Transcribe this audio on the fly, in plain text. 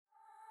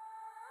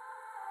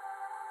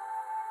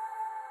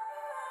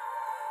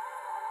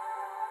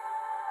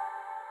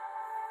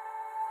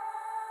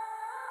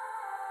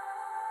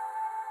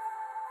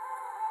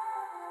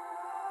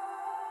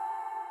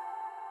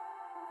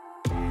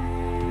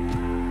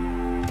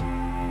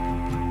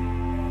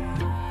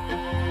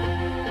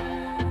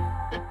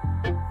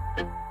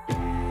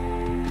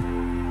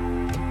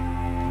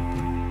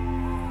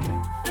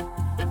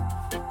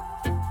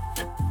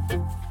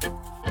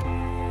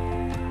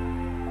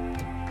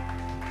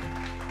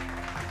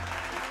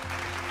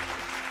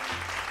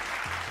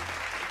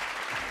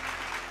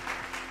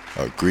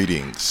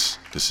Greetings.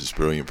 This is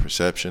Brilliant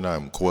Perception.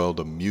 I'm Kwhel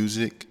The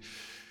Mousike,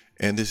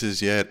 and this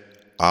is yet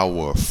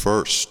our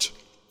first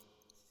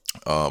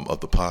of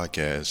the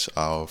podcast,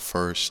 our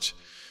first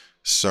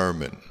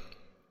sermon.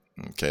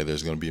 Okay,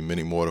 there's going to be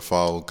many more to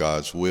follow,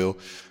 God's will,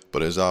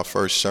 but it's our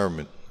first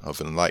sermon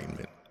of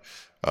enlightenment,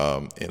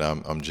 and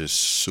I'm just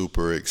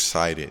super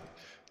excited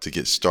to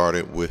get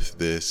started with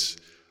this.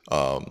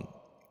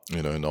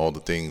 And all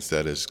the things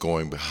that is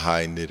going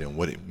behind it and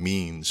what it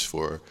means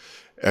for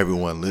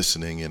everyone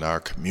listening in our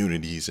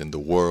communities and the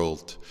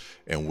world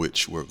in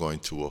which we're going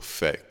to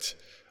affect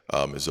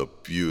is a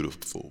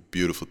beautiful,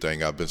 beautiful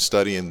thing. I've been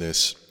studying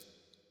this.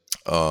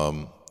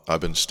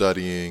 I've been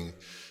studying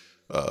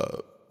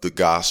the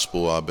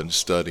gospel. I've been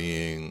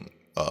studying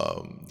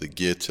the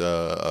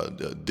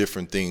Gita,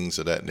 different things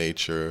of that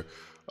nature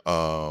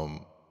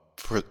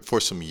for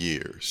some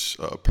years.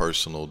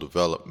 Personal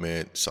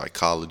development,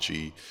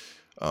 psychology.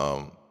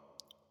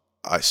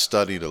 I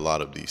studied a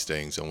lot of these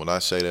things, and when I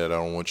say that, I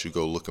don't want you to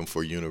go looking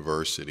for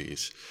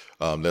universities.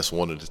 That's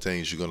one of the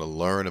things you're going to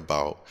learn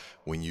about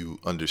when you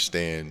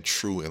understand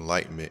true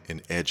enlightenment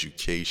in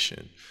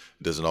education.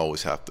 It doesn't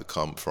always have to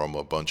come from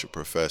a bunch of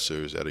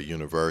professors at a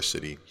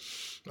university.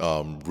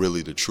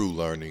 Really, the true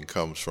learning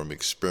comes from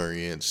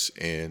experience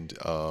and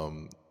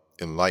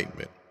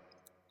enlightenment.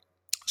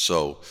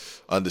 So,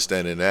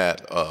 understanding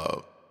that,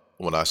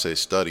 when I say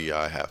study,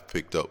 I have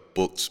picked up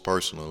books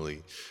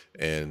personally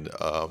and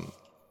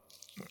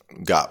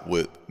got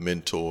with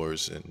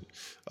mentors and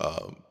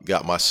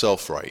got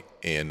myself right.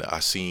 And I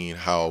seen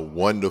how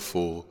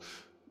wonderful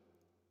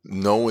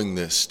knowing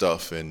this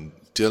stuff and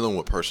dealing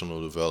with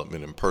personal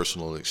development and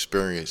personal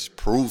experience,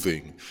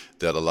 proving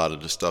that a lot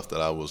of the stuff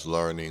that I was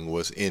learning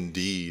was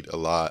indeed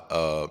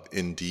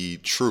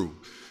indeed true,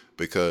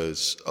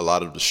 because a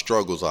lot of the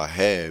struggles I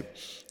had,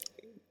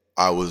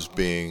 I was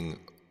being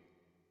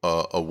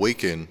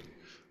awakened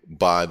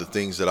by the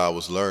things that I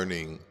was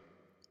learning,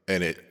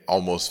 and it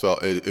almost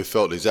felt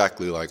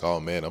exactly like, oh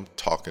man, I'm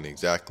talking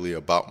exactly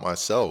about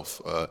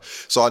myself.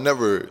 So I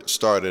never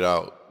started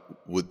out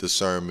with the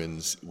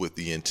sermons with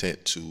the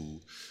intent to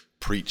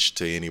preach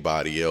to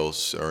anybody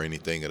else or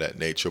anything of that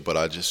nature, but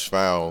I just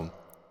found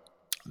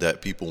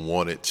that people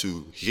wanted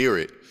to hear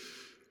it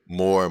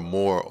more and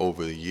more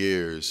over the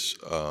years.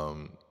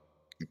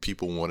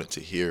 People wanted to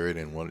hear it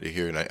and wanted to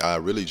hear it. And I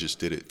really just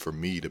did it for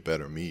me, to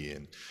better me.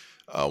 And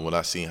when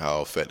I seen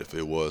how effective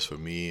it was for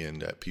me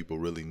and that people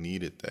really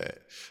needed that,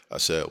 I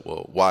said,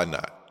 well, why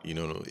not?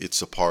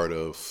 It's a part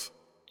of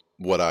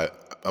what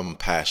I'm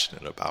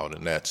passionate about,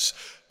 and that's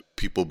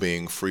people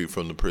being free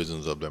from the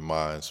prisons of their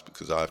minds,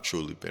 because I've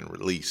truly been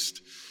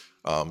released.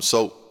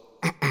 So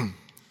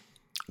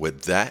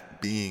with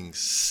that being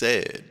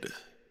said,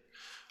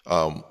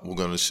 we're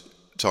going to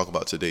talk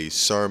about today's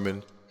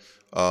sermon.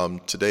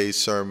 Today's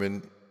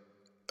sermon,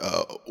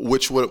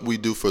 which what we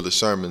do for the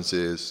sermons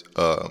is,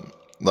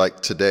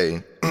 like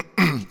today,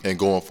 and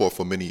going forth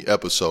for many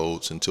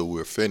episodes until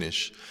we're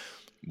finished,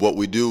 what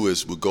we do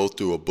is we go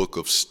through a book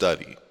of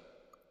study,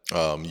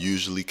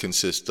 usually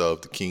consists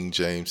of the King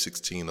James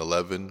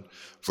 1611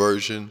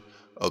 version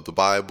of the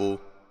Bible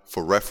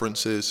for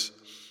references.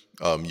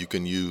 You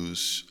can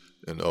use,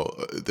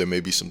 there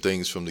may be some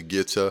things from the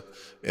Gita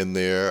in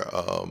there,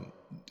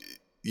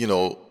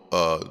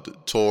 the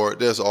Torah.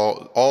 There's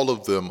all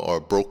of them are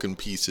broken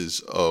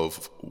pieces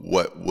of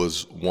what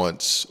was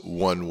once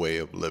one way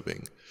of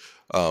living.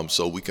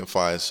 So we can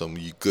find some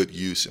good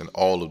use in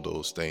all of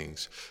those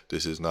things.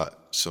 This is not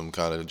some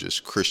kind of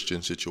just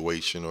Christian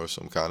situation or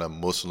some kind of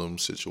Muslim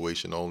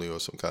situation only, or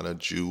some kind of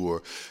Jew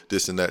or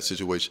this and that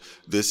situation.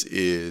 This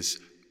is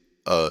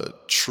a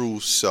true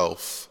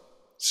self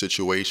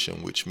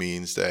situation, which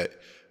means that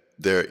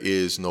there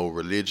is no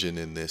religion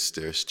in this.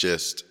 There's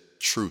just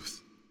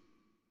truth.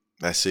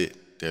 That's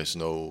it. There's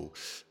no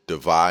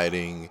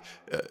dividing.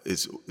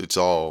 It's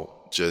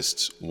all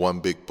just one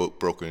big book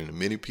broken into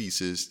many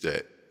pieces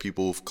that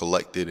people have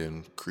collected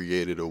and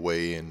created a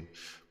way and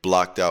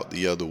blocked out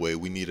the other way.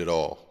 We need it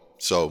all.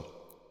 So,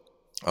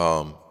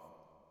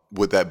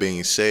 with that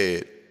being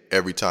said,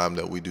 every time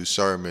that we do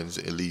sermons,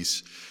 at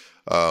least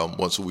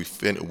once we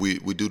finish,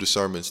 we do the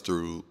sermons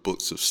through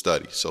books of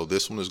study. So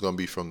this one is going to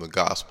be from the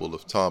Gospel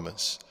of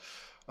Thomas.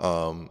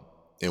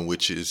 In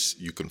which is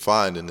you can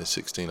find in the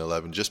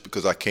 1611, just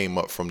because I came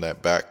up from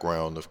that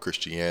background of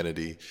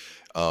Christianity,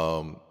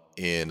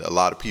 and a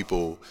lot of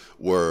people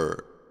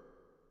were,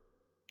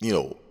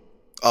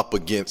 up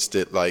against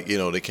it, like,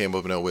 they came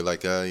up in that way,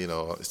 like,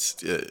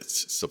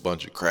 it's a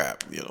bunch of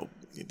crap,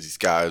 these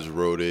guys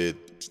wrote it,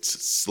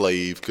 it's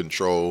slave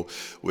control,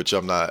 which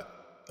I'm not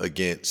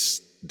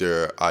against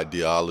their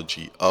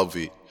ideology of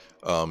it.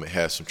 It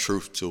has some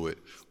truth to it,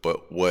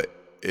 but what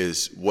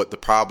the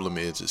problem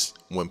is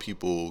when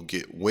people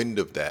get wind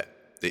of that,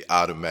 they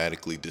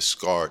automatically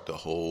discard the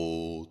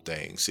whole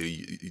thing. So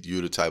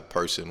you're the type of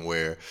person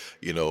where,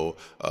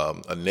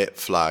 a net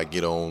fly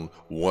get on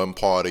one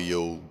part of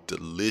your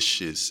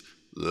delicious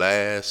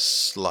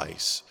last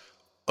slice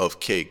of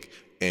cake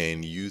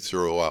and you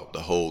throw out the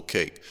whole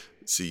cake.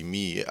 see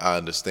me, I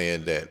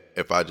understand that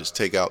if I just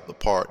take out the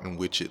part in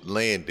which it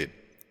landed,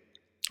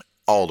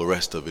 all the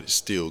rest of it is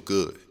still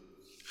good.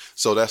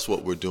 So that's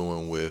what we're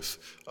doing with,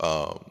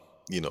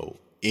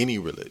 any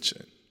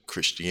religion,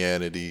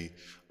 Christianity,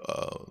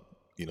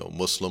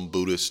 Muslim,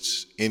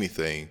 Buddhists,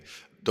 anything.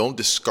 Don't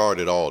discard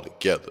it all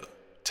together.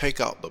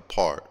 Take out the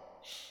part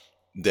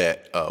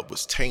that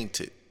was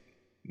tainted,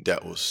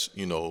 that was,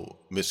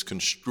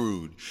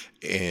 misconstrued,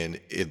 and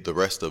the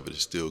rest of it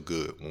is still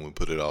good when we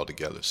put it all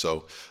together.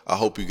 So I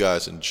hope you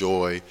guys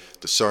enjoy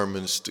the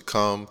sermons to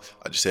come.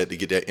 I just had to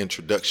get that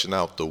introduction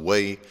out the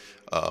way,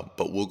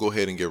 but we'll go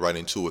ahead and get right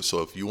into it.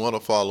 So if you want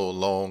to follow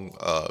along,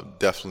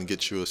 definitely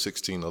get you a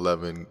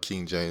 1611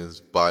 King James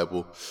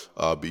Bible.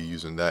 I'll be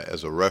using that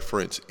as a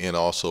reference, and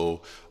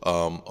also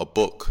a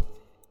book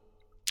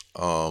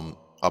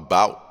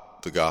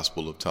about the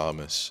Gospel of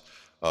Thomas,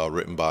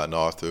 written by an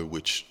author,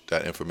 which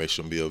that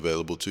information will be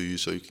available to you,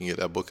 so you can get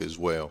that book as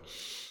well.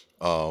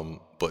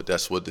 But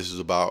that's what this is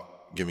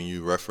about, giving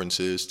you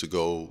references to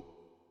go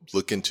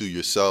look into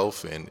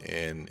yourself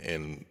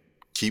and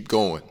keep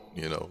going.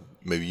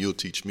 Maybe you'll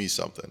teach me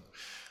something.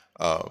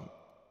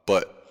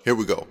 But here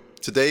we go.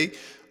 Today,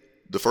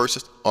 the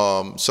first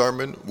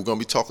sermon, we're going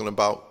to be talking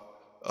about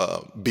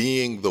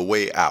being the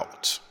way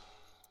out.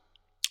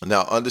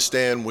 Now,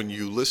 understand when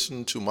you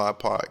listen to my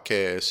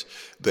podcast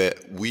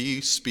that we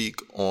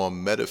speak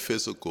on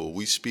metaphysical,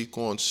 we speak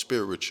on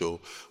spiritual.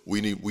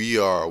 We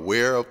are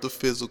aware of the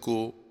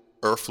physical,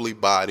 earthly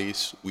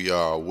bodies. We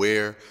are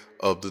aware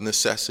of the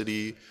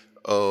necessity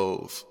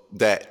of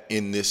that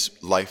in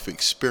this life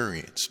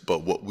experience.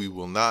 But what we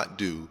will not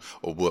do,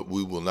 or what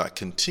we will not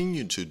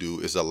continue to do,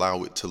 is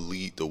allow it to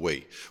lead the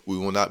way. We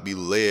will not be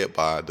led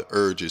by the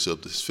urges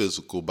of this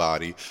physical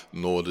body,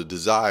 nor the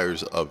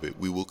desires of it.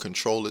 We will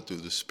control it through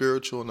the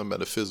spiritual and the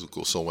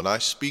metaphysical. So when I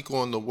speak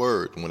on the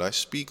word, when I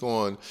speak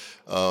on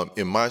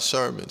in my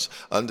sermons,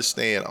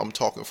 understand I'm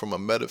talking from a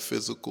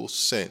metaphysical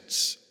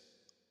sense,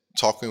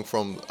 talking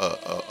from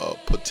a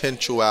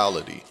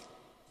potentiality,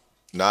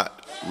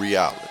 not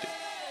reality.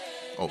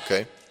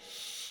 Okay?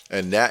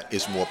 And that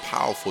is more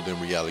powerful than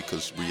reality,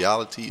 because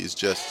reality is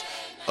just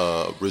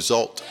a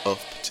result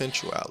of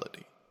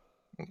potentiality.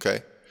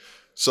 Okay?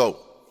 So,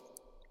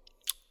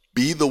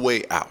 be the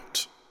way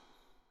out.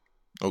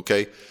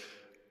 Okay?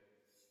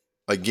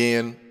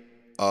 Again,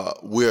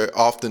 we're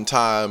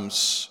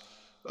oftentimes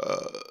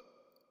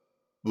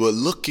we're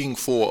looking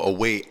for a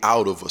way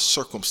out of a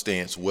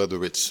circumstance,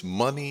 whether it's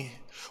money,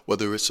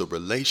 whether it's a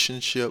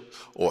relationship,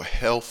 or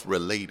health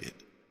related.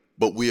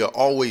 But we are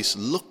always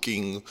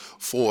looking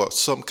for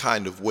some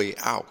kind of way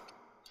out.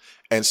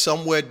 And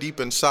somewhere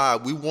deep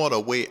inside, we want a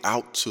way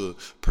out to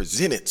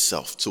present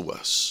itself to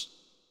us.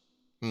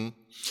 We're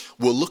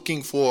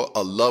looking for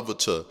a lover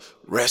to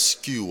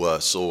rescue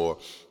us, or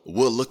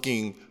we're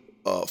looking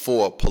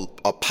for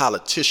a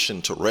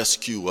politician to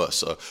rescue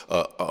us.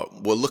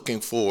 We're looking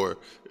for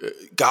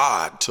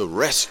God to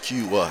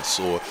rescue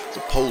us, or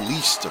the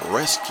police to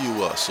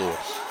rescue us.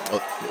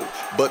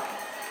 But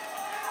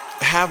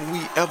have we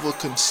ever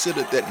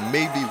considered that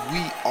maybe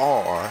we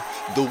are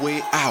the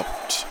way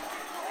out?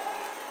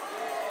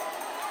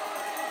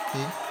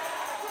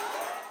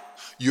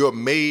 You're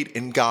made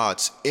in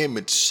God's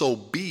image, so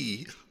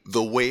be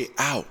the way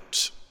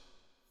out.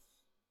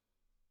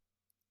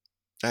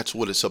 That's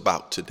what it's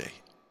about today.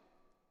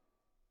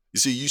 You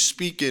see, you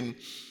speaking,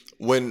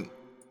 when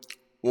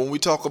we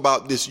talk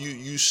about this,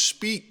 you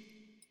speak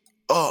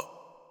up.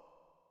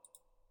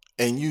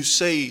 And you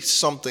say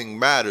something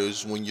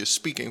matters when you're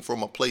speaking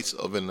from a place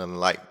of an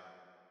enlightenment.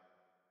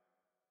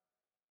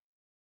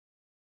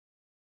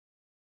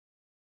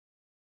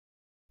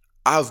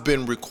 I've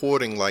been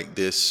recording like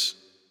this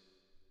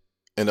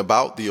and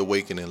about the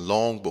awakening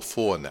long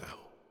before now.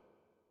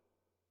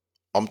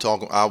 I'm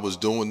talking, I was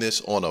doing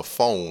this on a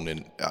phone,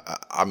 and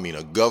I mean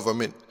a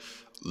government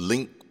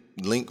link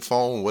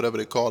phone, whatever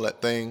they call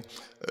that thing,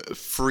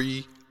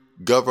 free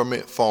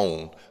government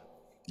phone,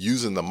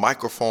 using the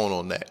microphone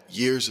on that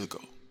years ago.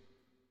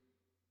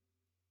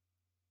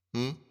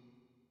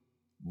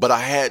 But I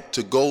had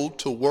to go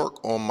to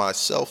work on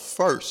myself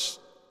first.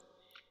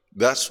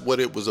 That's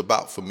what it was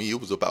about for me. It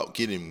was about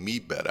getting me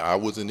better. I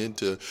wasn't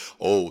into,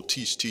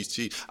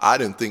 teach. I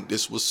didn't think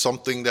this was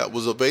something that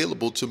was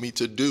available to me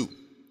to do.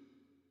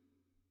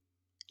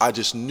 I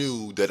just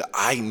knew that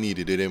I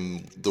needed it,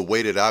 and the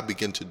way that I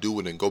began to do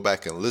it and go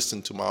back and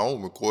listen to my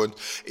own recording,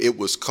 it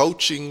was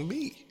coaching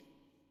me.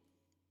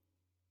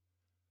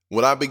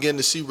 When I began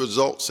to see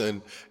results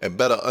and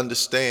better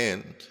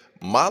understand,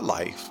 my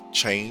life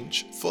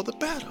changed for the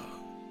better.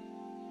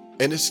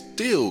 And it's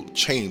still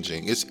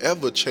changing. It's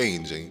ever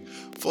changing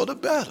for the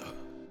better.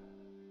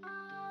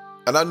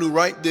 And I knew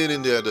right then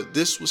and there that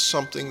this was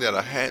something that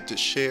I had to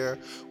share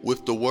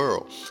with the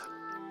world.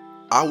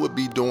 I would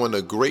be doing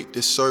a great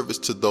disservice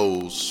to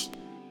those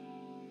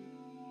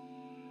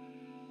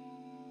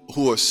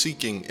who are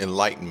seeking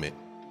enlightenment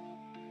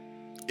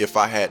if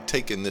I had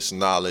taken this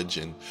knowledge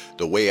and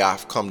the way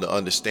I've come to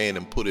understand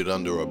and put it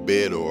under a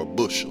bed or a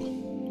bushel,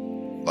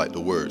 like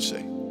the words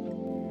say.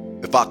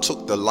 If I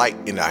took the light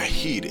and I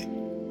hid it,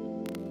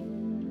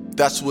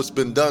 That's what's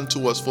been done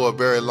to us for a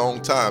very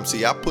long time.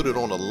 See, I put it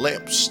on a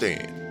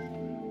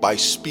lampstand by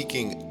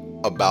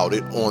speaking about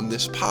it on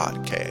this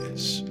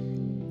podcast.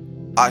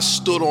 I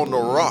stood on the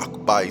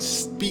rock by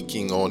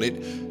speaking on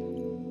it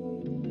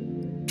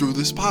through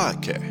this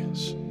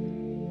podcast.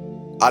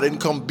 I didn't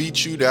come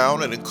beat you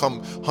down. I didn't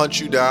come hunt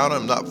you down.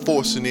 I'm not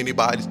forcing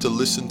anybody to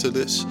listen to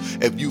this.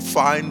 If you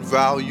find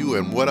value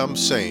in what I'm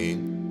saying,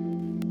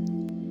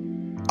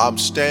 I'm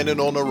standing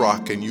on a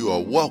rock and you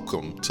are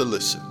welcome to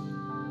listen.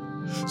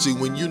 See,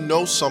 when you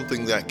know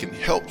something that can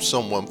help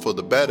someone for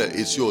the better,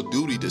 it's your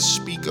duty to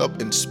speak up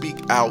and speak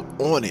out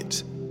on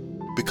it,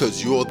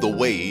 because you're the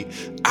way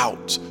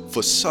out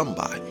for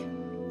somebody.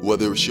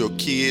 Whether it's your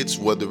kids,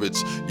 whether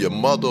it's your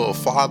mother or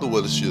father,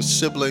 whether it's your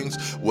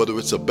siblings, whether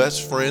it's a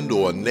best friend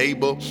or a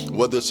neighbor,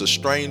 whether it's a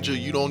stranger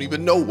you don't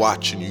even know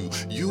watching you,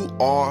 you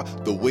are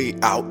the way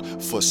out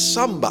for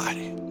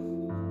somebody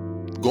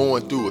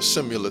going through a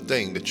similar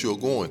thing that you're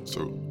going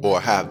through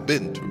or have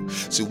been through.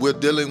 See, we're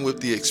dealing with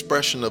the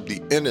expression of the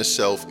inner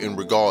self in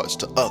regards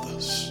to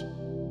others.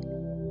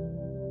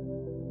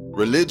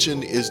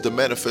 Religion is the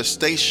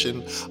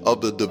manifestation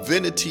of the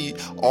divinity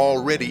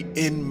already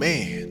in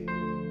man.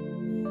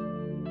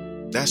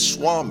 That's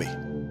Swami.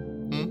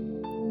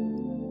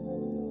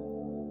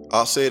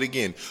 I'll say it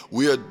again.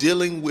 We are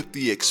dealing with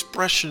the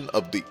expression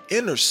of the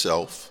inner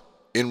self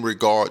in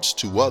regards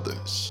to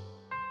others.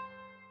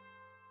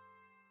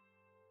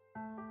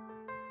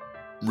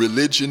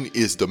 Religion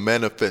is the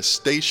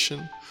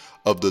manifestation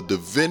of the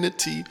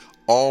divinity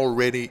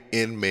already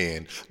in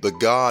man. The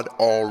God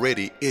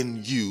already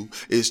in you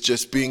is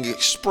just being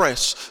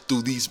expressed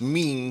through these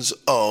means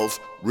of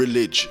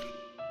religion.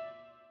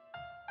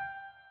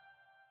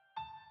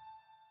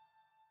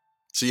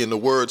 See, in the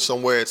word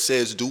somewhere it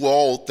says, do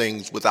all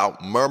things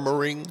without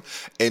murmuring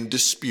and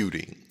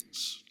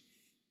disputings.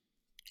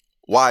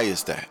 Why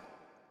is that?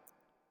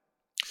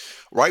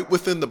 Right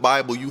within the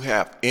Bible, you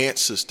have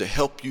answers to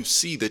help you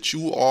see that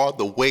you are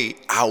the way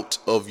out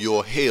of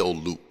your hell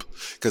loop.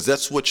 Because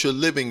that's what you're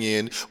living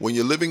in when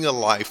you're living a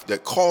life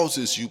that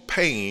causes you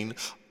pain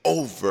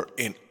over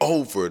and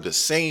over, the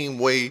same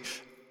way,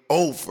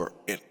 over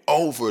and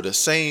over. The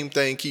same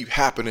thing keep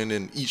happening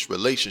in each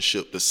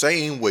relationship. The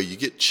same way you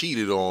get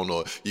cheated on,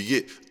 or you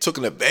get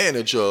taken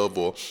advantage of,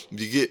 or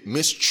you get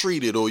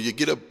mistreated, or you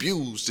get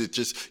abused. It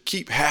just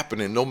keep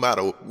happening no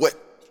matter what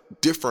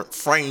different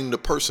frame the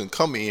person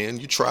come in.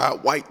 You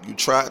tried white, you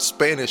tried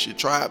Spanish, you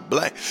tried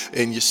black,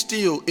 and you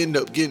still end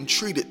up getting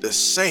treated the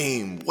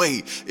same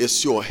way.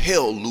 It's your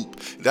hell loop.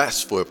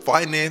 That's for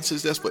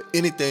finances. That's for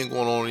anything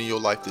going on in your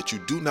life that you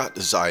do not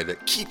desire,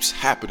 that keeps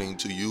happening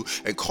to you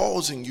and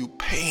causing you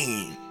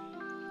pain,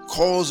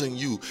 causing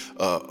you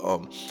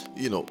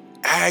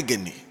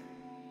agony.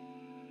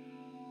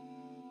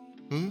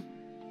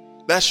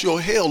 That's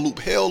your hell loop.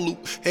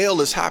 Hell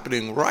is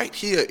happening right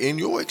here in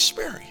your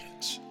experience.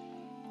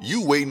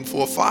 You waiting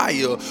for a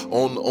fire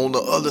on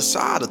the other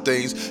side of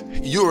things.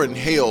 You're in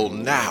hell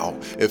now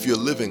if you're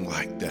living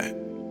like that.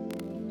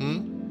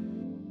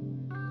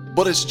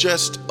 But it's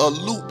just a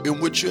loop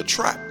in which you're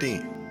trapped in.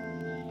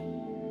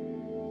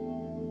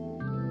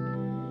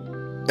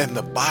 And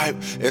the Bible,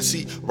 and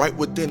see, right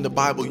within the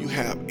Bible, you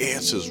have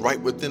answers.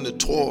 Right within the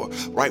Torah,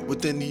 right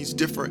within these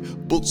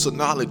different books of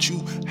knowledge,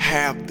 you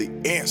have the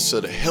answer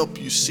to help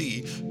you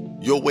see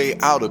your way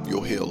out of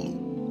your hell loop.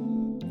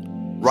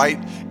 Right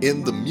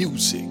in the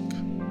music,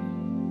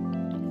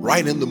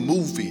 right in the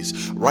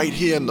movies, right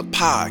here in the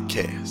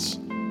podcast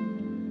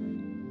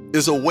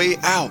is a way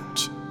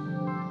out.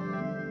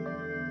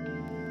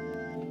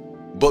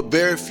 But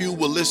very few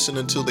will listen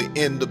until the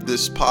end of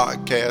this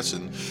podcast,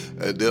 and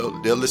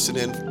they'll listen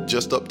in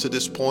just up to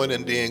this point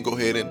and then go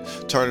ahead and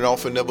turn it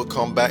off and never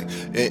come back.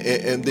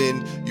 And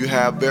then you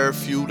have very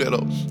few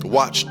that'll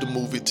watch the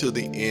movie to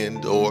the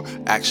end or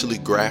actually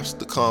grasp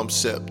the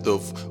concept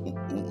of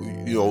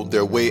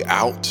their way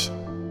out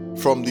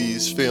from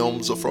these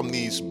films or from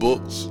these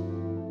books.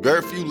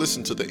 Very few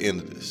listen to the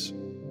end of this.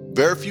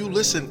 Very few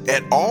listen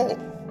at all.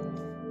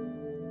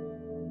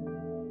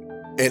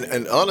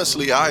 And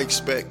honestly, I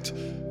expect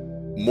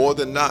more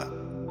than not,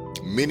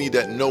 many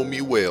that know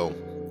me well,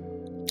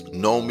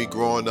 know me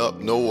growing up,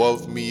 know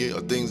of me,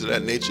 or things of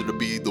that nature, to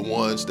be the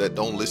ones that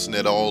don't listen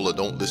at all or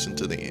don't listen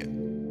to the end.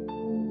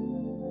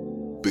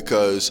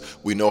 Because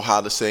we know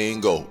how the saying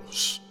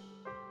goes.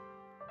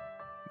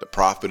 The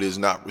prophet is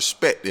not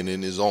respected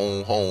in his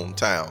own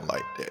hometown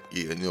like that.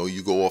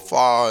 You go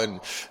afar, and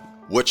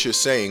what you're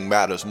saying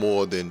matters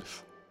more than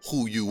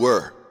who you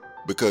were,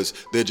 because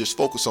they're just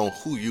focused on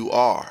who you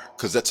are,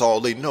 because that's all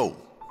they know.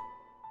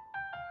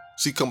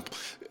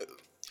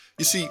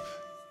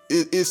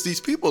 It's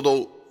these people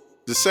though,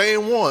 the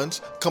same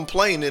ones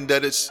complaining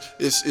that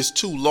it's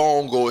too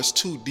long or it's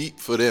too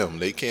deep for them.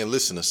 They can't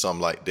listen to something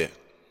like that.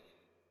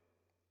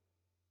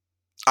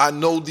 I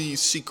know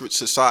these secret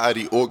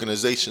society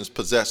organizations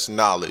possess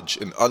knowledge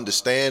and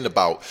understand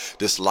about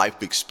this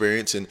life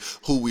experience and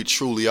who we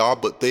truly are,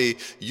 but they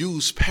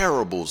use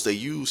parables, they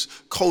use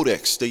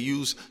codex, they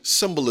use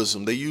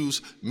symbolism, they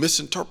use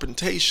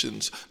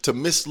misinterpretations to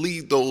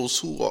mislead those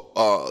who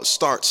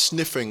start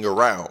sniffing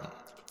around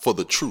for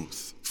the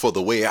truth, for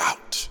the way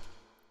out.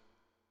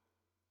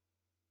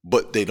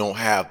 But they don't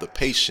have the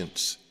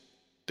patience,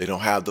 they don't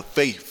have the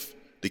faith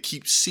to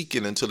keep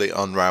seeking until they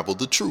unravel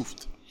the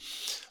truth.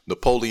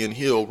 Napoleon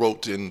Hill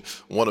wrote in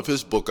one of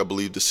his books, I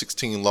believe, The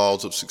 16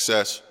 Laws of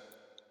Success,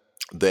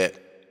 that,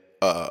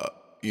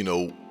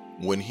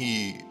 when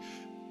he,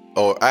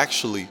 or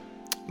actually,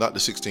 not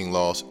the 16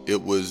 Laws,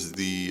 it was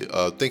the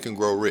Think and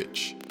Grow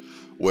Rich,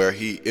 where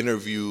he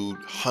interviewed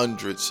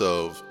hundreds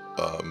of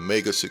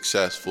mega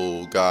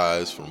successful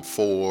guys from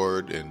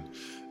Ford and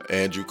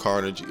Andrew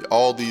Carnegie,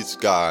 all these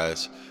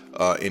guys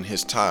in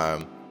his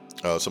time,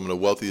 some of the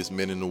wealthiest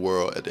men in the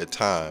world at that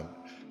time.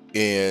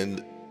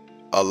 And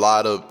a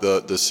lot of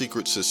the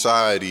secret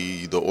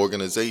society, the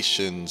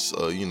organizations,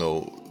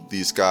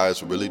 these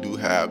guys really do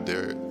have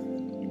their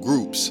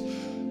groups,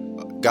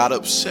 got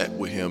upset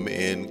with him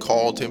and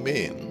called him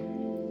in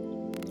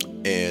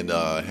and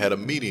had a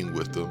meeting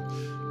with them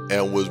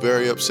and was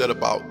very upset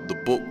about the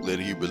book that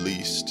he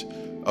released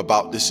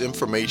about this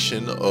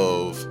information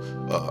of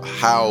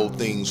how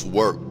things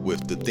work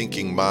with the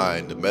thinking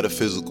mind, the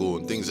metaphysical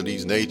and things of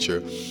these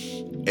nature.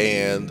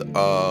 And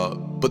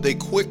but they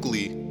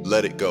quickly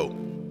let it go.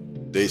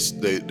 They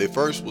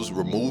first was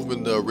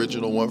removing the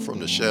original one from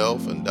the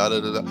shelf and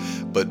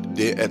but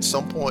at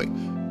some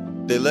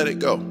point they let it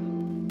go,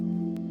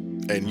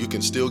 and you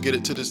can still get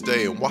it to this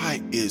day. And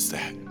why is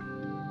that?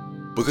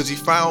 Because he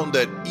found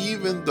that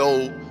even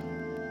though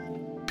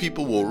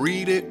people will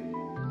read it,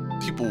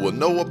 people will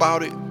know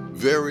about it,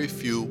 very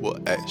few will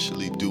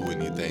actually do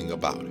anything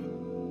about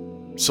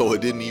it. So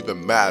it didn't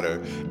even matter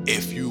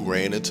if you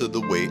ran into the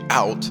way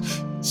out.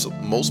 So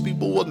most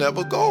people will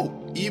never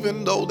go,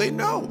 even though they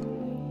know.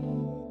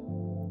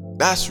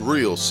 That's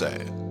real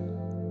sad.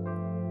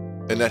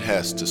 And that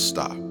has to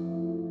stop.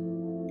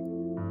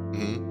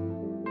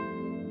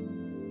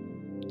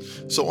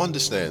 So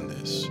understand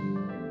this.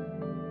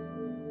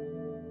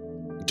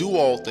 Do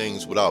all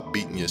things without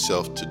beating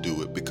yourself to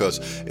do it, because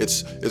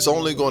it's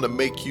only going to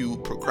make you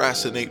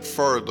procrastinate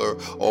further,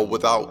 or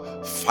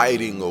without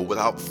fighting or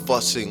without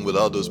fussing with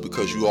others,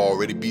 because you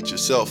already beat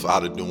yourself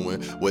out of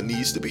doing what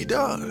needs to be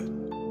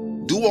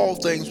done. Do all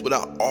things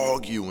without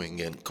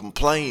arguing and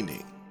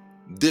complaining.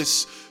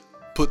 This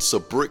puts a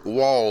brick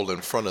wall in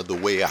front of the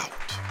way out.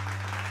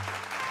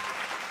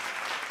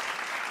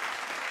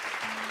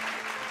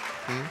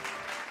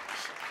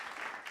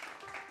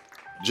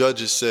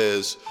 Judges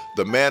says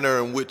the manner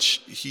in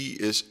which he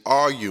is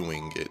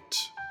arguing it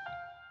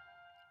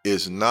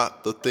is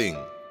not the thing.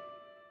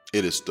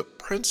 It is the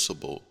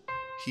principle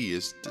he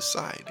is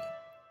deciding.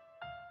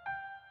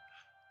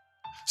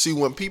 See,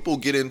 when people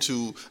get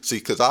into,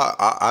 because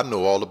I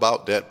know all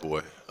about that,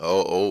 boy.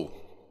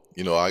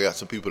 I got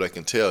some people that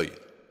can tell you.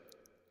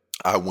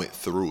 I went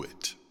through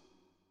it.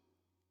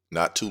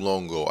 Not too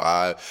long ago,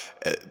 I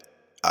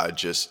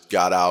just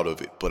got out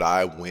of it, but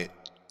I went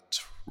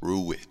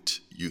through it.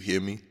 You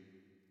hear me?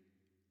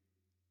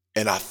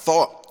 And I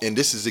thought, and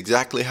this is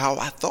exactly how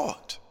I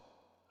thought.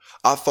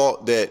 I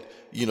thought that,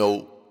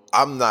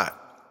 I'm not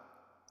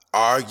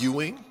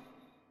arguing.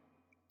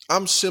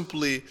 I'm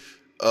simply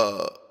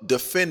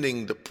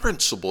defending the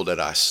principle that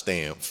I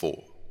stand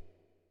for.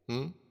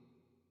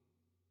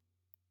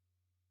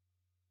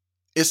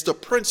 It's the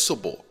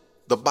principle.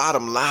 The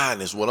bottom line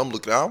is what I'm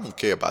looking at. I don't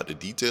care about the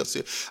details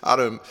here. I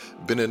done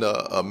been in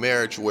a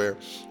marriage where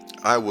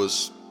I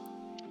was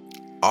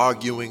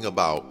arguing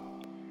about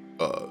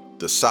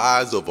the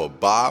size of a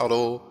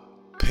bottle,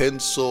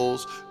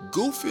 pencils,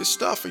 goofy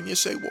stuff. And you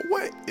say, well,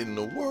 what in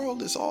the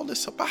world is all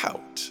this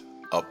about?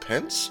 A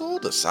pencil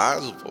the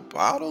size of a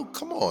bottle?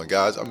 Come on,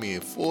 guys. I mean,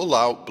 full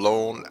out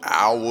blown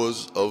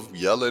hours of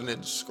yelling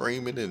and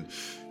screaming and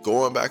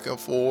going back and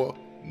forth,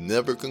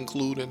 never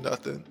concluding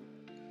nothing.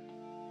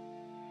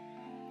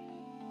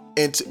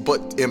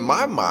 But in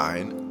my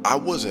mind, I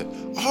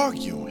wasn't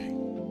arguing.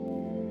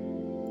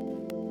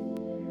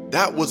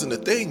 That wasn't the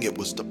thing. It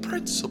was the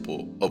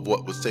principle of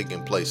what was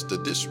taking place, the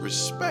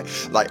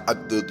disrespect. Like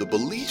the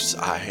beliefs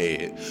I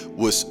had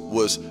was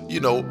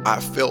I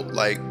felt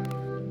like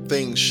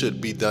things should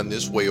be done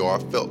this way, or I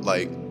felt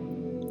like,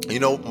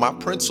 my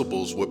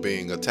principles were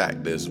being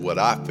attacked, is what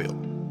I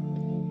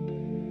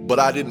felt. But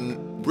I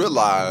didn't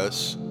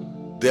realize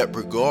that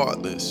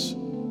regardless,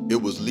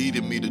 it was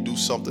leading me to do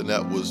something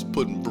that was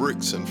putting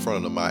bricks in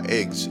front of my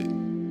exit,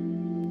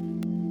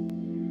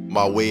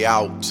 my way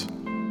out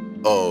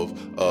of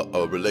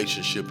a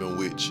relationship in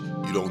which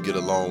you don't get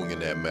along in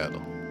that manner,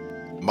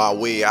 my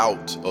way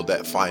out of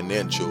that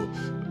financial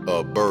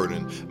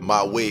burden,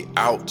 my way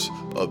out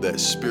of that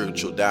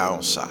spiritual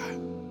downside.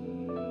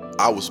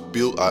 I was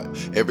built,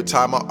 every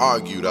time I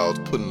argued, I was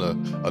putting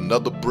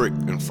another brick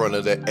in front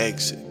of that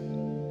exit.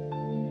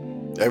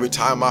 Every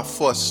time I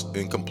fuss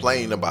and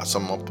complain about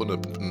something, I'm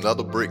putting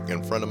another brick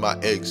in front of my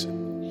exit.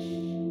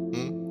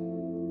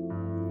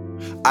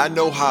 I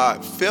know how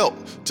it felt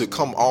to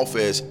come off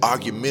as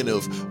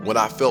argumentative when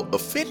I felt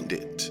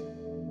offended.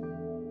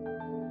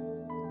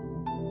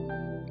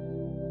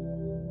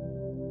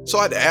 So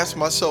I had to ask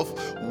myself,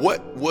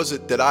 what was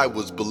it that I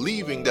was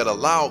believing that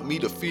allowed me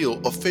to feel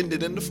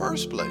offended in the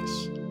first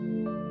place?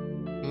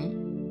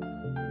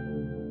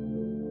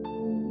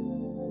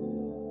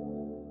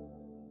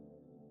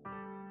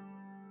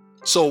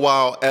 So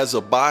while as a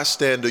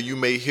bystander you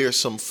may hear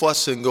some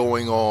fussing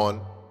going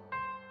on,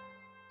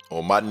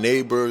 or my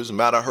neighbors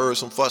might have heard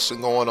some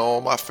fussing going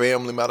on, my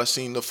family might have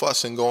seen the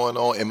fussing going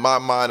on, in my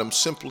mind I'm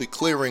simply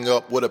clearing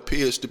up what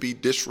appears to be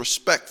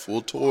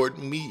disrespectful toward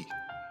me.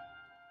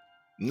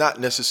 Not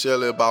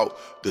necessarily about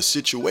the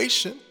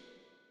situation,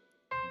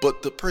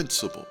 but the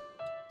principle.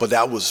 But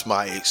that was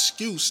my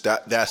excuse.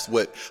 That's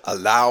what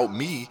allowed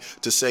me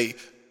to say,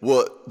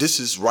 well, this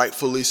is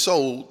rightfully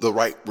so the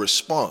right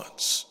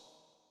response.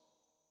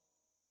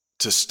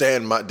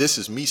 This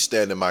is me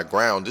standing my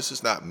ground. This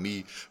is not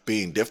me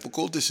being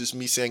difficult. This is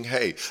me saying,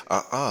 hey,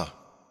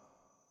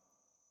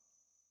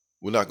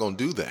 we're not going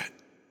to do that.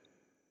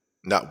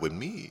 Not with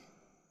me.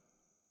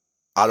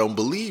 I don't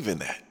believe in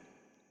that.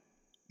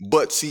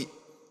 But see,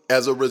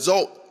 as a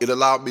result, it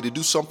allowed me to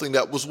do something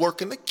that was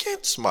working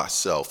against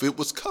myself. It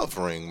was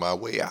covering my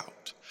way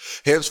out.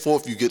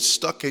 Henceforth, you get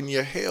stuck in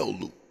your hell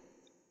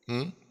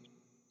loop.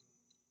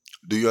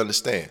 Do you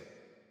understand?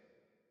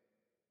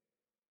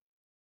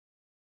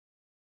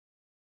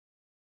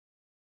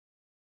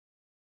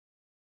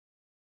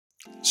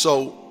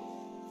 So,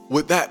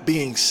 with that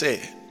being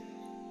said,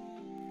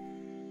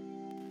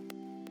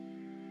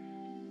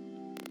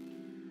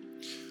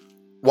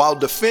 while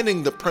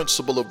defending the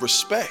principle of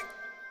respect,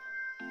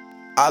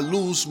 I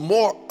lose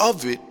more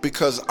of it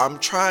because I'm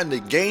trying to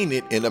gain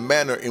it in a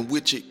manner in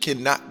which it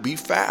cannot be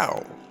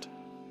found.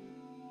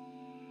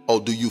 Oh,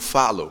 do you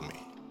follow me?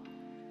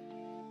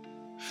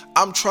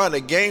 I'm trying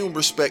to gain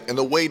respect in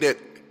a way that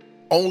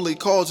only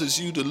causes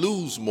you to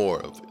lose more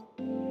of it.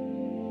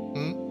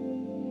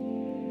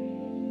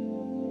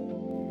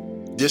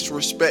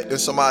 Disrespecting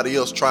somebody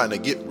else trying to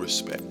get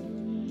respect.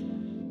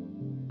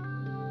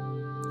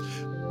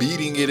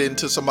 Beating it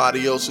into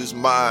somebody else's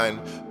mind,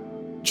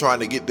 trying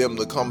to get them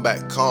to come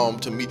back calm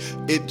to me.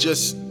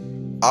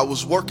 I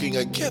was working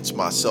against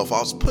myself. I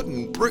was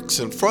putting bricks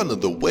in front of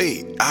the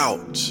way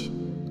out.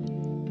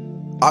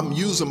 I'm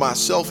using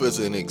myself as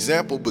an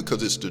example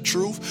because it's the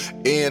truth,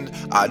 and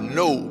I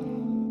know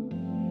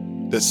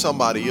that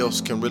somebody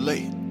else can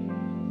relate.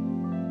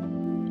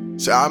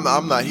 So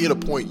I'm not here to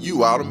point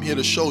you out. I'm here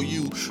to show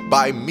you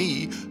by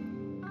me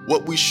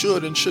what we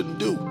should and shouldn't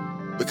do,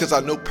 because I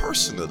know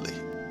personally.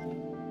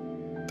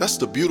 That's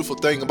the beautiful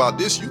thing about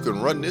this. You can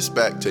run this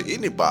back to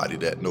anybody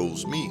that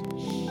knows me.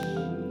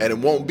 And it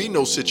won't be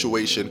no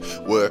situation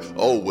where,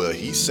 oh, well,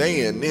 he's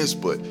saying this,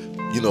 but,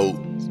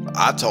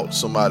 I talked to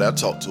somebody, I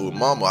talked to a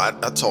mama,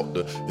 I talked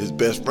to his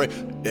best friend.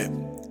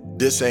 And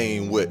this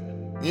ain't what,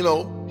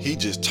 he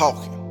just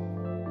talking.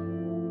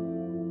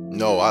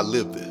 No, I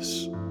live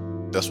this.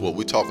 That's what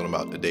we're talking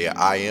about today.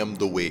 I am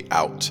the way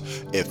out.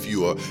 If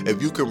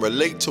you can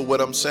relate to what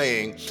I'm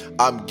saying,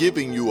 I'm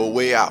giving you a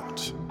way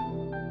out.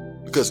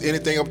 Because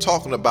anything I'm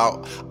talking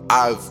about,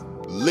 I've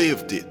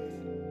lived it.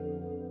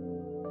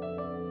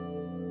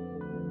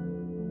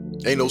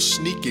 Ain't no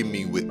sneaking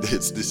me with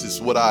this. This is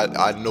what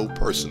I know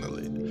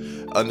personally.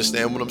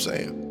 Understand what I'm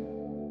saying?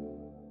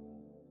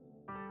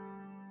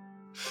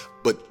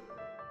 But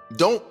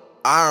don't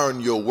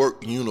iron your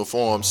work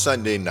uniform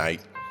Sunday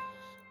night,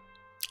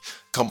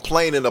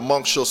 complaining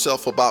amongst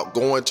yourself about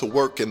going to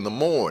work in the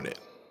morning.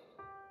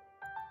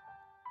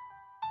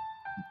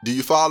 Do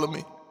you follow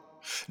me?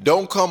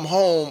 Don't come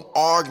home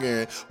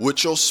arguing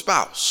with your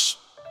spouse.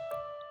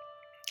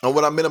 And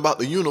what I meant about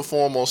the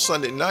uniform on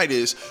Sunday night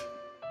is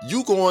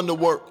you going to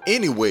work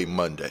anyway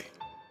Monday,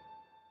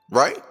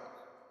 right?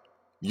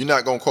 You're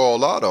not going to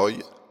call out, are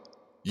you?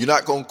 You're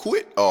not going to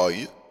quit, are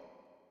you?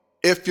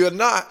 If you're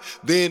not,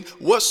 then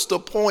what's the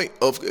point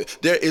of,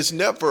 there's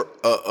never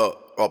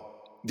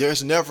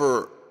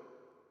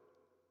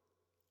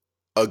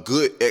a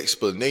good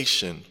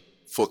explanation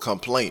for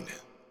complaining.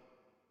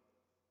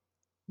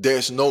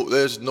 There's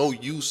no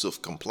use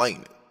of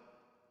complaining.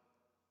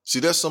 See,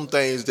 there's some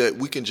things that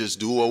we can just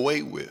do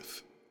away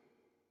with.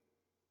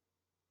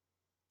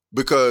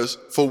 Because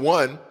for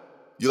one,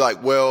 you're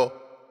like, well,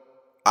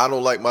 I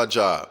don't like my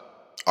job.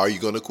 Are you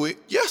going to quit?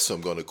 Yes,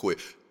 I'm going to quit.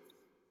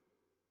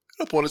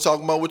 No point in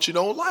talking about what you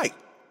don't like.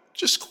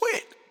 Just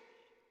quit.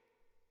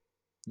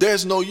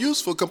 There's no use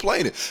for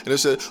complaining. And they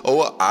said, oh,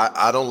 well,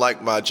 I don't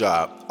like my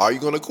job. Are you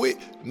going to quit?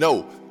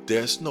 No,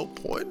 there's no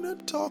point in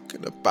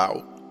talking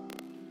about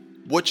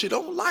what you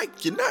don't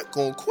like. You're not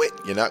going to quit.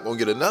 You're not going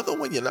to get another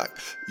one. You're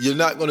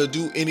not going to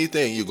do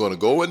anything. You're going to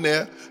go in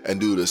there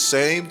and do the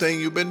same thing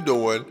you've been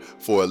doing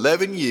for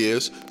 11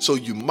 years. So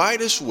you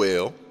might as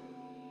well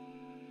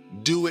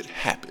do it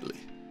happily.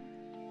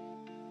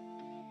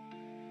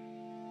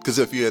 Because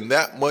if you're in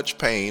that much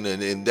pain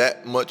and in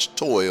that much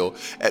toil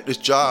at this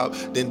job,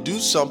 then do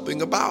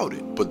something about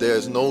it. But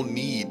there's no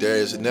need,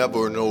 there's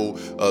never no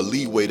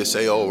leeway to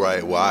say, all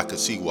right, well, I can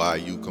see why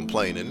you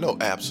complaining. No,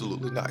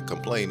 absolutely not.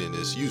 Complaining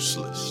is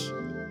useless.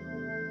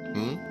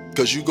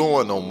 Because you're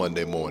going on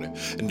Monday morning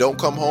and don't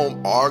come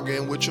home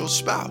arguing with your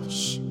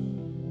spouse.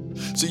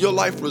 So your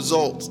life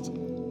results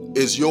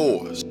is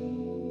yours.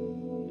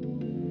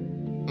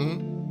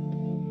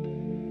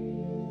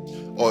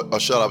 Or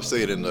shall I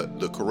say it in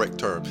the correct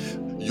term?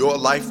 Your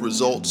life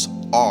results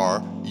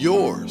are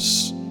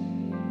yours.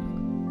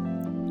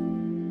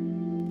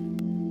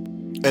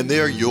 And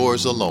they're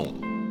yours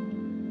alone.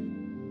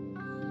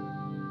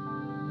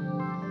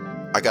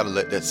 I got to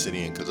let that sit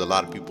in because a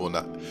lot of people are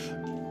not.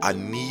 I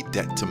need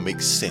that to make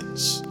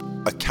sense.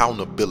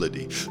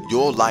 Accountability.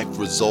 Your life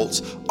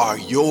results are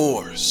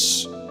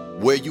yours.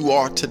 Where you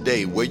are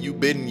today, where you've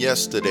been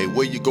yesterday,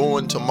 where you're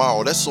going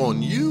tomorrow, that's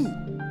on you.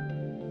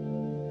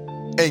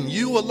 And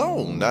you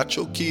alone, not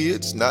your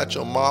kids, not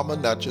your mama,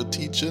 not your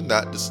teacher,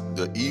 not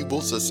the evil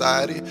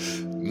society,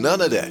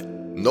 none of that.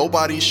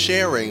 Nobody's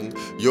sharing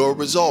your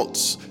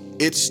results.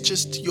 It's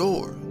just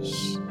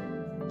yours.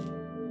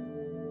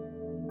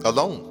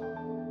 Alone.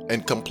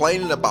 And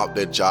complaining about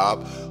that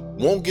job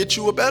won't get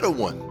you a better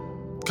one.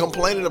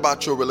 Complaining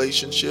about your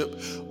relationship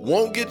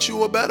won't get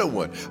you a better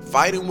one.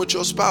 Fighting with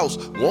your spouse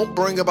won't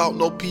bring about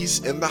no peace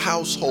in the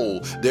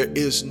household. There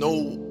is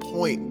no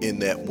point in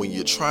that when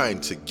you're trying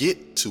to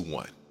get to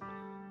one.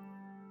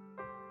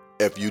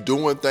 If you're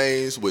doing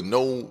things with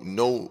no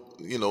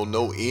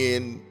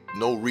end,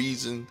 no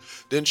reason,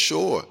 then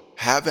sure,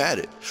 have at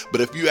it.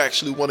 But if you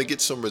actually want to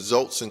get some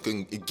results and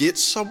can get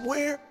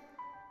somewhere,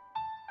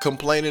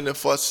 complaining and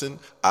fussing,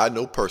 I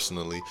know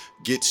personally,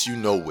 gets you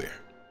nowhere.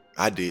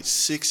 I did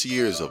 6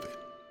 years of it,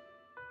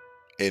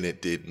 and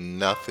it did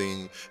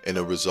nothing in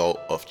the result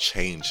of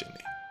changing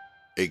it.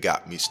 It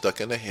got me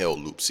stuck in a hell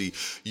loop. See,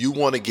 you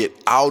want to get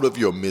out of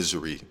your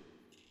misery.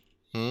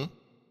 You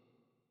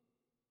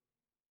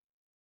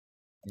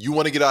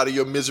want to get out of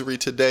your misery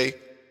today?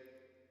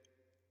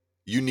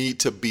 You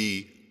need to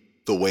be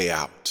the way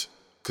out,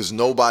 because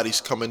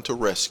nobody's coming to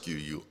rescue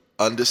you.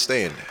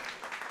 Understand that.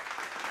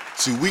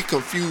 See, we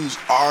confuse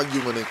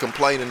arguing and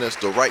complaining as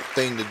the right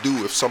thing to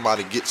do if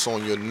somebody gets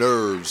on your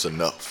nerves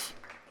enough.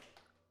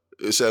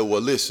 They say,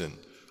 well, listen,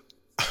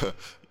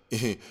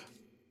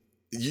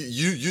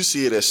 you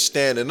see it as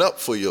standing up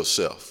for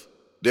yourself.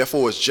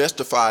 Therefore, it's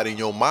justified in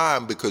your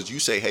mind because you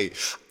say, hey,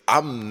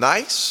 I'm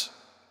nice,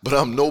 but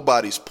I'm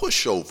nobody's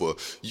pushover.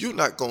 You're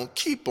not going to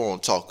keep on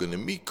talking to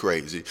me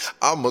crazy.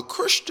 I'm a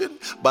Christian,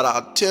 but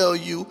I'll tell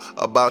you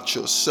about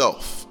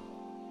yourself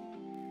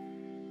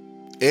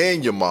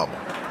and your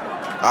mama.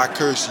 I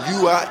curse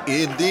you out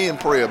and then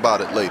pray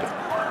about it later.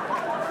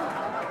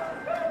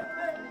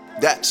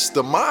 That's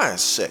the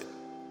mindset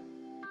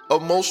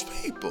of most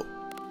people.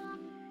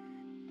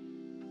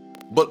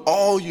 But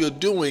all you're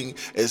doing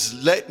is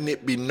letting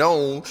it be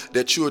known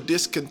that you're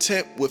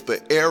discontent with the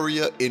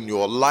area in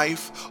your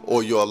life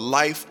or your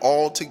life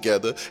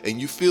altogether, and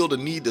you feel the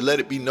need to let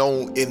it be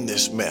known in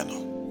this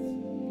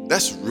manner.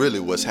 That's really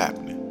what's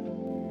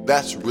happening.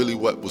 That's really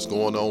what was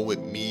going on with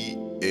me.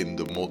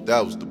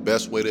 That was the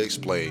best way to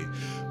explain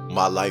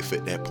my life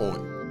at that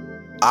point.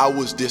 I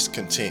was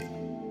discontent.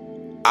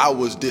 I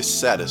was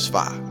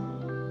dissatisfied.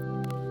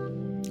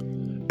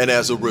 And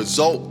as a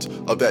result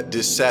of that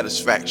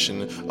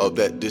dissatisfaction, of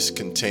that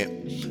discontent,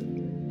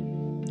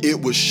 it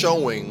was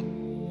showing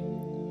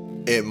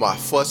in my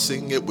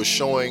fussing, it was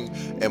showing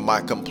in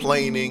my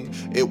complaining,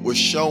 it was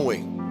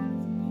showing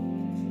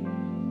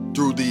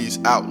through these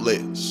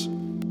outlets.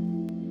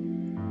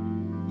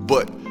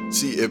 But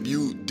see, if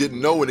you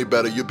didn't know any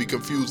better, you'd be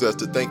confused as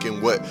to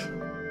thinking what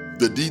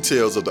the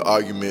details of the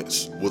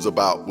arguments was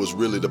about was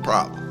really the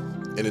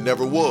problem. And it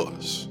never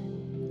was.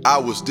 I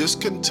was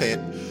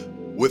discontent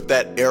with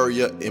that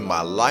area in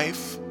my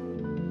life,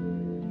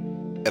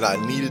 and I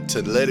needed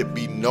to let it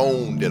be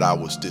known that I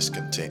was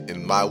discontent.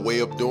 And my way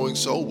of doing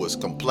so was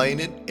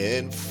complaining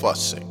and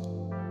fussing.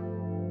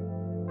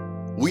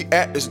 We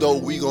act as though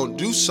we gonna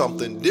do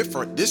something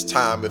different this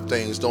time if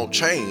things don't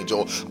change,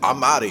 or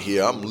I'm out of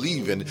here, I'm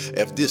leaving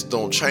if this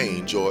don't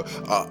change, or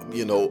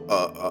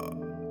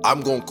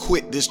I'm gonna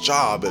quit this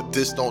job if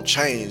this don't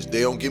change,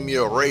 they don't give me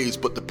a raise.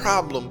 But the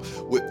problem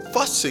with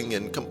fussing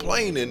and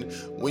complaining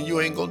when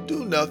you ain't gonna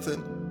do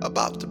nothing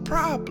about the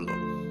problem.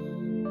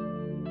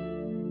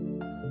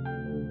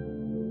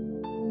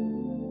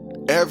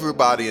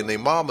 Everybody and their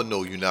mama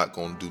know you're not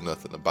gonna do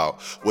nothing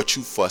about what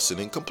you fussing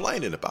and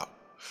complaining about,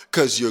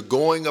 because you're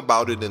going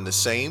about it in the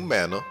same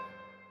manner.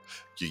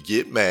 You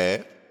get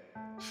mad,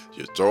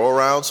 you throw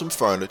around some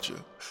furniture,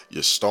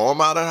 you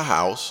storm out of the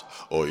house,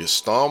 or you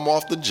storm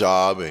off the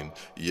job, and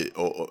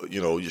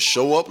you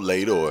show up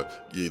late, or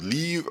you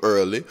leave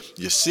early.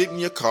 You sit in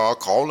your car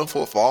calling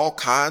for all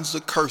kinds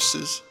of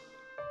curses.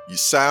 You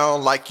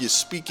sound like you're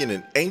speaking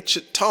in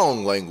ancient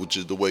tongue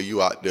languages the way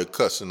you out there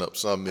cussing up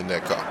something in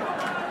that car.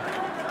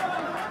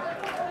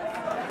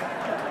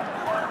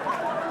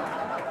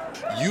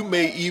 You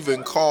may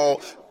even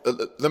call,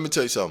 let me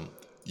tell you something.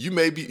 You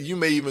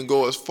may even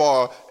go as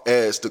far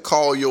as to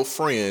call your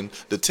friend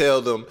to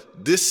tell them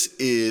this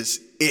is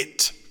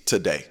it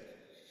today.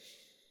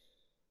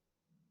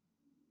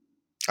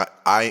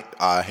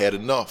 I had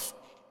enough.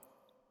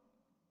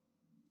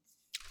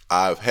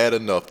 I've had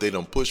enough. They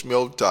done pushed me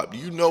over the top. Do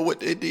you know what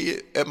they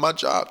did at my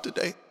job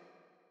today?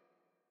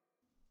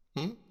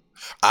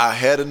 I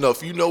had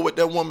enough. You know what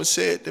that woman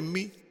said to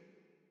me?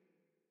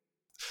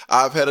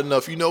 I've had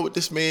enough. You know what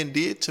this man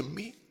did to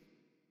me?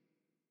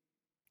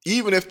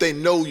 Even if they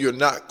know you're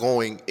not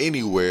going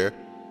anywhere,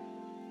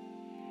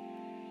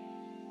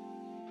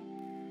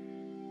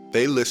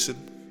 they listen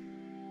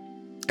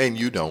and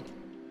you don't.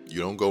 You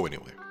don't go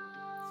anywhere.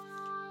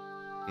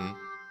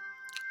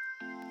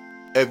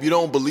 If you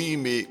don't believe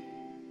me,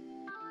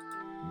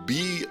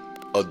 be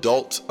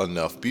adult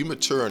enough, be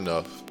mature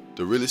enough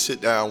to really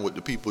sit down with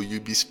the people you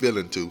be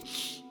spilling to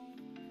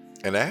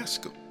and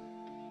ask them,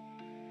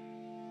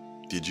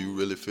 did you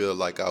really feel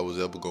like I was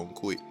ever going to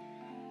quit?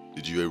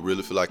 Did you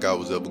really feel like I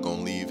was ever going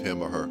to leave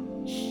him or her?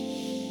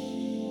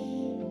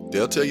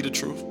 They'll tell you the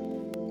truth.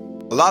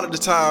 A lot of the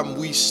time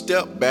we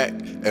step back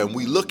and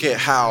we look at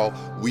how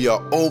we are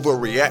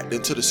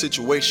overreacting to the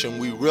situation.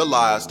 We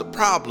realize the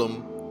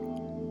problem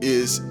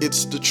is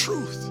it's the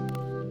truth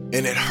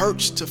and it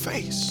hurts to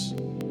face.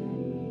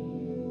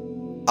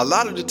 A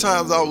lot of the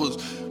times I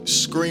was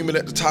screaming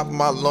at the top of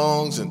my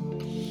lungs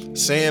and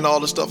saying all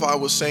the stuff I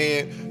was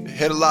saying,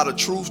 had a lot of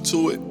truth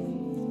to it,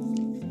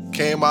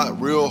 came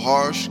out real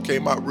harsh,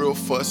 came out real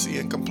fussy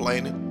and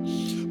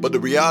complaining. But the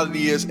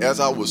reality is, as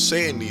I was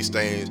saying these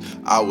things,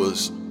 I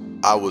was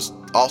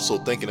also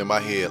thinking in my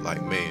head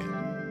like,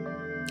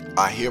 man,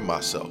 I hear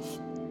myself.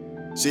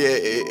 See,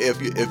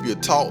 if you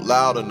talk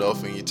loud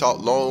enough and you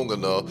talk long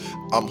enough,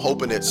 I'm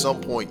hoping at some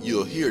point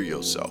you'll hear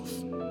yourself,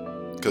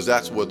 because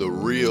that's where the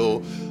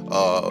real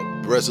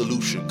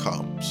resolution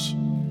comes,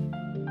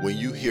 when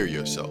you hear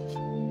yourself.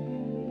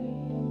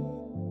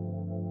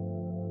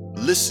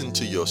 Listen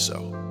to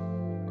yourself.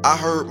 I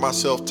heard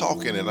myself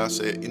talking, and I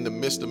said, in the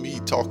midst of me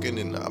talking,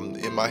 and I'm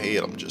in my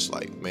head, I'm just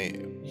like,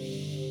 man,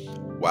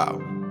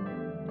 wow.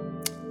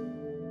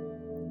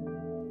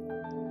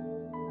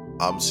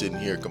 I'm sitting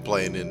here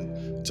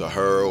complaining to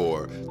her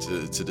or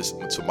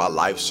to my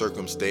life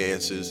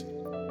circumstances.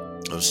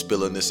 I'm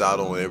spilling this out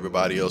on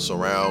everybody else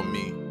around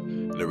me.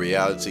 And the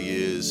reality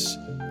is,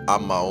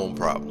 I'm my own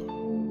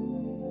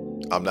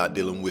problem. I'm not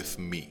dealing with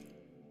me.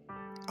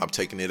 I'm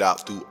taking it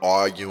out through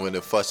arguing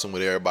and fussing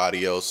with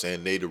everybody else,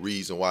 and they the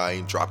reason why I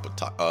ain't drop a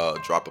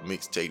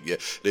mixtape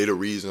yet. They the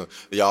reason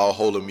y'all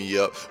holding me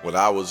up. When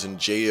I was in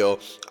jail,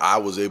 I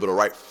was able to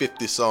write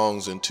 50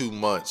 songs in 2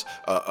 months.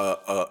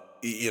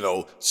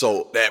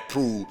 So that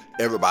proved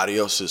everybody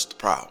else is the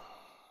problem.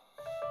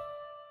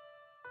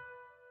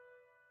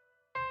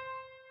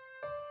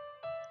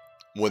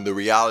 When the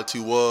reality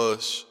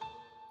was,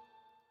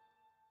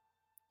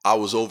 I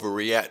was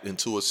overreacting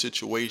to a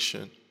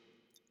situation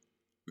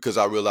because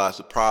I realized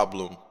the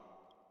problem.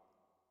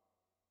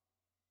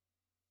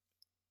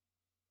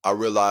 I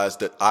realized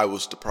that I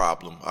was the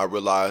problem. I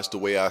realized the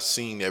way I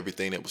seen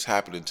everything that was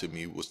happening to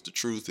me was the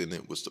truth, and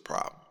it was the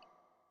problem.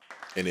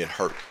 And it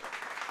hurt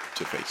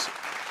to face it.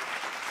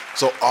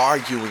 So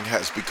arguing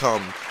has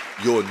become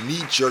your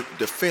knee-jerk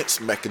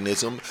defense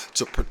mechanism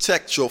to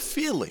protect your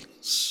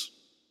feelings.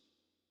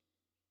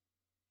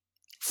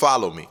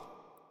 Follow me.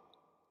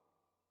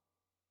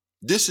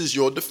 This is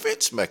your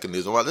defense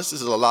mechanism. Well, this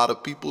is a lot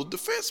of people's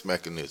defense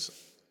mechanism.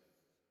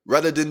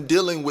 Rather than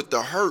dealing with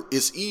the hurt,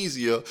 it's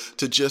easier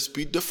to just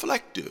be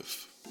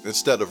deflective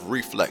instead of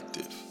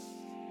reflective.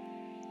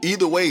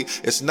 Either way,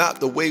 it's not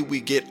the way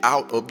we get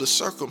out of the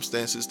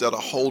circumstances that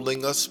are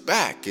holding us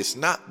back. It's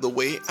not the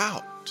way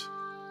out.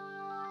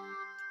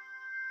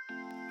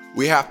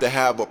 We have to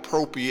have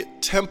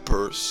appropriate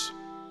tempers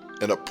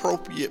and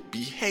appropriate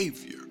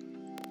behavior.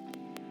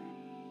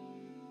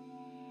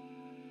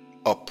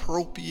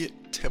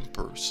 Appropriate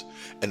tempers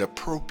and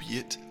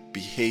appropriate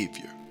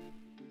behavior.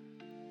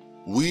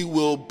 We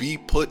will be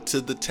put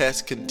to the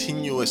test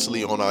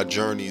continuously on our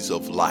journeys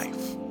of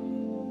life.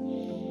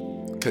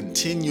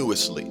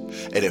 Continuously.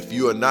 And if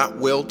you are not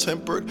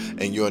well-tempered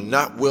and you're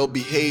not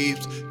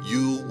well-behaved,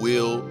 you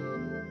will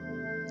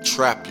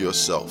trap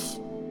yourself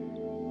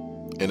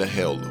in a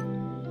hell loop.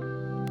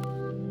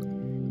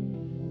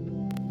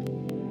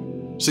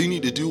 So you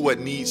need to do what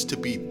needs to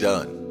be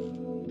done.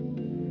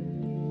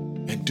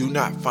 And do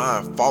not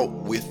find fault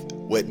with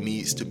what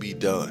needs to be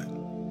done.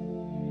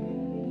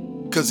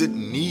 Because it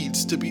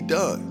needs to be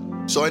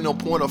done. So ain't no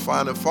point of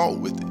finding fault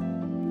with it.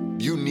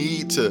 You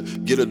need to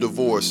get a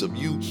divorce. If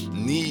you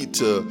need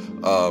to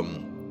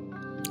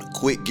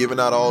quit giving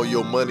out all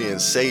your money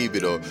and save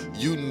it, or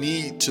you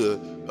need to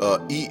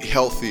eat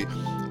healthy,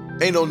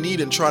 ain't no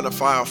need in trying to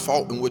find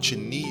fault in what you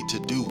need to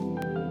do.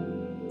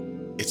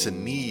 It's a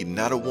need,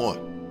 not a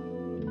want.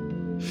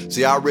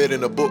 See, I read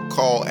in a book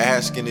called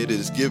Asking It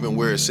Is Given,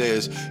 where it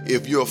says,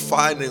 if you're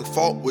finding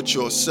fault with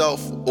yourself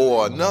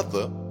or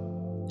another,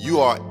 you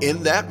are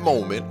in that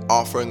moment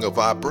offering a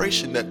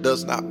vibration that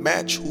does not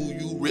match who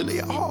you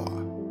really are.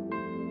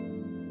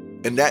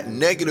 And that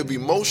negative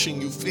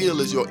emotion you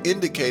feel is your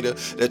indicator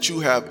that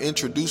you have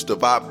introduced a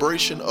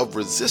vibration of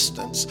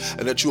resistance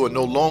and that you are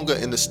no longer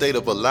in the state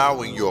of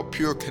allowing your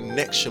pure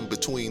connection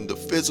between the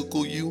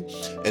physical you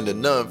and the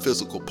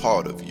non-physical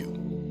part of you.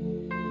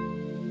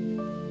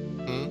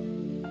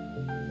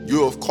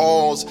 You have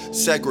caused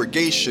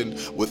segregation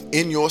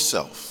within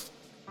yourself.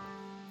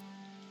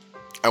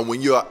 And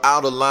when you are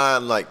out of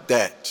line like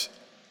that,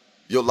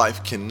 your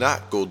life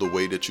cannot go the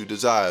way that you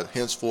desire.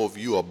 Henceforth,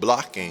 you are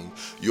blocking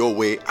your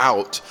way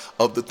out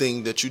of the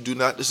thing that you do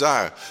not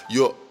desire.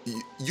 You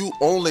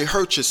only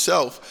hurt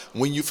yourself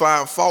when you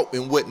find fault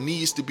in what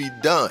needs to be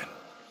done.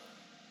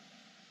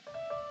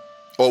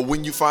 Or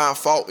when you find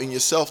fault in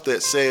yourself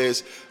that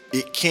says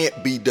it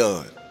can't be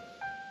done.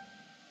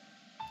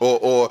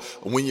 Or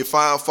when you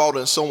find fault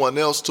in someone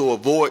else to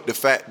avoid the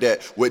fact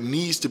that what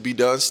needs to be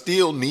done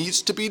still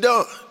needs to be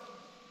done.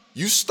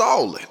 You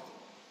stall it.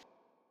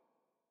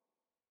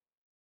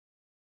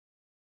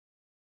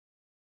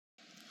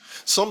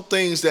 Some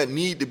things that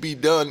need to be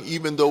done,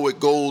 even though it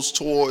goes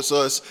towards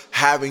us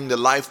having the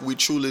life we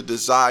truly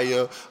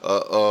desire,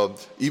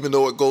 even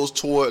though it goes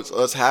towards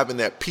us having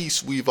that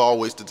peace we've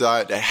always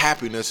desired, that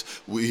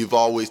happiness we've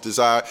always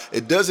desired,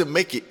 it doesn't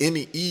make it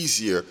any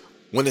easier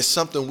when it's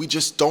something we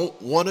just don't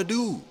want to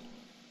do,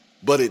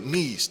 but it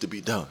needs to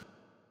be done.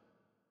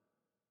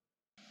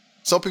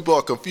 Some people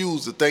are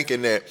confused to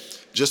thinking that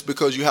just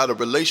because you had a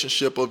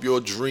relationship of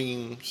your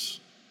dreams,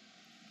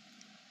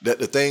 that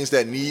the things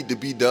that need to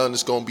be done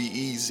is going to be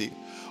easy,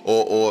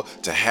 or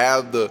to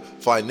have the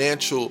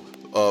financial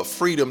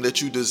freedom that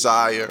you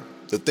desire,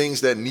 the things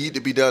that need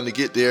to be done to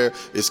get there,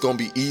 it's going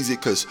to be easy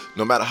because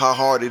no matter how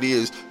hard it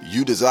is,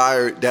 you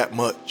desire it that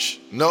much.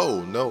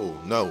 No,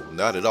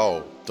 not at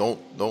all.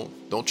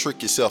 Don't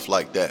trick yourself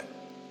like that.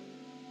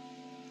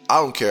 I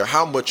don't care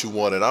how much you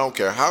want it. I don't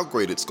care how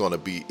great it's going to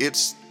be.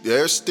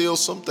 There's still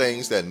some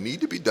things that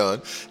need to be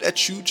done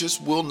that you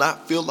just will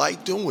not feel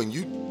like doing.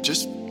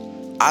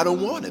 I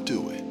don't want to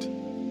do it.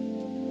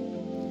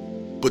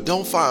 But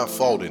don't find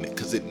fault in it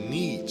because it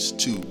needs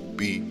to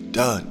be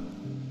done.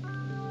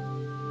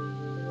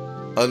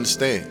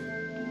 Understand?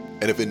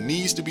 And if it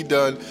needs to be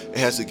done, it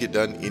has to get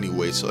done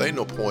anyway. So there ain't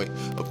no point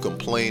of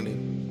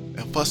complaining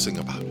and fussing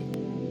about it.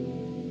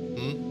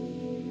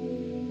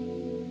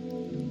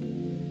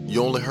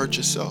 You only hurt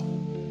yourself.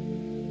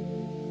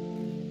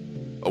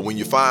 Or when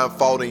you find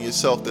fault in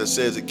yourself that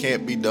says it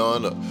can't be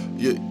done, or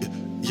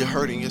you're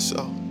hurting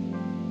yourself.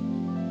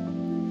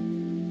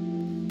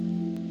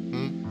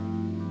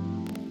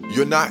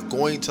 You're not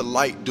going to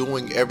like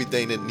doing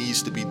everything that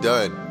needs to be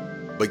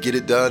done, but get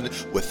it done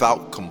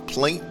without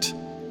complaint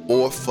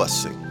or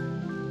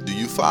fussing. Do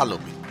you follow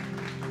me?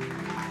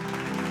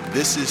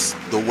 This is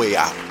the way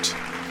out.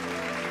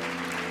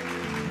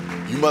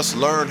 You must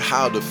learn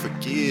how to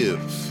forgive.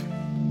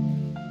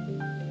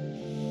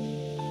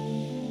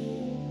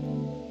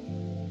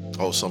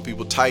 Oh, some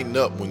people tighten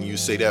up when you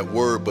say that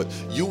word, but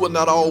you will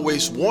not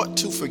always want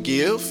to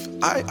forgive.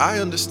 I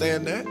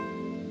understand that.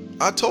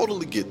 I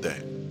totally get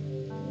that.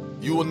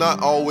 You will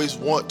not always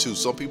want to.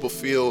 Some people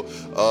feel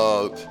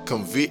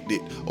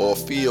convicted or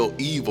feel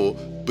evil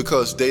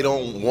because they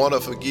don't want to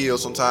forgive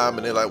sometimes,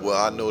 and they're like,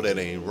 well, I know that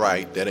ain't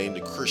right. That ain't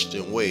the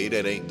Christian way.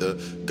 That ain't the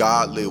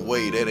godly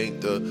way. That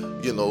ain't the,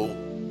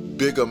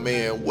 bigger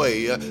man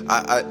way.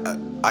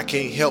 I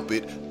can't help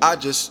it. I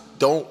just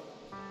don't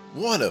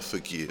want to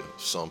forgive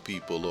some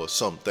people or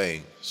some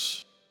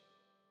things.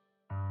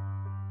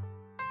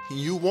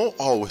 You won't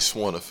always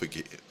want to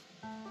forgive.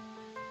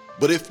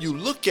 But if you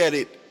look at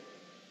it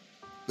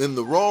in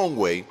the wrong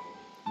way,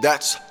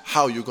 that's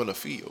how you're going to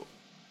feel.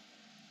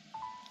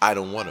 I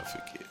don't want to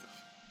forgive.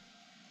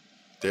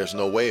 There's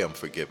no way I'm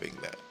forgiving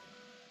that.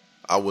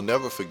 I will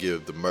never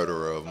forgive the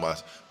murderer of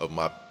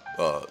my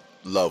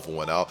loved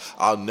one.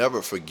 I'll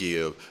never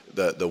forgive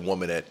the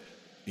woman that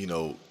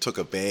took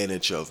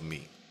advantage of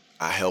me.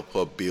 I helped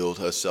her build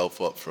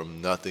herself up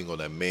from nothing, or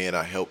that man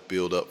I helped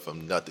build up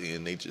from nothing,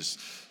 and they just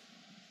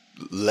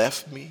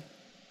left me.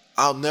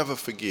 I'll never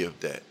forgive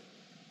that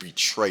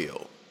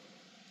betrayal.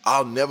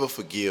 I'll never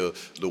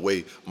forgive the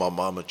way my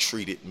mama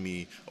treated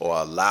me or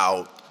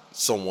allowed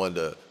someone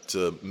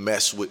to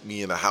mess with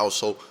me in the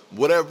household,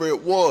 whatever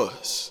it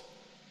was.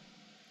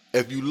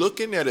 If you're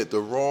looking at it the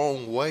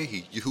wrong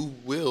way, you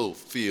will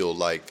feel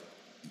like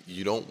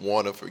you don't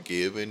want to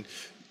forgive, and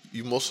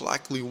you most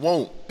likely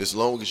won't as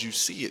long as you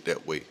see it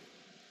that way.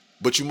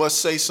 But you must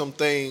say some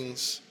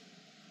things.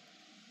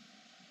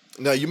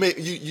 Now you may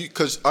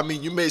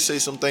say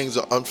some things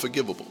are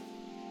unforgivable,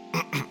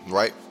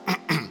 right?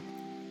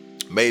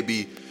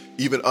 Maybe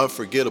even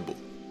unforgettable,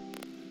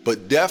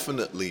 but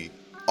definitely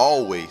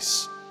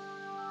always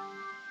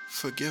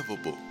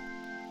forgivable.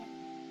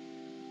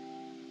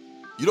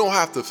 You don't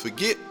have to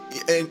forget,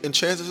 and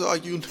chances are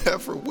you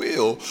never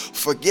will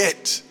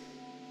forget,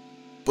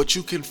 but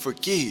you can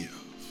forgive.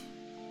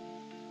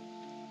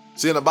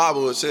 See, in the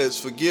Bible it says,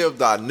 forgive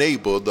thy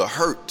neighbor the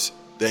hurt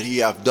that he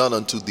hath done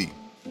unto thee.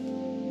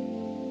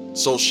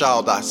 So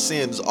shall thy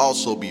sins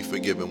also be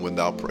forgiven when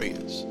thou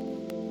prayest.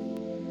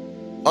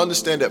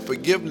 Understand that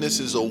forgiveness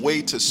is a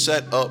way to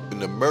set up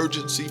an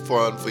emergency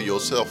fund for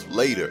yourself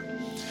later,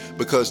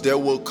 because there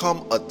will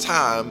come a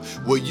time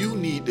where you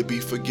need to be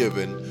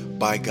forgiven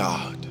by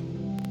God.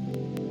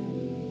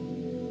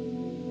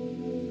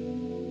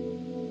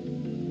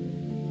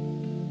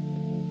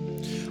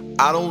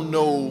 I don't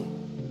know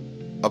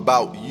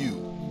about you,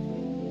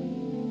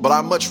 but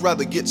I much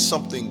rather get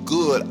something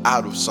good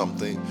out of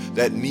something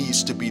that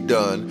needs to be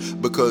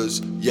done,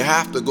 because you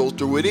have to go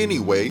through it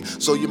anyway,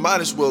 so you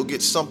might as well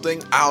get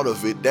something out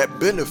of it that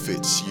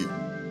benefits you.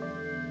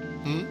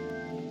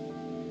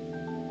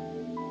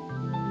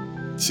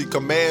 See,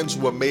 commands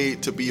were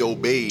made to be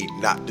obeyed,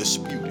 not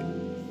disputed.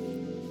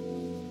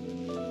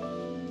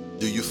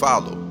 Do you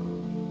follow?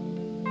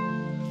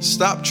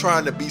 Stop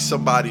trying to be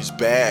somebody's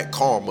bad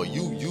karma.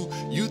 You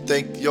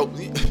think you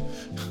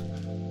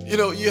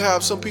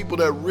have some people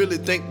that really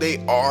think they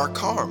are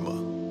karma.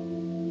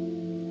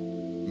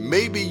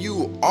 Maybe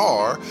you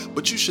are,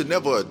 but you should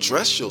never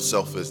address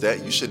yourself as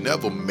that. You should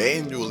never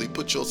manually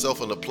put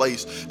yourself in a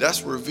place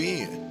that's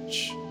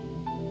revenge.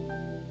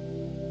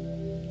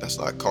 That's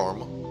not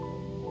karma.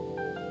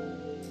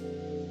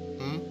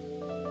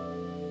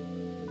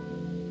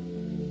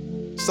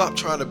 Stop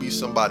trying to be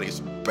somebody's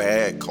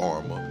bad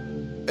karma,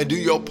 and do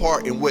your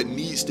part in what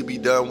needs to be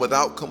done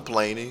without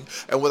complaining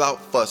and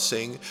without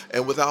fussing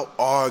and without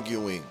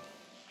arguing.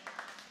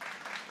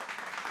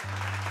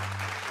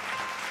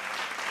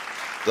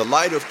 The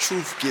light of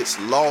truth gets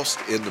lost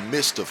in the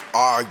midst of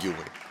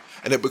arguing,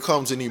 and it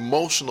becomes an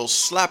emotional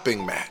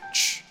slapping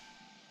match.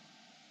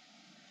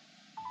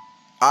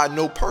 I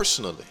know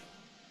personally,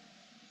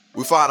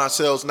 we find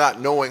ourselves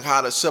not knowing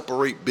how to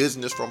separate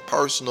business from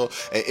personal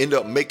and end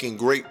up making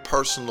great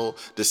personal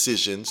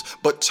decisions,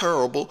 but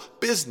terrible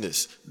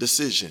business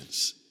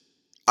decisions.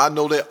 I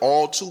know that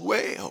all too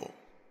well.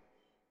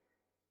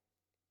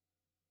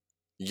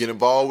 You get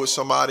involved with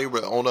somebody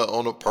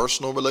on a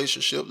personal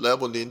relationship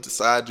level, and then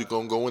decide you're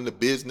going to go into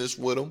business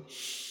with them.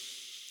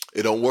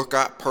 It don't work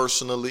out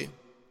personally,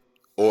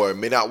 or it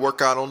may not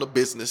work out on the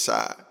business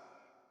side.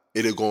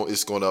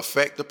 It's going to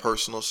affect the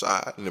personal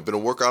side. And if it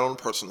don't work out on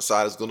the personal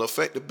side, it's going to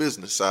affect the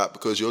business side,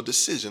 because your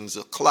decisions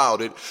are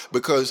clouded,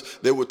 because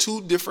there were two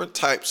different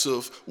types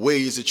of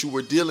ways that you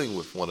were dealing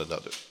with one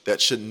another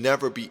that should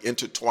never be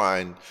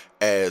intertwined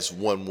as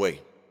one way.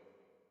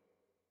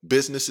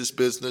 Business is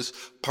business.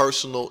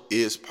 Personal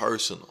is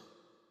personal.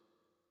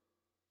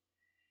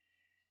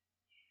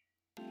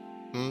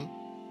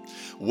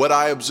 What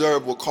I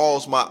observe will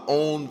cause my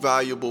own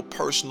valuable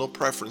personal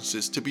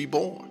preferences to be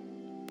born.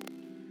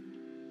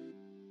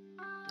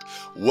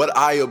 What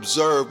I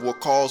observe will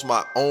cause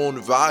my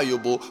own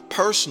valuable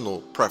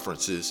personal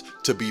preferences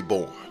to be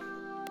born.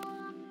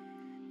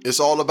 It's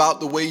all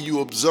about the way you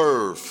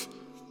observe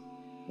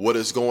what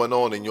is going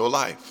on in your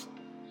life.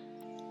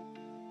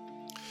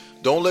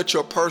 Don't let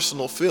your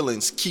personal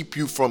feelings keep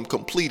you from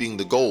completing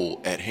the goal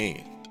at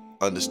hand.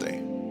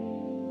 Understand?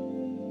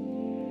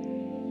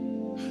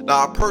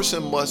 Now, a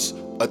person must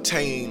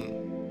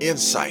attain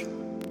insight.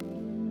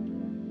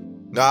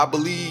 Now, I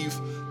believe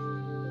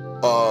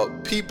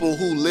people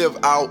who live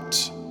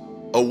out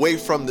away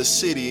from the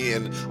city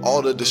and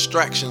all the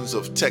distractions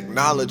of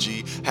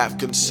technology have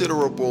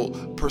considerable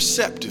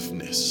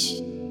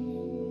perceptiveness.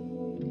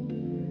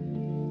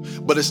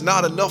 But it's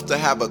not enough to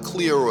have a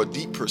clear or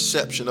deep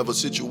perception of a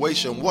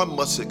situation. One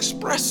must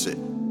express it.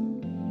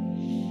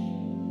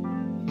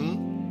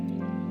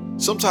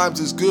 Sometimes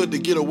it's good to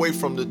get away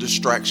from the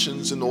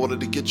distractions in order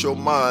to get your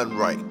mind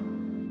right.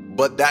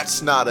 But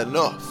that's not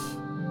enough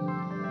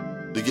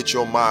to get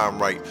your mind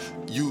right.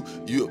 You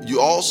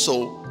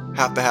also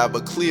have to have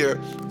a clear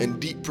and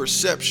deep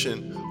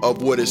perception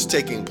of what is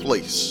taking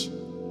place.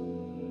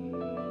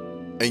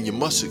 And you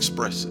must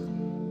express it.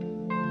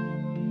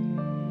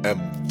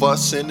 And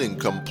fussing and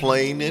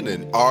complaining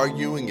and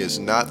arguing is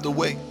not the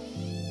way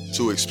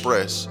to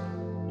express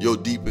your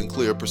deep and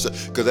clear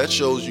perception, because that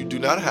shows you do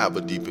not have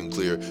a deep and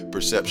clear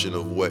perception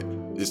of what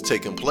is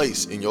taking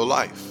place in your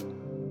life.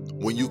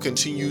 When you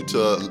continue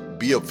to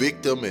be a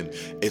victim and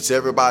it's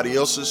everybody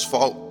else's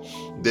fault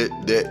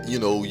that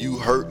you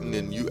hurting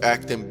and you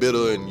acting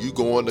bitter and you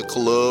going to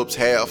clubs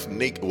half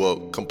naked, well,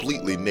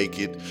 completely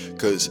naked,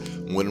 because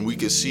when we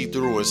can see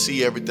through and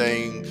see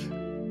everything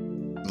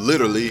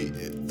literally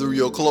through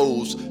your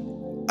clothes,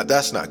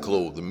 that's not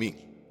clothes to me.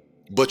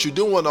 But you're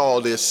doing all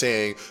this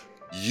saying,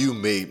 you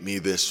made me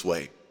this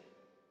way.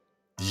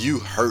 You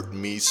hurt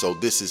me, so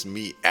this is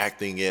me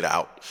acting it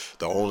out.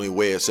 The only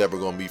way it's ever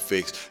going to be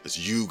fixed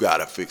is you got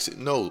to fix it.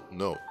 No.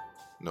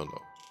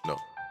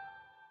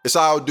 It's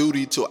our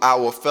duty to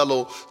our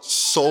fellow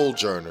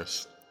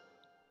sojourners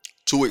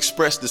to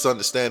express this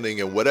understanding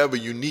in whatever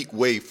unique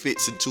way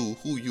fits into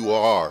who you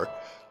are,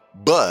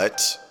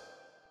 but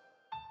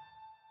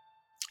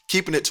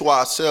keeping it to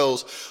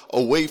ourselves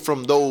away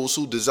from those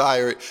who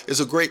desire it is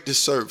a great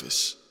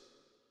disservice.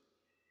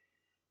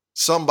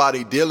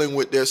 Somebody dealing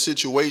with their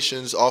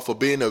situations off of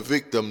being a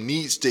victim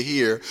needs to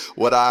hear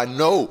what I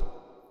know.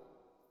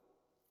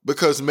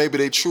 Because maybe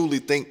they truly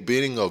think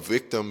being a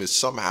victim is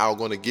somehow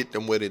going to get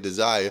them where they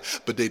desire,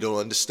 but they don't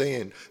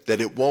understand that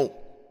it won't.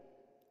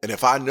 And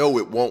if I know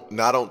it won't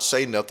and I don't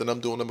say nothing, I'm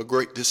doing them a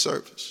great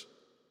disservice.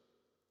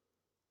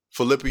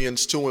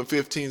 Philippians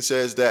 2:15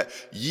 says that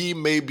ye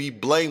may be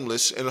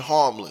blameless and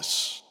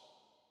harmless,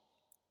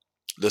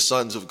 the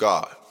sons of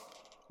God,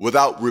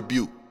 without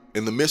rebuke,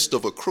 in the midst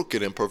of a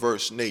crooked and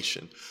perverse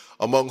nation,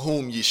 among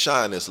whom ye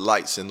shine as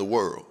lights in the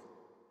world.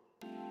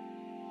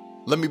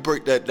 Let me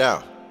break that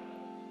down.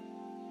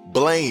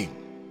 Blame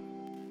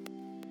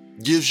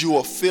gives you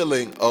a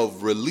feeling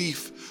of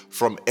relief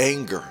from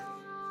anger.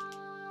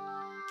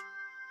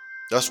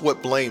 That's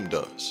what blame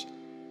does.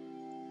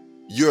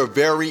 You're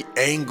very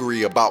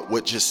angry about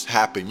what just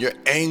happened. You're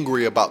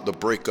angry about the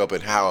breakup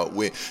and how it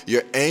went.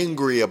 You're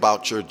angry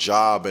about your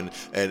job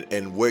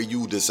and where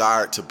you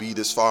desired to be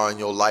this far in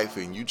your life,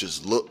 and you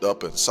just looked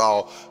up and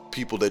saw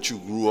people that you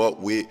grew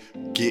up with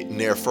getting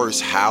their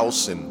first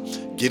house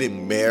and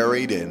getting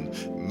married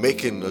and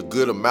making a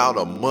good amount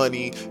of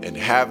money and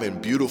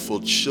having beautiful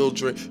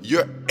children.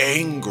 You're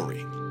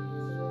angry.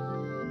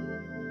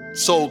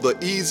 So the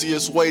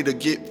easiest way to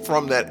get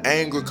from that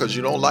anger, because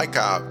you don't like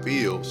how it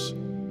feels,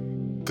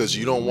 because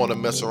you don't want to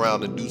mess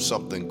around and do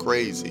something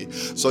crazy,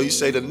 so you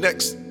say the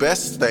next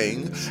best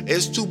thing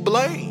is to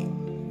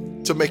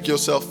blame, to make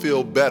yourself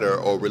feel better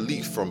or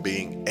relief from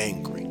being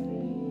angry.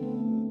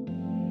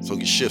 So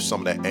you shift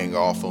some of that anger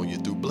off on you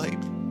through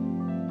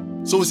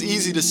blaming. So it's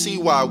easy to see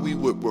why we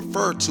would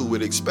refer to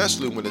it,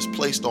 especially when it's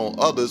placed on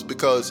others,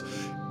 because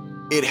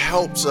it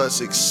helps us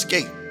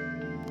escape.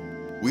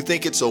 We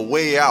think it's a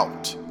way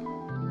out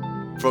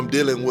from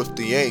dealing with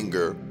the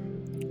anger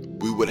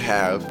we would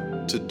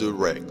have to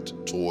direct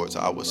towards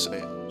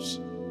ourselves.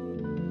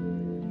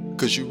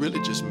 Because you're really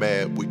just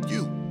mad with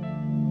you.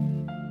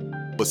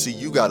 But see,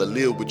 you got to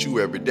live with you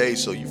every day,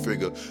 so you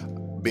figure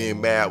being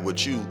mad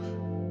with you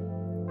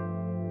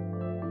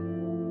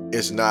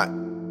is not,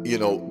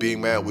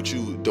 being mad with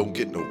you don't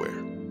get nowhere.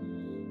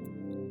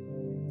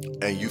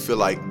 And you feel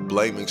like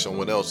blaming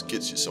someone else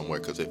gets you somewhere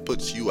because it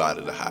puts you out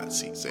of the hot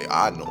seat. Say,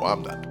 I know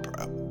I'm not the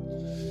problem.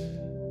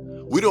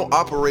 We don't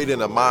operate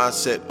in a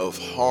mindset of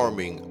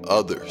harming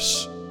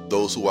others,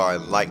 those who are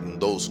enlightened,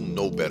 those who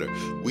know better.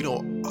 We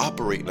don't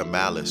operate in a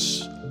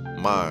malice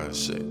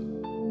mindset.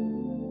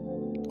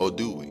 Or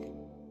do we?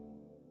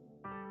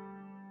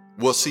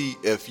 Well, see,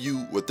 if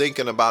you were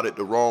thinking about it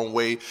the wrong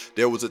way,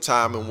 there was a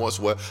time and once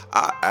where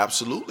I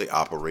absolutely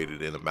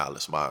operated in a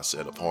malice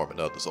mindset of harming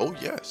others. Oh,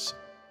 yes.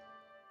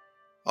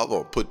 I'm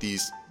going to put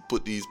these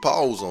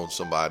paws on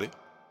somebody.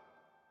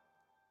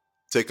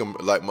 Take them,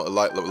 like my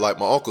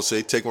uncle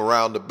said, take them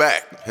around the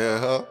back.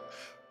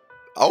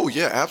 Oh,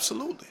 yeah,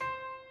 absolutely.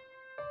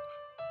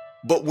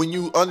 But when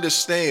you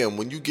understand,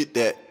 when you get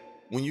that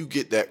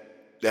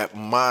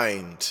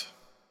mind,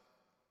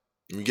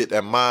 when you get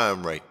that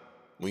mind right,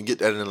 when you get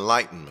that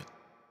enlightenment,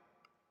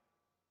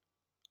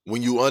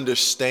 when you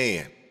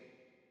understand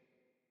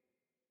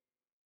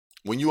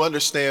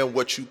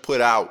what you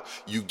put out,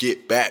 you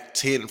get back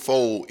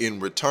tenfold in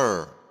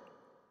return.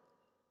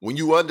 When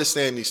you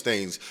understand these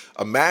things,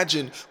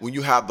 imagine when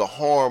you have the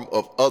harm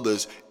of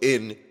others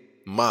in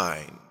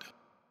mind.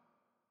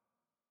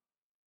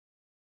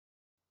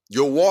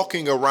 You're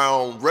walking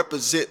around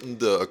representing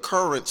the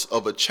occurrence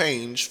of a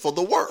change for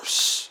the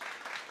worse.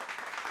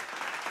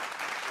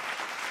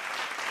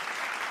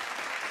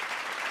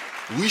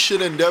 We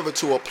should endeavor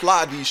to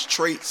apply these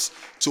traits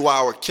to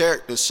our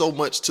character so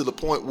much to the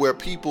point where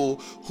people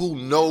who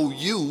know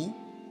you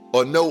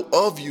or know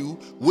of you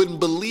wouldn't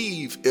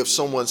believe if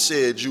someone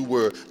said you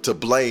were to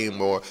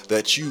blame or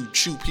that you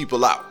chew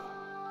people out.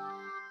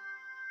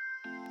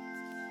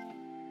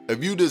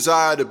 If you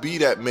desire to be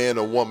that man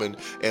or woman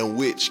in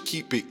which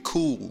keep it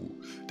cool,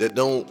 that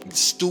don't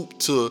stoop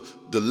to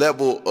the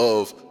level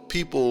of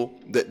people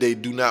that they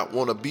do not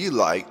want to be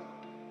like,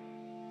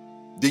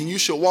 then you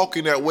should walk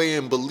in that way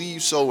and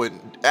believe so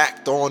and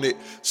act on it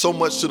so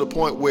much to the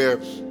point where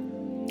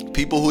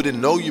people who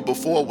didn't know you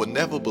before would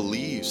never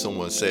believe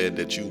someone said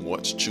that you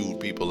once chewed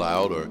people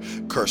out or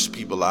cursed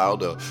people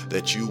out or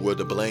that you were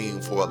to blame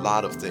for a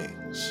lot of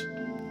things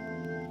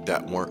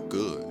that weren't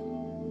good.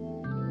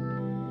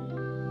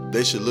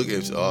 They should look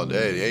at, oh,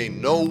 there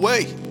ain't no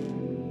way.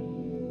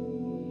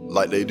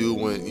 Like they do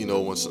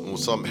when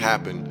something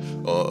happened,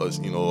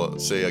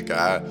 say a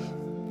guy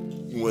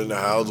went in the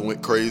house,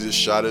 went crazy,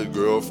 shot his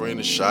girlfriend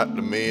and shot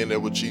the man that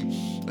was cheating.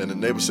 And the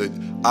neighbor said,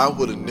 I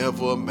would have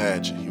never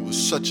imagined. He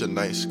was such a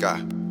nice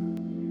guy.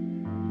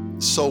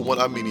 So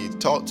he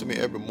talked to me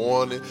every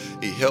morning.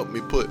 He helped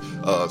me put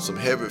some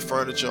heavy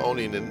furniture on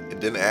it and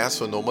didn't ask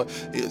for no money.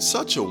 It's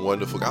such a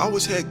wonderful guy. I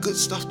always had good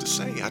stuff to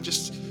say.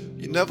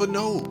 You never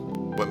know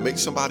what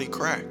makes somebody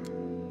crack.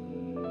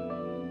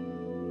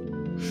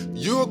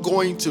 You're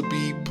going to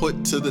be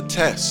put to the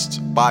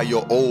test by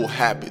your old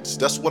habits.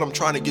 That's what I'm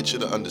trying to get you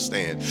to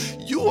understand.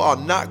 You are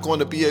not going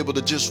to be able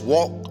to just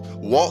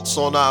waltz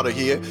on out of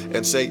here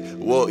and say,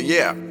 well,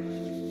 yeah,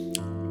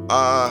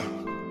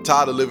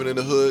 tired of living in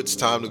the hood. It's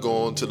time to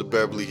go on to the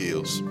Beverly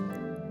Hills.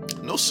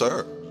 No,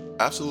 sir.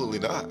 Absolutely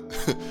not.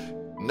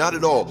 Not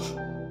at all.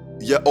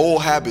 Your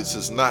old habits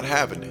is not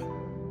having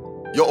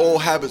it. Your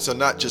old habits are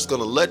not just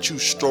going to let you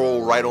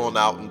stroll right on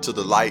out into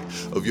the light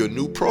of your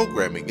new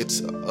programming.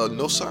 It's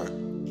no, sir.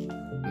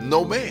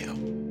 No,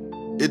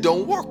 ma'am. It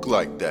don't work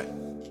like that.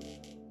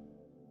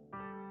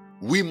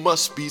 We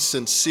must be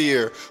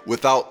sincere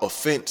without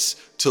offense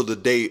till the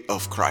day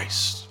of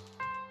Christ.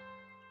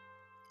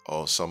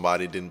 Oh,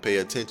 somebody didn't pay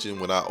attention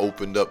when I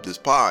opened up this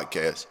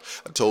podcast.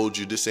 I told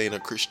you this ain't a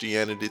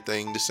Christianity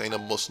thing. This ain't a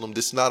Muslim.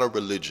 This is not a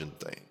religion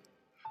thing.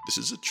 This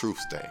is a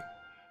truth thing.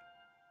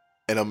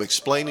 And I'm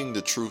explaining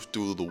the truth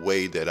through the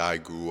way that I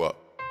grew up.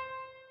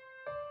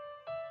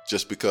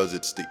 Just because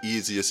it's the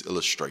easiest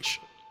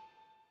illustration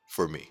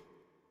for me.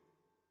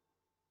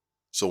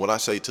 So when I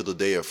say to the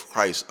day of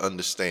Christ,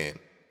 understand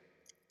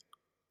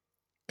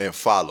and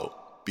follow.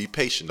 Be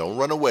patient. Don't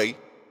run away.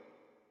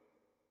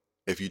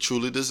 If you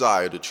truly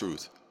desire the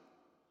truth,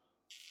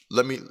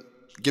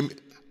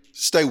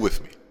 stay with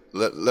me.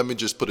 Let me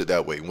just put it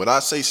that way. When I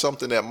say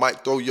something that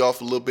might throw you off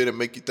a little bit and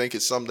make you think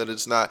it's something that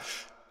it's not,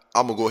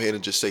 I'm going to go ahead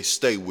and just say,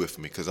 stay with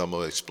me, because I'm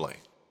going to explain.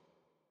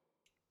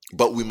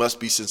 But we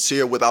must be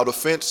sincere without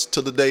offense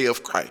to the day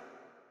of Christ.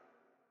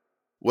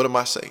 What am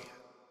I saying?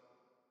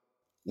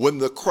 When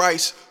the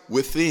Christ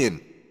within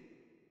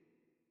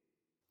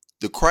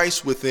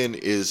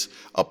is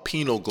a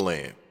pineal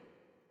gland.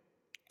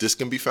 This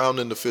can be found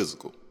in the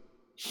physical,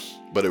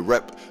 but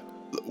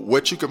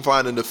what you can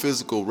find in the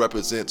physical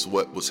represents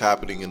what was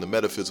happening in the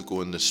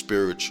metaphysical and the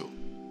spiritual.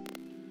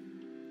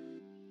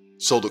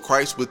 So the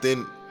Christ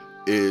within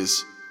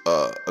is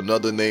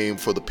another name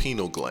for the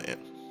pineal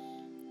gland.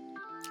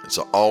 It's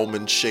an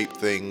almond-shaped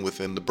thing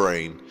within the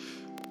brain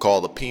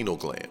called the pineal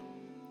gland.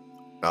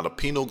 Now, the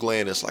pineal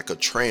gland is like a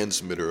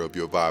transmitter of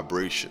your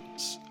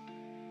vibrations.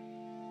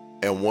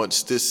 And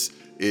once this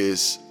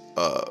is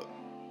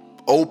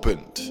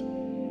opened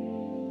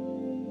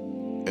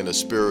in a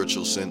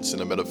spiritual sense, in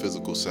a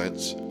metaphysical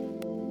sense,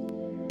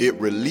 it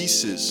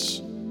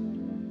releases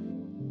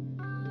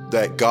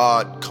that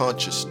God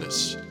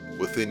consciousness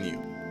within you,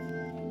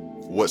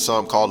 what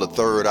some call the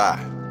third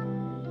eye.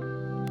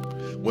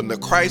 When the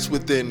Christ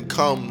within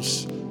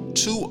comes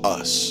to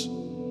us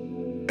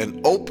and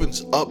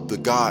opens up the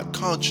God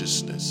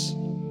consciousness,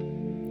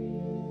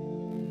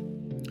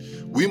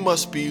 we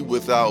must be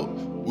without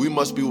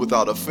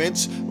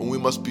offense, and we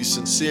must be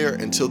sincere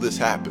until this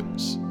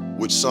happens,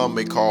 which some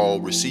may call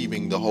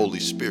receiving the Holy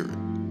Spirit.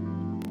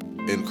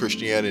 In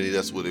Christianity,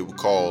 that's what they would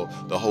call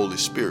the Holy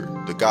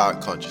Spirit, the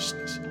God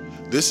consciousness.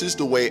 This is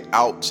the way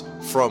out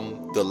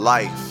from the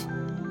life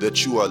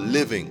that you are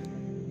living.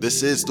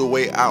 This is the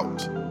way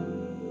out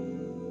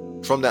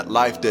from that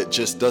life that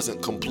just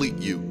doesn't complete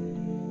you.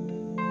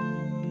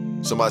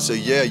 Somebody say,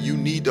 yeah, you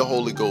need the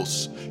Holy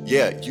Ghost.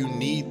 Yeah, you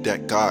need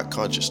that God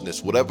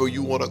consciousness, whatever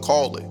you want to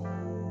call it.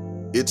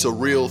 It's a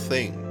real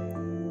thing.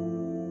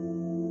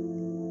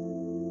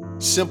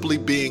 Simply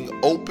being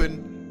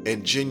open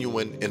and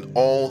genuine in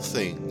all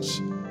things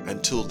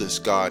until this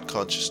God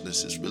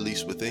consciousness is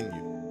released within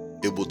you.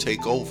 It will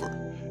take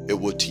over. It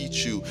will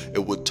teach you.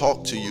 It will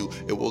talk to you.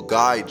 It will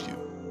guide you.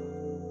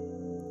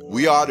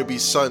 We are to be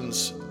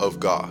sons of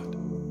God.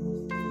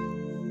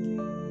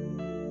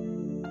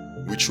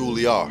 We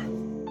truly are.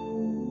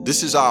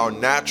 This is our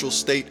natural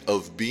state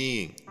of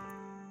being.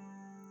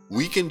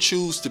 We can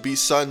choose to be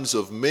sons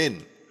of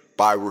men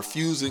by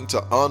refusing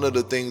to honor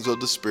the things of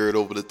the Spirit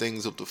over the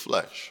things of the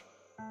flesh.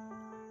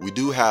 We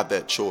do have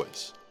that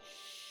choice.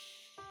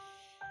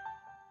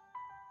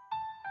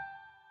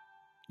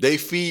 They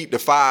feed the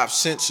five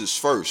senses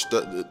first.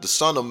 The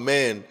Son of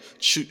Man,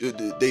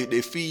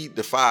 they feed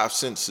the five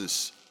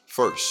senses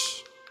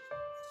first,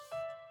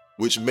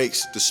 which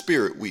makes the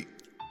spirit weak.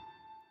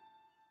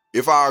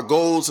 If our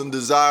goals and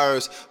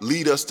desires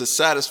lead us to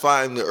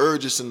satisfying the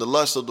urges and the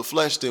lusts of the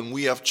flesh, then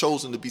we have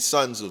chosen to be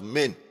sons of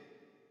men.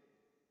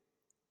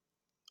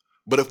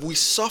 But if we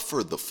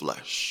suffer the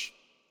flesh,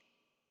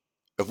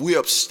 if we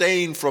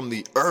abstain from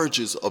the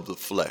urges of the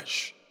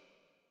flesh,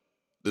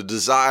 the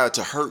desire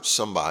to hurt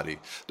somebody,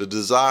 the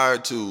desire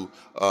to,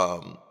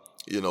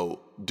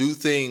 do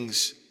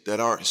things that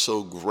aren't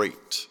so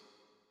great,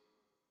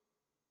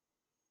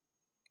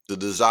 the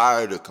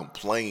desire to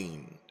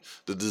complain,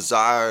 the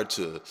desire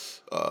to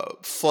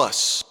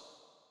fuss,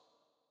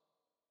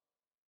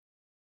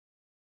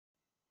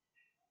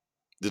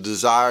 the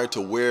desire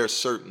to wear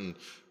certain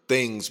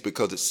things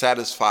because it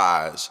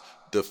satisfies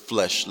the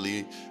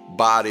fleshly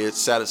body, it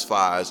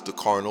satisfies the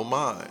carnal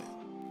mind.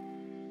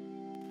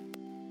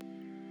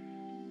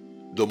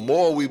 The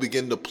more we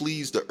begin to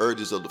please the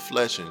urges of the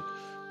flesh and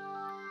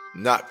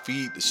not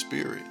feed the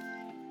spirit,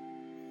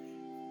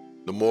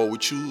 the more we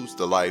choose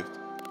the life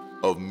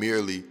of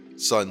merely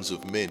sons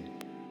of men,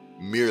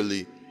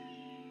 merely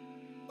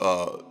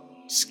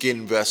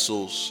skin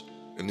vessels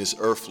in this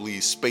earthly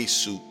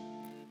spacesuit,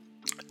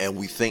 and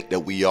we think that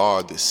we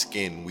are the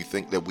skin, we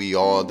think that we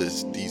are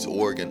these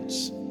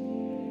organs,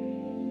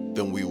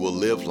 then we will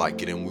live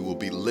like it and we will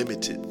be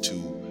limited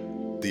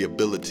to the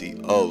ability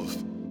of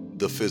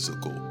the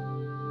physical.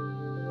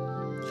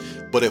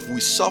 But if we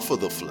suffer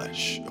the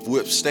flesh, if we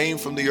abstain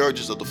from the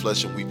urges of the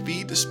flesh and we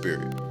feed the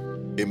spirit,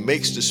 it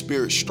makes the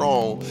spirit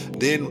strong,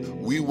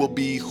 then we will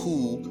be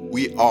who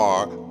we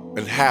are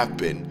and have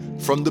been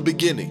from the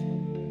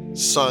beginning,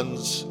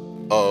 sons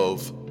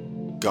of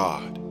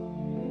God,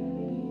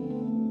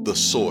 the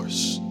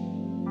source,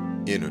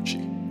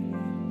 energy,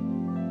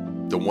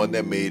 the one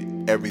that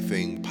made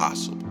everything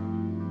possible,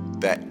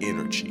 that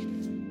energy.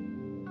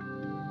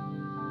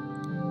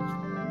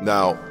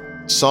 Now,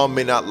 some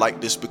may not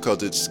like this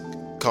because it's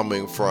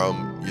coming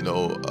from,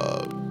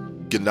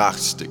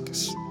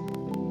 Gnostics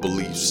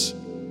beliefs.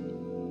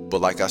 But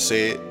like I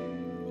said,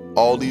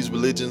 all these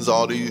religions,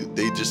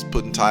 they just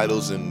putting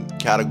titles and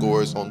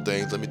categories on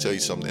things. Let me tell you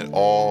something. It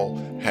all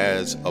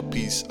has a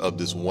piece of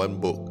this one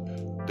book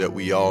that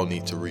we all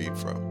need to read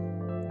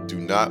from. Do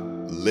not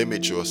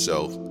limit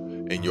yourself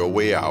and your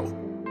way out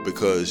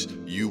because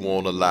you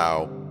won't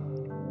allow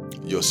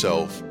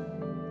yourself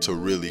to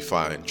really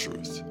find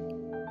truth.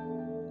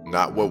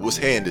 Not what was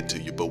handed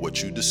to you, but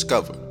what you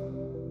discovered.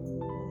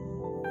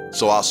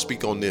 So I'll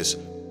speak on this.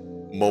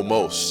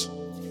 Momos.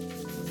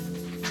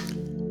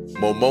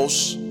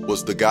 Momos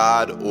was the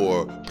god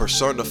or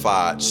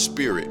personified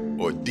spirit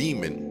or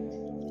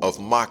demon of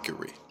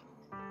mockery.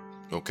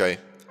 Okay?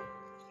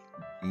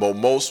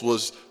 Momos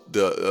was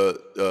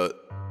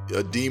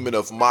a demon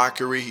of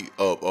mockery,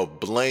 of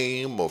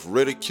blame, of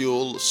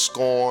ridicule,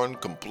 scorn,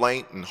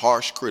 complaint, and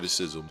harsh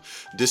criticism.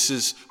 This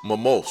is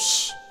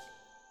Momos.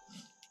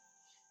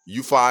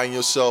 You find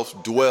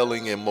yourself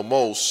dwelling in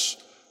Momos,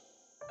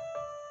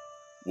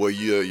 where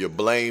you're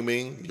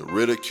blaming, you're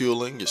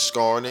ridiculing, you're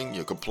scorning,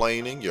 you're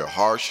complaining, you're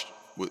harsh.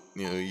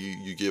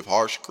 You give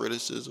harsh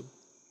criticism.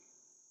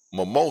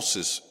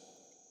 Momos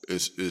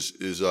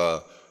is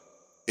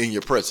in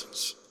your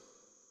presence.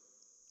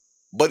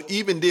 But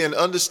even then,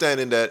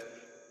 understanding that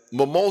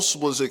Momos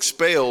was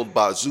expelled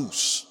by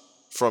Zeus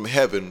from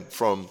heaven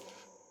for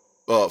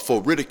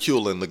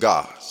ridiculing the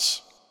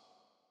gods,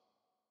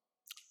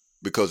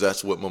 because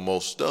that's what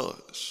Momos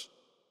does.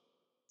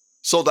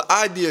 So the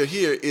idea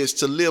here is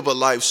to live a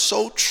life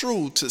so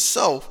true to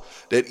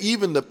self that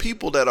even the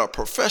people that are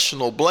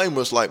professional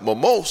blamers like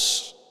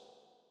Momos,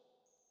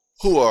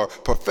 who are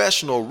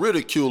professional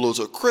ridiculers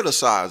or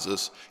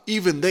criticizers,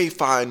 even they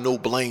find no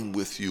blame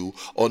with you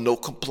or no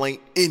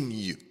complaint in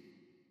you.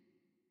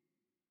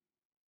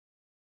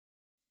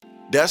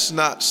 That's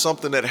not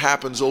something that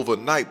happens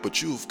overnight,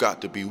 but you've got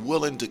to be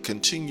willing to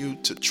continue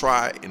to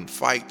try and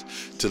fight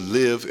to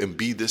live and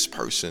be this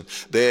person.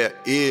 There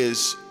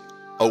is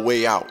a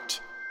way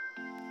out,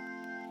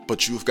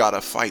 but you've got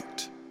to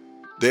fight.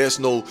 There's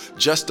no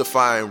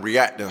justifying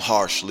reacting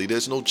harshly.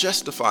 There's no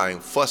justifying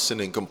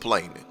fussing and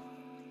complaining.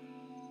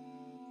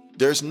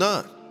 There's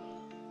none.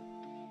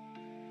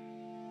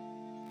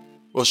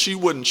 Well, she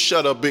wouldn't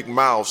shut her big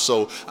mouth,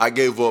 so I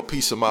gave her a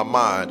piece of my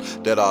mind.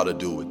 That ought to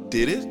do it.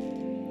 Did it?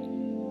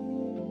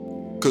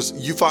 Because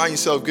you find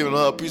yourself giving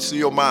her a piece of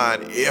your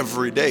mind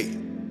every day.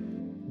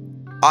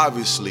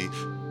 Obviously,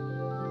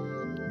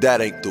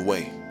 that ain't the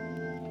way.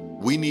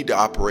 We need to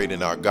operate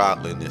in our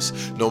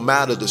godliness, no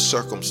matter the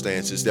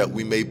circumstances, that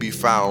we may be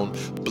found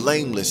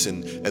blameless,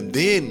 and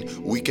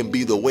then we can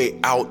be the way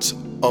out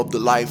of the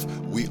life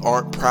we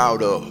aren't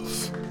proud of.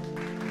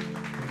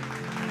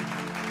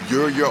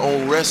 You're your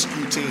own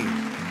rescue team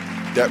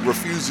that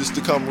refuses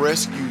to come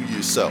rescue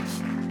yourself.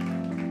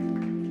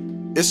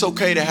 It's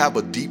okay to have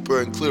a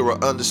deeper and clearer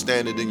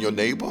understanding than your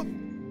neighbor,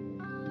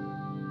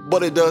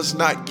 but it does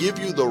not give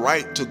you the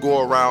right to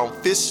go around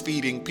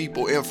fist-feeding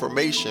people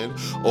information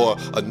or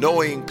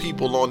annoying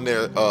people on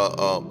their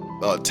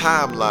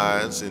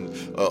timelines and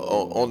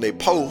on their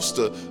posts,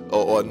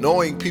 or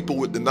annoying people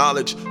with the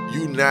knowledge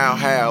you now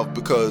have,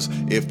 because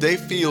if they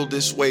feel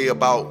this way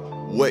about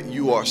what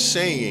you are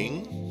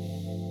saying,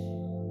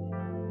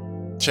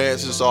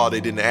 chances are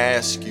they didn't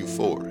ask you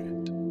for it.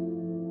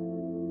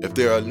 If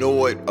they're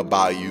annoyed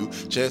about you,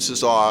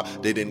 chances are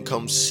they didn't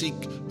come seek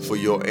for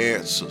your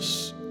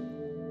answers.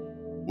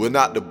 We're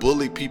not to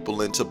bully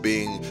people into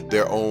being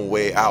their own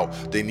way out.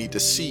 They need to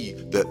see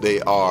that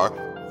they are.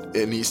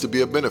 It needs to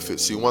be a benefit.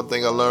 See, one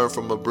thing I learned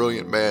from a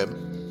brilliant man,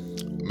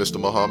 Mr.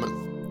 Muhammad,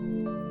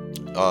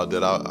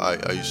 that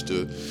I used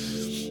to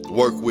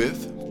work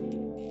with,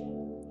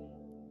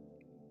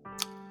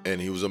 and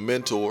he was a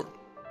mentor,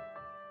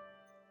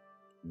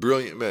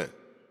 brilliant man.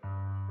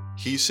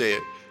 He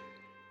said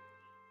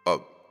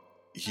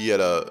he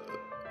had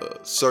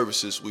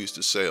services we used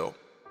to sell,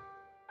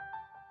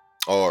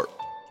 or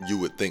you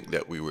would think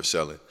that we were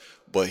selling.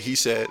 But he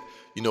said,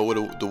 you know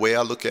what, the way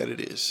I look at it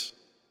is,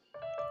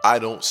 I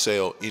don't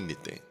sell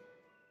anything.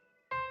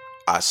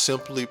 I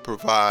simply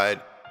provide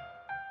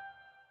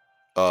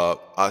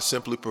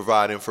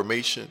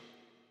information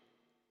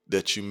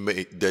that you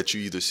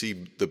either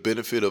see the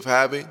benefit of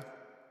having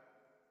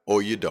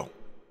or you don't.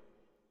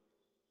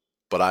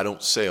 But I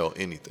don't sell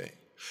anything.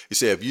 He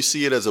said, if you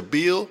see it as a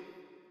bill,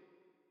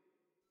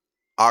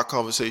 our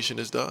conversation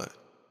is done.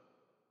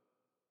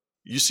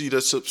 You see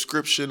that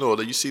subscription,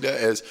 or you see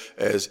that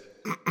as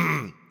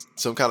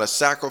some kind of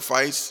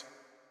sacrifice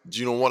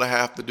you don't want to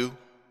have to do,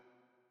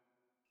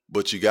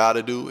 but you got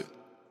to do it.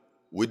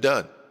 We're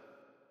done.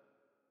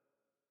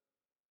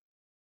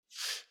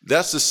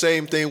 That's the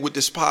same thing with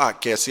this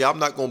podcast. See, I'm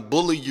not going to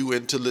bully you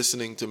into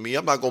listening to me.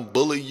 I'm not going to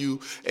bully you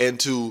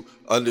into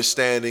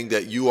understanding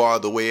that you are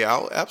the way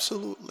out.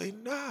 Absolutely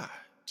not.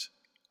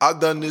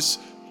 I've done this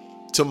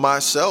to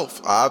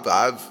myself.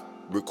 I've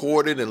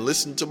recorded and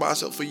listened to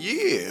myself for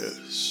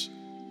years.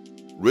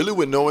 Really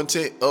with no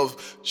intent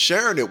of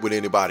sharing it with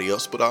anybody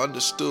else, but I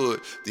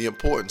understood the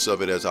importance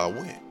of it as I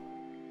went.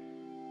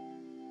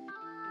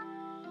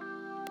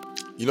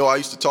 You know, I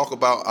used to talk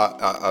about,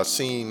 I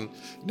seen,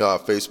 you know,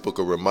 Facebook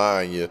will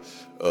remind you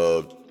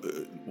of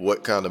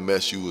what kind of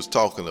mess you was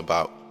talking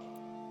about,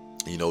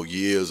 you know,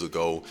 years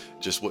ago,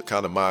 just what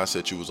kind of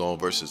mindset you was on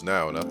versus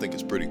now. And I think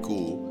it's pretty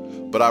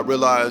cool. But I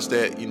realized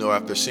that, you know,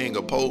 after seeing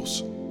a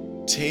post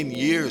 10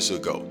 years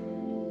ago,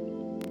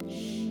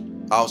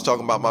 I was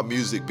talking about my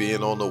music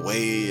being on the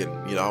way,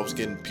 and, you know, I was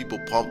getting people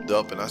pumped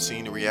up, and I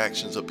seen the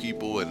reactions of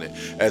people. And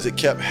as it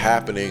kept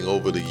happening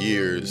over the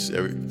years,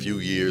 every few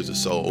years or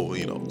so,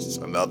 you know,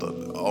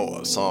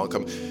 a song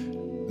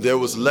coming, there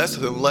was less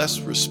and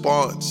less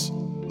response,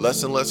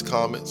 less and less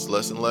comments,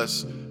 less and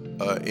less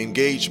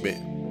engagement.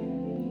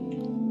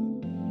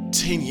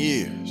 10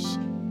 years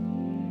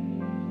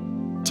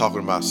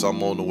talking about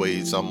something on the way,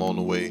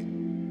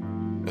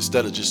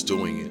 instead of just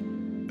doing it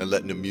and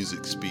letting the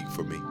music speak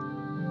for me.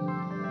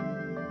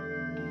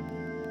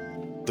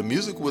 The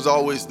music was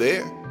always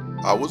there.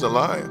 I wasn't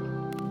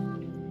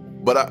lying.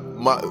 But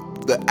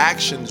the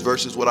actions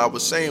versus what I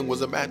was saying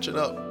wasn't matching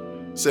up.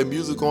 Said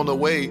music on the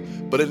way,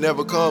 but it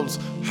never comes.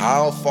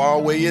 How far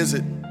away is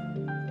it?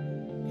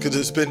 Because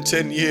it's been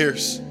 10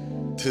 years.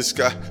 This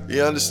guy,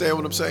 you understand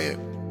what I'm saying?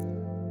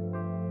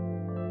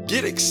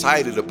 Get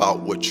excited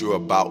about what you're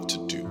about to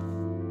do.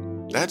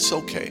 That's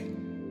okay.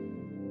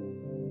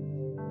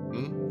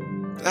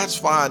 That's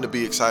fine to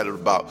be excited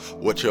about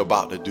what you're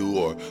about to do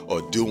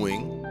or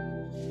doing.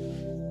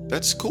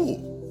 That's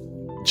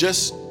cool.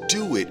 Just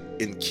do it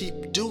and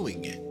keep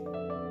doing it.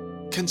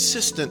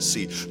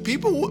 Consistency.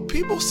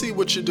 People see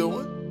what you're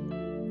doing.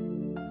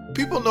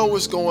 People know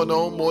what's going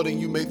on more than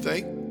you may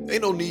think.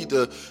 Ain't no need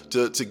to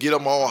get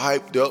them all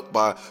hyped up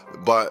by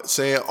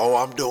saying, "Oh,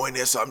 I'm doing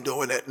this, I'm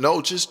doing that."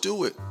 No, just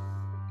do it.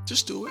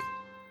 Just do it.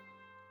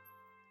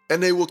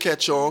 And they will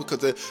catch on,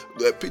 because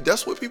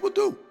that's what people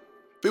do.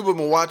 People have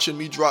been watching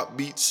me drop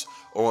beats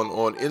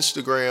on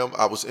Instagram.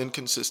 I was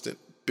inconsistent,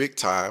 big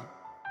time.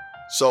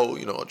 So,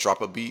 you know, I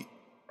drop a beat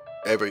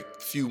every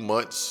few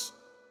months,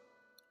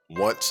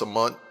 once a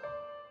month,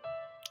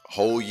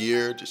 whole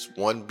year, just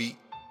one beat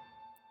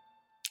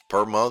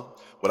per month.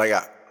 But I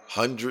got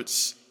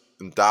hundreds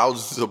and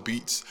thousands of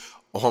beats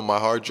on my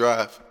hard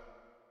drive.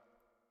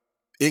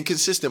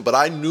 Inconsistent, but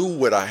I knew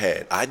what I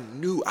had. I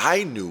knew,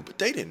 but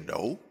they didn't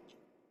know.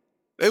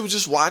 They were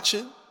just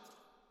watching,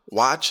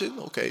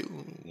 okay,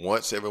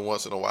 every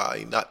once in a while,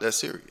 ain't not that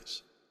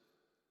serious.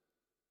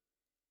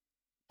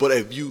 But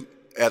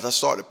as I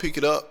start to pick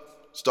it up,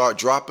 start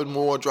dropping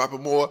more,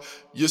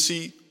 you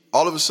see,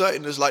 all of a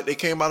sudden, it's like they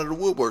came out of the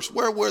woodworks.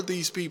 Where were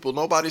these people?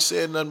 Nobody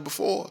said nothing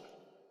before.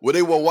 Well,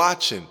 they were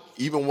watching.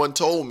 Even one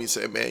told me,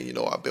 said, "Man, you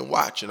know, I've been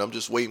watching. I'm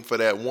just waiting for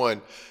that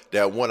one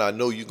I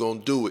know you're going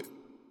to do it.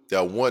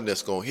 That one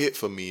that's going to hit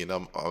for me, and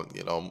I'm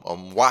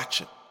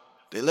watching."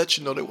 They let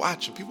you know they're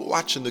watching. People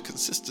watching the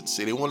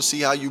consistency. They want to see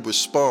how you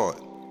respond.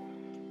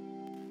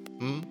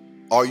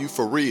 Are you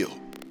for real?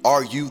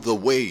 Are you the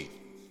way?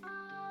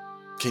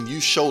 Can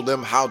you show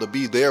them how to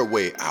be their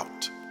way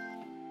out?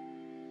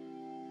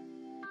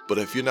 But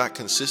if you're not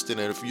consistent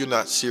and if you're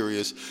not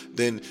serious,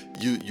 then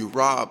you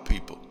rob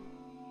people.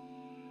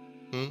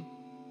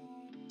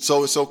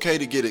 So it's okay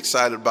to get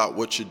excited about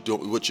what you're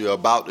doing, what you're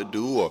about to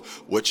do, or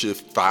what you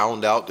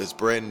found out that's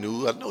brand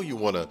new. I know you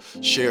want to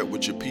share it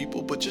with your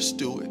people, but just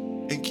do it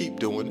and keep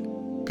doing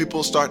it. People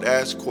will start to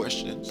ask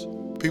questions.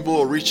 People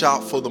will reach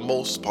out for the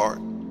most part.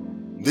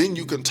 Then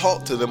you can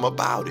talk to them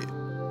about it.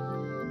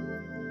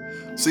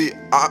 See,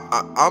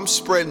 I'm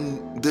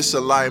spreading this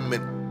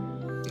alignment.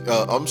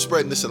 I'm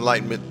spreading this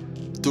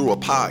enlightenment through a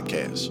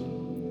podcast.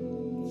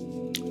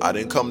 I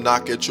didn't come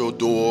knock at your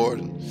door.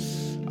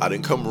 I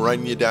didn't come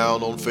run you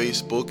down on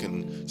Facebook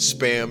and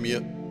spam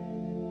you.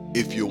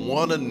 If you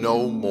want to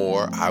know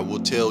more, I will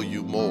tell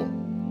you more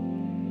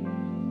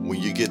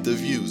when you get the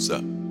views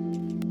up.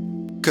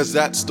 Because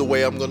that's the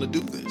way I'm going to do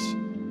this.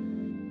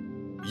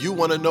 You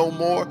want to know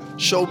more?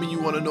 Show me you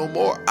want to know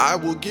more. I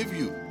will give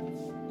you.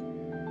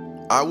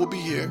 I will be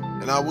here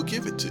and I will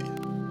give it to you.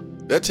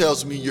 That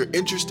tells me you're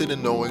interested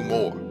in knowing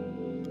more.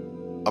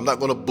 I'm not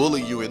going to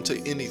bully you into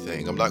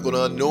anything. I'm not going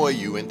to annoy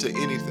you into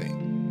anything.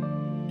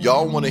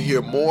 Y'all want to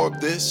hear more of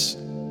this?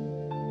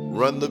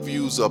 Run the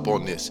views up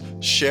on this.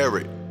 Share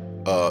it.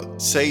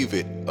 Save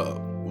it.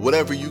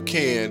 Whatever you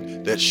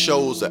can that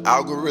shows the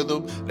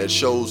algorithm, that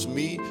shows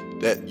me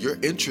that you're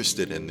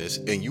interested in this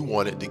and you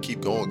want it to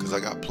keep going, because I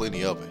got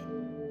plenty of it.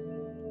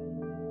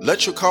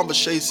 Let your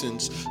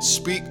conversations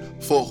speak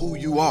for who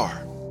you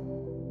are.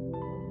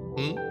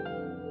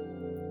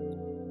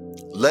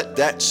 Let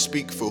that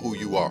speak for who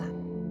you are.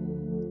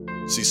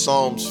 See,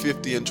 Psalms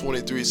 50 and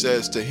 23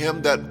 says, "To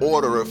him that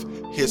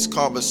ordereth his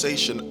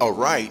conversation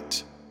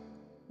aright,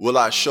 will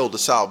I show the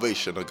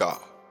salvation of God."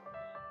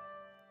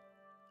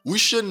 We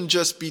shouldn't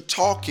just be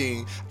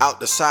talking out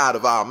the side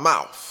of our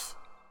mouth.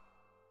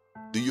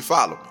 Do you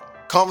follow me?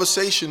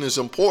 Conversation is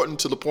important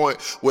to the point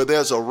where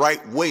there's a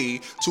right way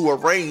to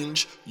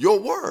arrange your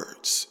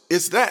words.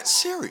 It's that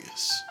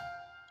serious.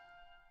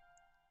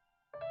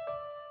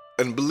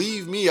 And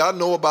believe me, I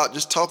know about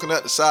just talking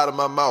out the side of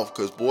my mouth,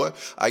 because boy,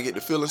 I get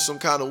to feeling some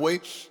kind of way,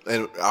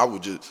 and I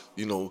would just,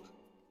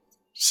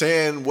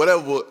 saying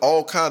whatever,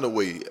 all kind of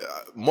way.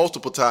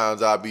 Multiple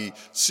times I'd be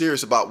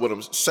serious about what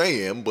I'm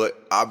saying,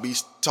 but I'd be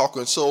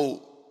talking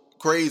so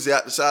crazy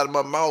out the side of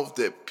my mouth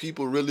that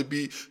people really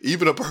be,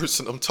 even a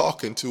person I'm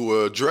talking to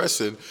or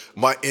addressing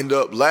might end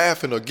up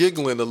laughing or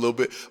giggling a little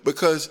bit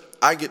because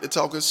I get to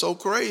talking so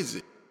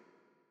crazy.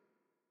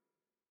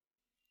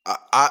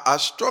 I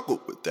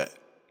struggled with that.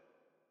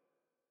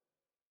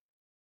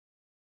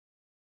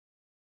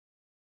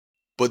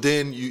 But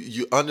then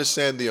you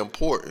understand the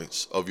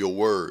importance of your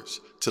words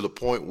to the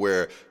point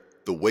where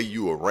the way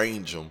you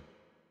arrange them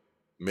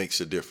makes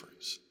a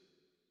difference.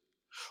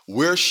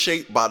 We're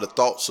shaped by the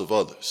thoughts of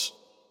others.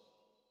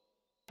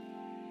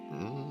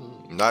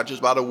 Not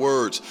just by the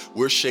words.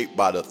 We're shaped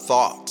by the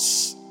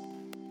thoughts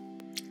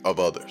of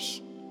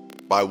others.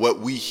 By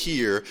what we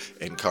hear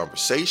in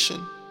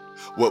conversation,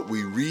 what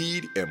we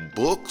read in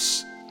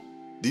books.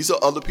 These are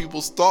other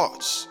people's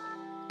thoughts,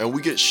 and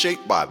we get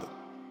shaped by them.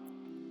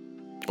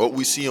 What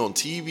we see on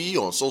TV,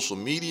 on social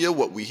media,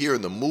 what we hear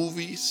in the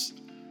movies,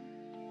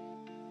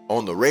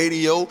 on the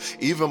radio,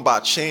 even by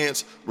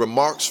chance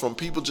remarks from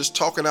people just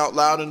talking out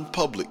loud in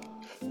public.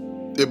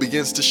 It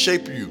begins to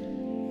shape you.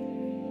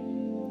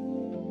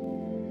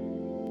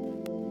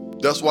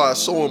 That's why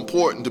it's so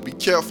important to be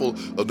careful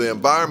of the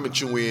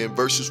environment you're in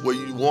versus where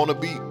you want to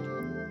be.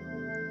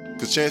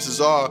 Because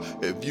chances are,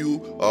 if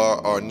you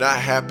are not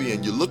happy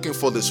and you're looking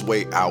for this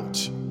way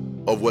out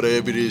of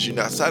whatever it is you're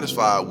not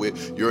satisfied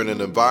with, you're in an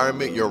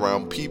environment, you're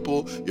around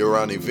people, you're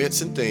around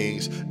events and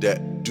things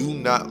that do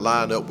not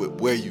line up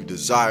with where you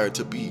desire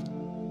to be.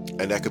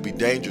 And that could be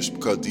dangerous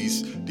because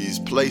these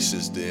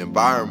places, the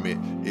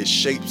environment, it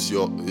shapes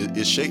you.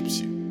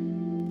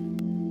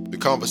 The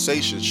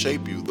conversations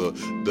shape you.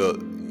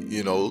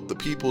 The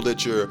people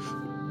that you're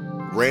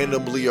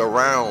randomly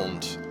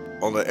around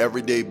on an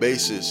everyday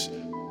basis,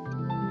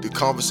 the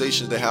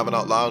conversations they're having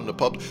out loud in the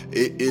public,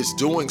 it is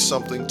doing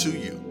something to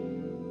you.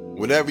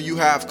 Whenever you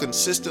have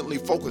consistently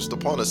focused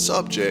upon a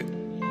subject,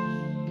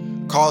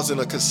 causing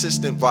a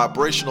consistent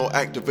vibrational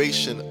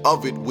activation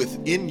of it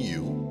within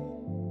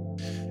you,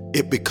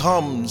 it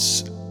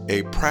becomes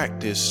a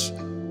practice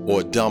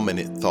or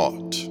dominant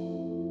thought.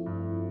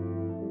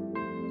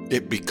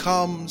 It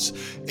becomes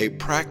a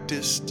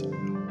practiced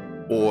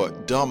or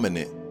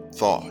dominant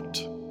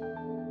thought.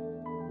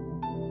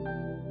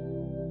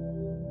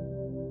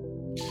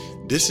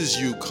 This is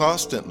you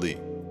constantly,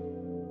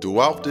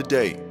 throughout the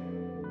day,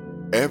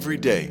 every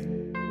day,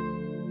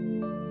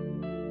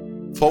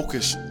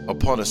 focus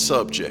upon a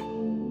subject.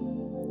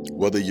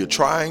 Whether you're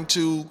trying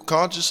to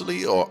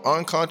consciously or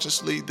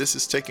unconsciously, this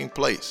is taking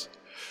place.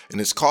 And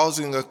it's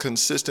causing a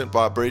consistent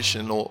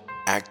vibrational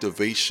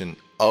activation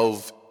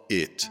of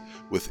it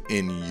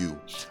within you,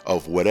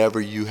 of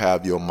whatever you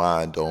have your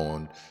mind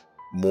on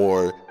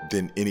more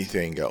than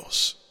anything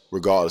else.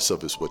 Regardless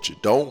of it's what you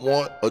don't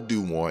want or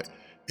do want,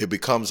 it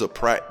becomes a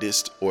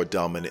practiced or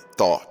dominant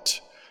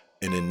thought.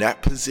 And in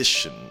that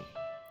position,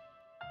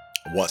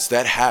 once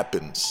that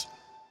happens,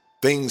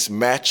 things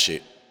match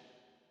it.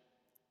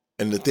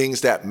 And the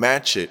things that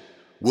match it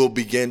will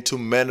begin to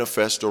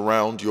manifest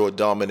around your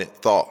dominant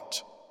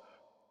thought.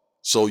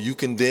 So you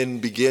can then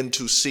begin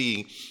to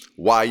see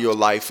why your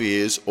life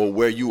is or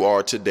where you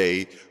are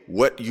today,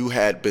 what you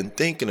had been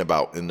thinking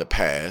about in the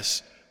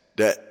past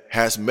that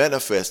has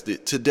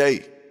manifested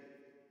today.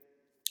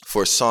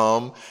 For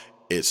some,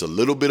 it's a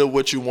little bit of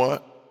what you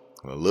want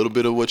and a little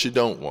bit of what you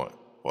don't want,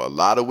 or a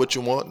lot of what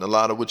you want and a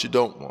lot of what you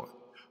don't want.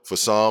 For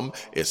some,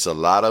 it's a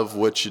lot of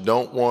what you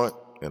don't want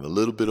and a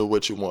little bit of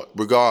what you want.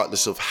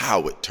 Regardless of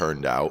how it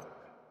turned out,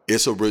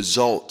 it's a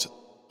result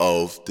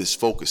of this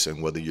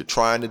focusing. Whether you're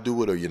trying to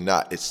do it or you're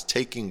not, it's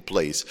taking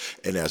place.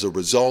 And as a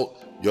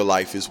result, your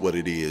life is what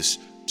it is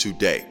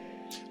today.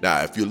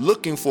 Now, if you're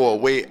looking for a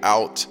way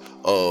out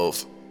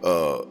of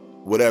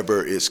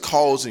whatever is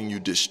causing you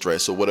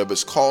distress or whatever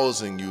is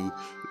causing you,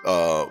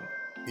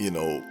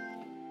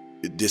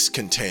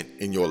 discontent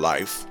in your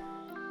life,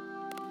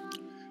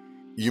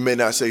 you may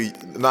not say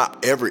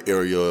not every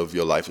area of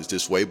your life is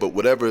this way, but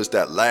whatever is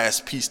that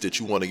last piece that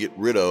you want to get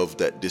rid of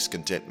that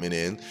discontentment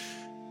in,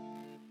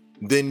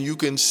 then you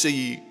can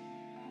see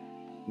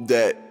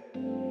that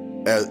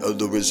as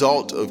the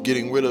result of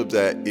getting rid of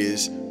that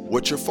is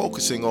what you're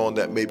focusing on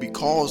that may be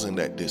causing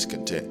that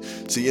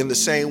discontent. See, in the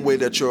same way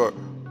that your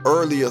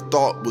earlier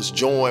thought was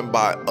joined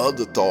by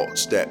other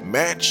thoughts that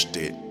matched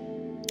it,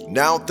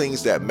 now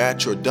things that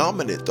match your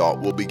dominant thought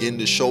will begin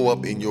to show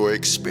up in your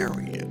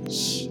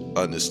experience.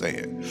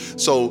 Understand?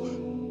 So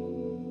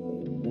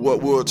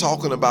what we were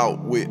talking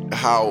about with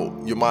how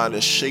your mind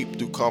is shaped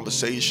through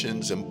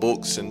conversations and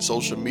books and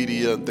social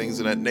media and things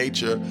of that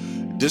nature,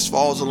 this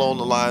falls along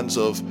the lines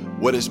of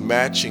what is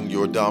matching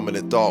your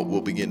dominant thought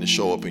will begin to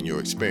show up in your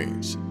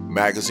experience.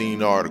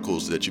 Magazine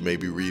articles that you may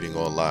be reading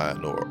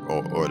online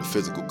or the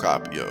physical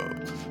copy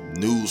of,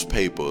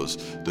 newspapers,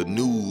 the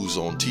news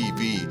on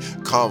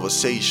TV,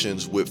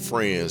 conversations with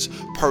friends,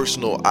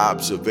 personal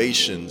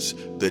observations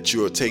that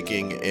you're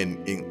taking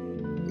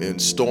and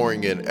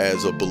storing in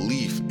as a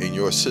belief in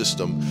your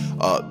system.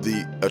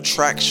 The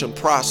attraction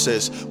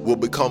process will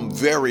become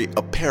very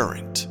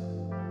apparent.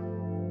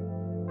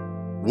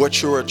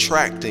 What you're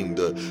attracting,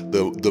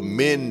 the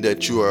men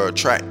that you are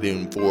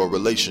attracting for a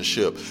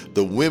relationship,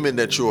 the women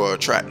that you are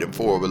attracting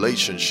for a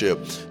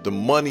relationship, the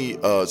money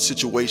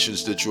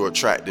situations that you're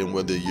attracting,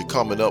 whether you're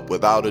coming up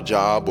without a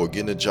job or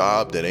getting a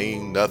job that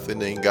ain't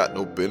nothing, ain't got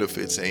no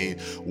benefits, ain't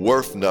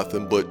worth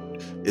nothing, but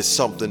it's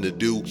something to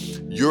do.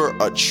 You're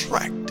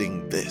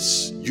attracting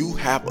this. You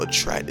have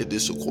attracted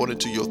this according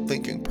to your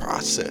thinking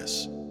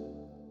process.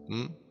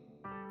 And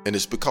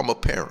it's become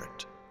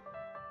apparent.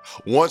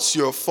 Once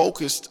your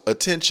focused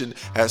attention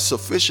has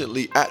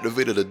sufficiently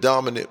activated a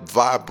dominant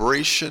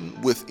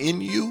vibration within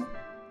you,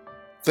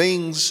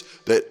 things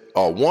that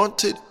are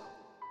wanted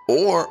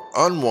or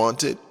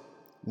unwanted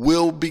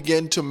will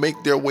begin to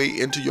make their way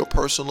into your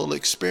personal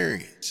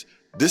experience.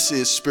 This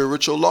is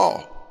spiritual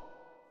law.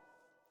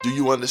 Do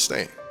you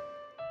understand?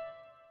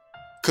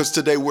 Because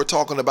today we're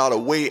talking about a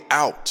way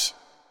out.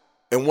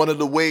 And one of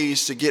the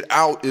ways to get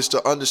out is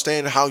to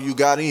understand how you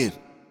got in.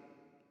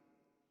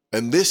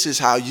 And this is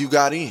how you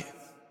got in.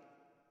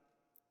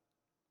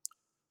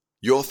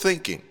 Your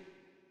thinking.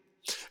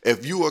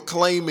 If you are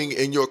claiming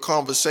in your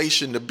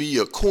conversation to be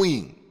a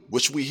queen,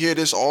 which we hear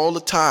this all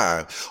the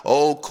time.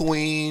 Oh,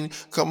 queen,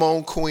 come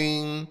on,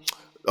 queen.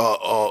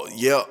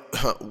 Yeah,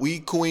 we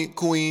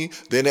queen.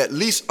 Then at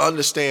least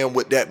understand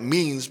what that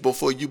means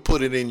before you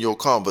put it in your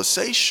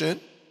conversation.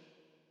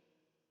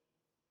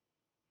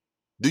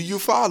 Do you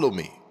follow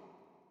me?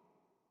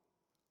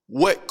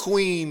 What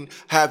queen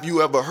have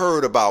you ever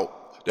heard about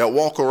that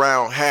walk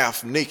around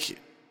half naked?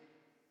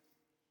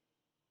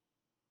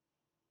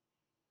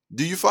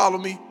 Do you follow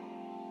me?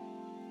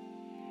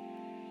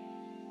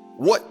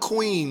 What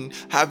queen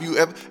have you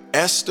ever,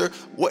 Esther,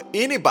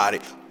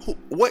 anybody,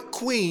 what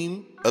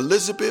queen,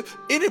 Elizabeth,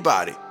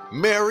 anybody,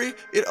 Mary,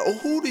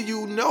 who do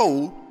you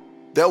know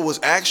that was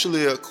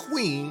actually a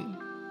queen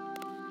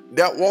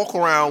that walk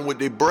around with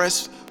their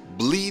breasts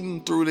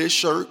bleeding through their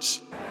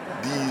shirts,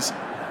 these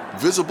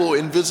visible,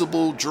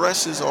 invisible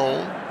dresses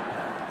on,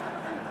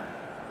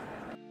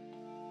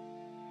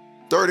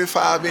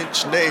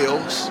 35-inch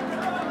nails,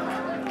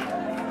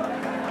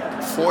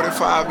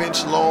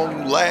 45-inch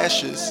long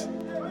lashes?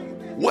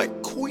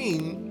 What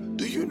queen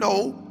do you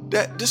know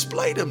that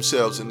display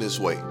themselves in this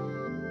way?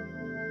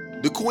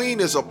 The queen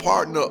is a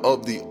partner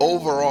of the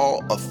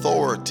overall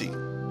authority,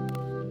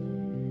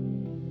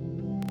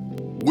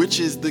 which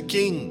is the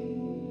king.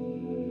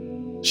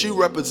 She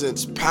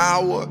represents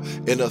power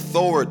and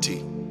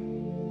authority.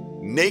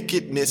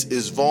 Nakedness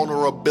is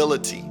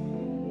vulnerability.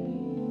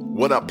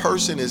 When a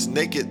person is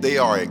naked, they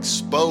are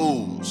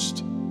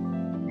exposed,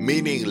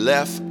 meaning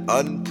left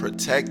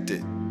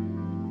unprotected.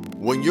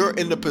 When you're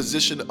in the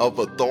position of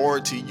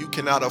authority, you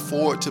cannot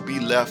afford to be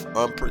left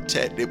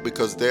unprotected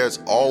because there's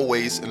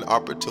always an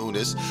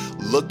opportunist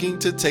looking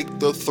to take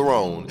the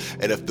throne.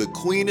 And if the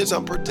queen is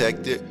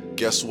unprotected,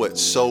 guess what?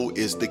 So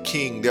is the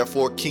king.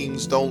 Therefore,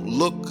 kings don't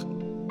look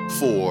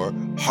for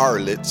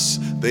harlots.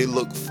 They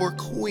look for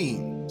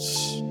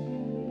queens.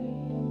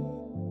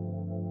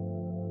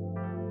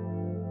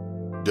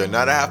 They're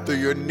not after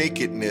your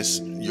nakedness.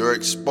 You're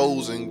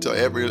exposing to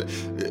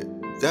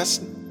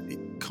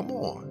come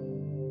on.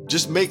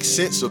 Just make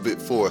sense of it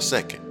for a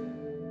second.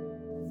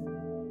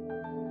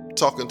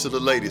 Talking to the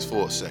ladies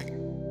for a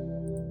second.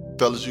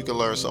 Fellas, you can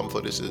learn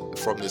something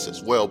from this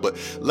as well. But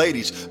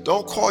ladies,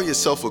 don't call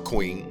yourself a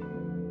queen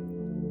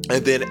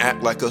and then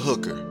act like a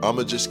hooker.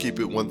 I'ma just keep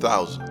it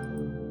 1,000.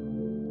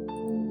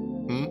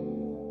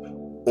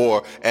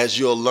 Or as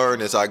you'll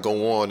learn as I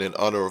go on in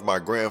honor of my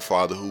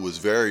grandfather, who was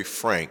very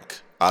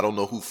frank. I don't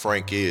know who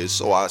Frank is,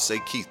 so I say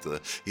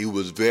Keitha. He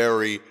was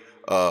very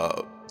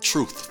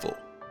truthful,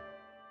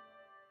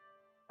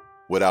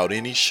 without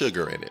any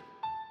sugar in it.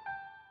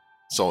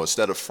 So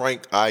instead of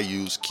Frank, I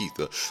use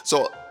Keitha.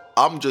 So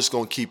I'm just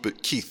going to keep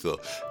it Keitha.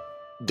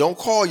 Don't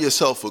call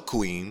yourself a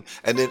queen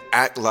and then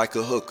act like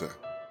a hooker.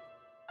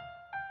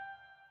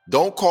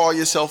 Don't call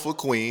yourself a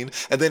queen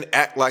and then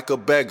act like a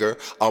beggar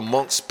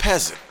amongst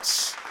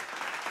peasants.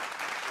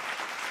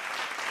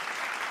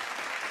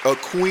 A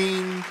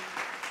queen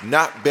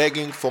not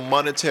begging for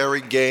monetary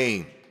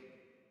gain.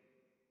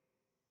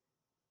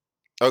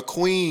 A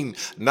queen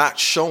not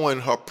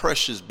showing her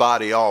precious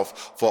body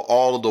off for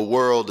all of the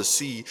world to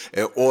see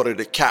in order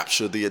to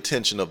capture the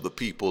attention of the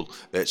people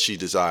that she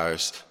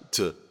desires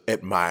to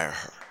admire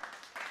her.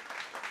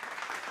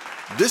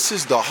 This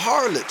is the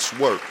harlot's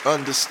work,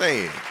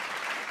 understand.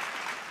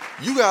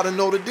 You got to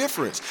know the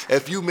difference.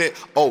 If you meant,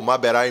 oh, my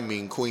bad, I didn't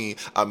mean queen,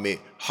 I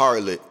meant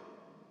harlot.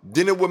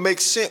 then it would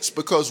make sense,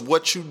 because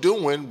what you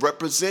doing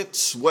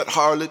represents what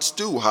harlots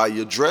do. How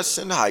you're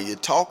dressing, how you're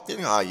talking,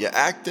 how you're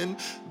acting,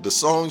 the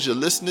songs you're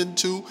listening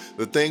to,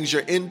 the things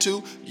you're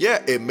into.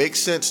 Yeah, it makes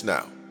sense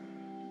now.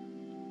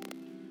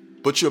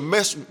 But you're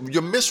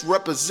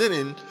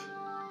misrepresenting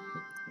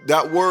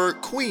that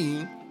word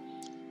queen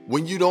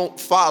when you don't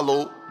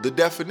follow the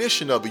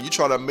definition of it. You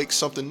try to make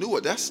something new.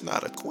 That's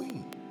not a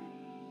queen.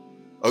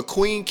 A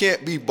queen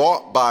can't be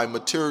bought by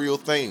material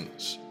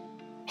things.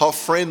 Her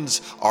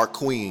friends are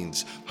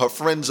queens. Her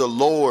friends are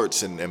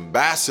lords and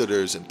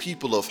ambassadors and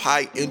people of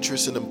high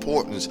interest and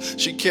importance.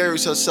 She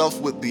carries herself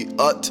with the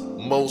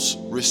utmost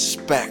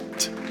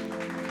respect.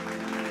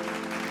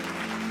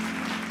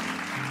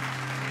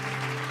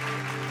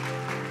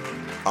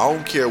 I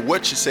don't care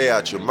what you say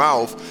out your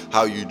mouth,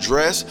 how you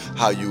dress,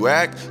 how you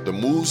act, the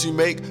moves you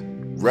make,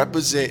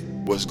 represent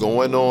what's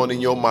going on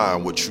in your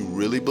mind, what you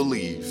really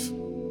believe.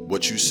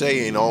 What you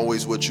say ain't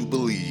always what you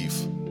believe.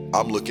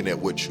 I'm looking at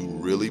what you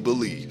really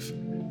believe.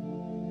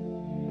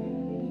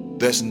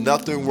 There's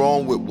nothing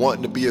wrong with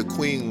wanting to be a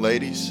queen,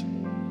 ladies.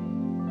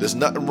 There's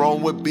nothing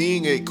wrong with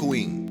being a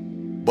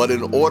queen. But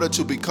in order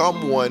to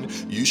become one,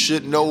 you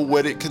should know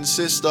what it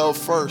consists of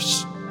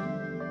first.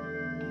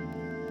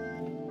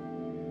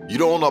 You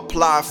don't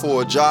apply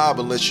for a job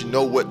unless you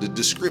know what the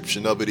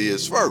description of it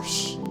is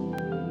first.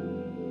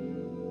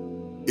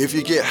 If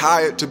you get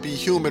hired to be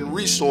human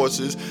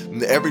resources,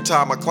 and every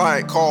time a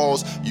client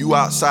calls you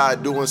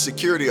outside doing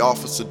security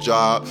officer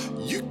job,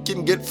 you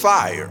can get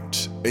fired,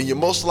 and you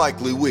most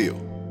likely will.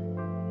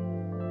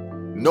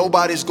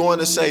 Nobody's going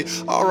to say,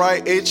 all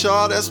right,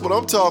 HR, that's what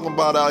I'm talking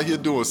about out here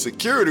doing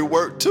security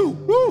work too.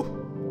 Woo!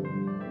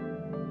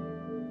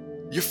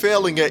 You're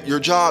failing at your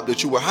job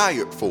that you were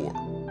hired for.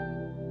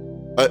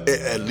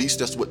 At least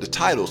that's what the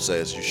title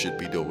says you should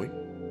be doing.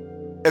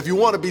 If you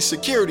want to be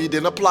security,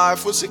 then apply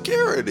for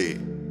security.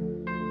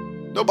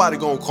 Nobody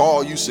gonna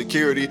call you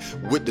security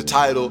with the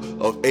title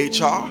of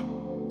HR.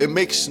 It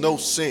makes no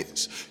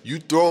sense. You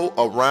throw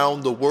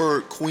around the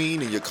word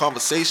queen in your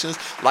conversations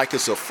like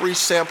it's a free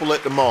sample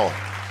at the mall.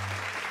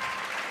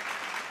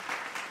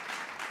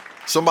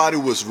 Somebody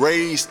was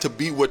raised to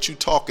be what you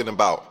talking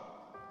about.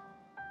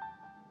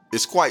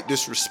 It's quite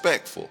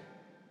disrespectful.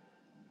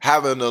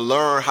 Having to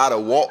learn how to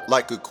walk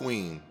like a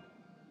queen,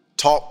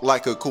 talk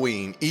like a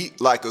queen,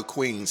 eat like a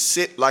queen,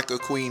 sit like a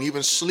queen,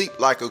 even sleep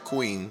like a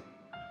queen,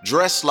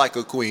 dress like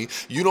a queen.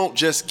 You don't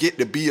just get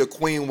to be a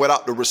queen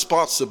without the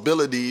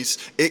responsibilities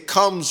it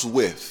comes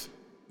with.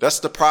 That's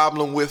the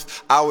problem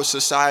with our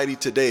society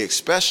today,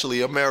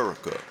 especially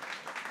America.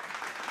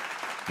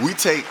 We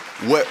take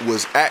what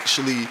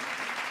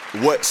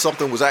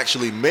something was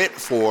actually meant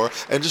for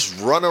and just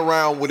run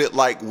around with it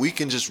like we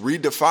can just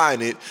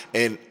redefine it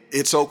and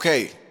it's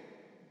okay.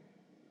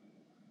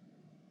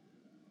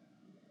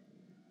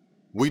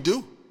 We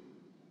do.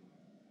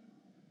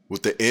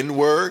 With the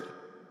N-word,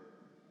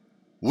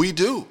 we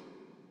do.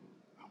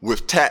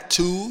 With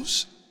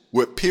tattoos,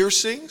 with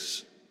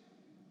piercings,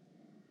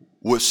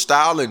 with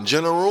style in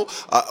general,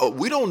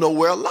 we don't know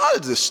where a lot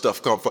of this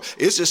stuff comes from.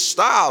 It's just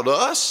style to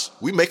us.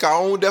 We make our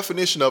own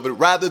definition of it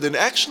rather than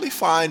actually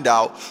find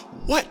out,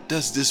 what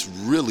does this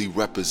really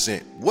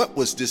represent? What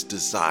was this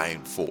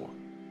designed for?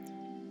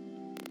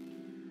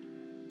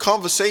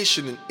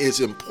 Conversation is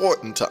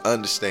important to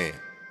understand.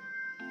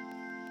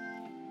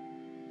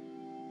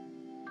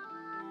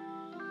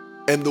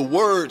 And the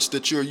words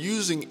that you're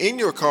using in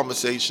your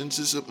conversations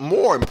is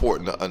more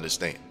important to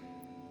understand.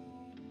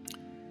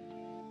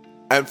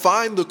 And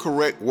find the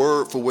correct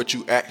word for what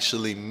you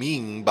actually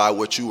mean by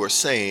what you are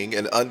saying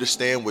and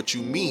understand what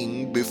you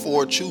mean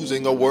before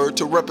choosing a word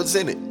to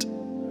represent it.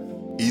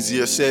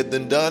 Easier said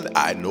than done,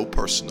 I know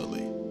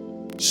personally.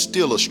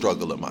 Still a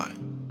struggle of mine.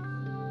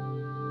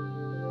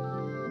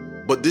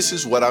 But this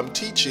is what I'm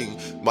teaching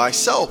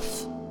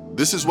myself.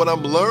 This is what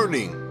I'm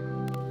learning,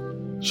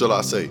 shall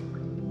I say.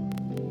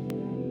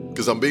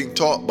 Because I'm being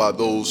taught by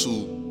those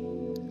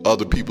who,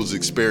 other people's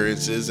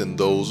experiences and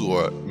those who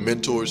are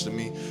mentors to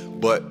me.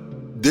 But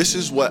this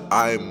is what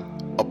I'm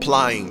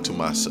applying to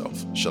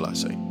myself, shall I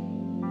say.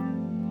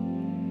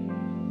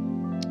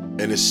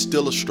 And it's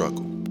still a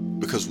struggle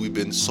because we've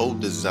been so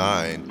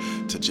designed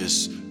to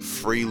just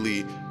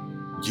freely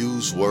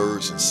use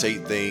words and say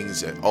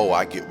things and, oh,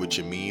 I get what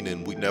you mean.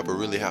 And we never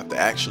really have to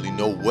actually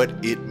know what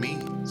it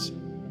means.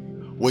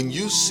 When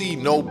you see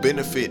no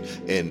benefit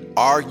in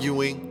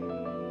arguing,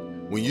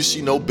 when you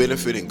see no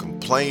benefit in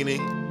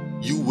complaining,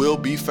 you will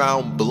be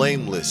found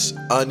blameless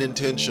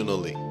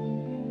unintentionally.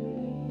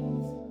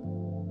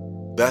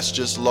 That's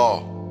just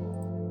law.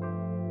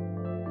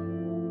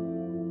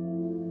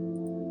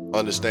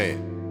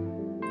 Understand.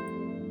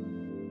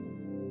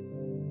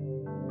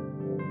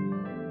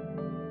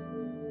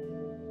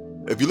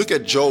 If you look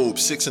at Job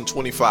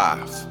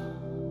 6:25,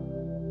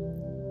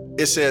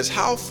 it says,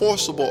 how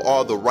forcible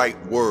are the right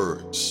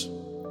words?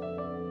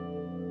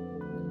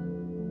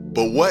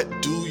 But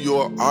what do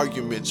your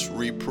arguments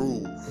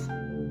reprove?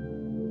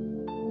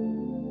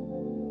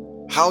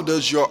 How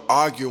does your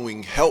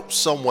arguing help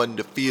someone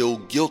to feel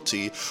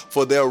guilty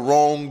for their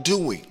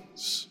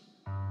wrongdoings?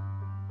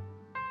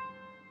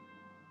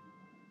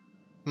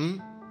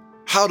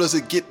 How does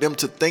it get them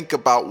to think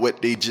about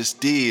what they just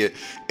did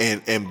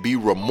and be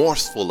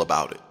remorseful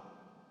about it?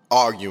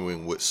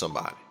 Arguing with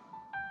somebody.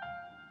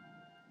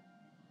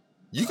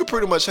 You can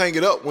pretty much hang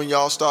it up when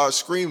y'all start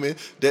screaming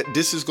that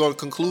this is going to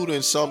conclude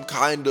in some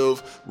kind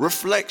of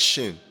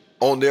reflection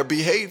on their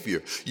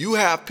behavior. You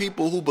have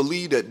people who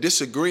believe that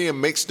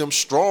disagreeing makes them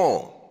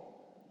strong.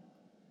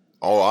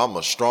 Oh, I'm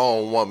a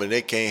strong woman.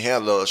 They can't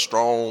handle a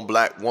strong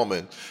black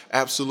woman.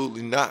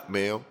 Absolutely not,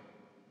 ma'am.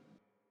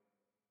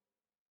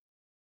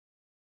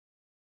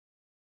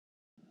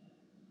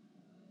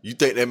 You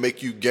think that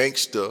make you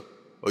gangster,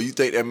 or you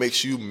think that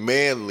makes you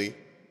manly,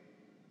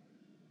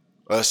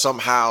 or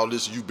somehow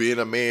this you being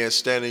a man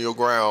standing your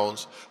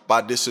grounds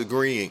by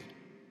disagreeing.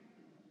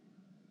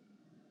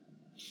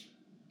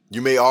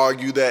 You may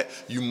argue that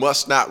you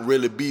must not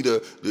really be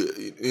the.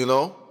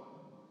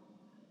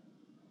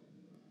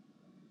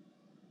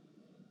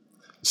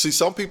 See,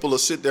 some people will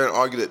sit there and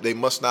argue that they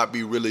must not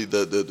be really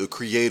the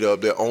creator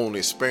of their own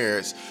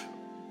experience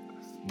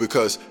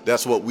because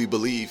that's what we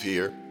believe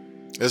here.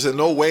 There's in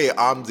no way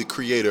I'm the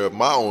creator of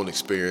my own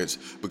experience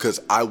because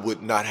I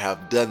would not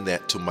have done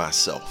that to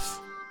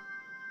myself.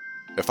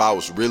 If I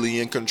was really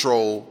in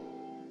control,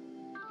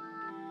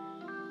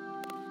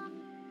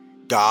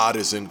 God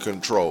is in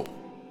control.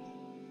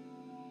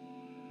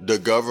 The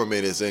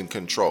government is in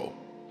control.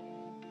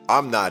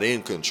 I'm not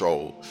in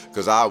control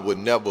because I would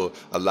never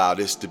allow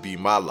this to be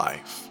my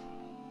life.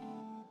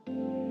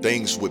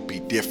 Things would be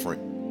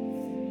different.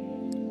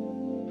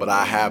 But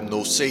I have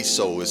no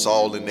say-so. It's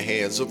all in the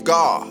hands of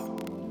God.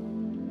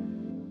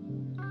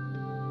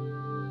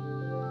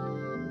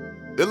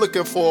 They're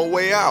looking for a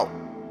way out.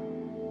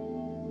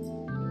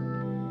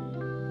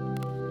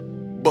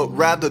 But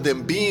rather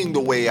than being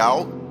the way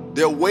out,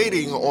 they're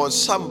waiting on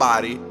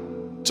somebody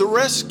to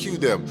rescue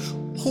them.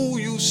 Who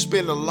you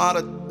spend a lot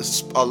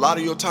of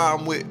your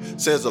time with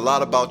says a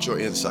lot about your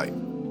insight.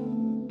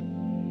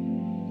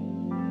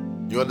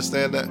 You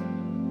understand that?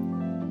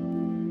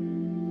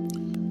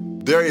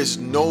 There is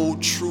no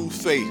true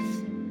faith.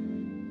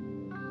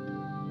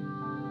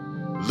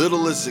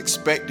 Little is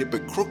expected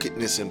but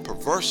crookedness and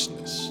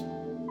perverseness.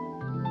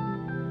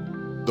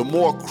 The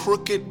more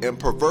crooked and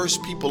perverse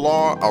people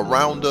are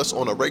around us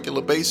on a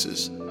regular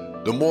basis,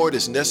 the more it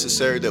is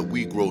necessary that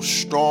we grow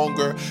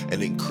stronger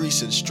and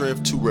increase in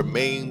strength to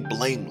remain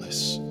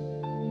blameless.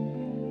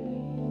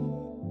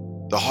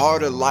 The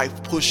harder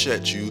life pushes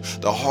at you,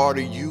 the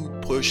harder you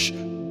push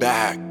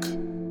back.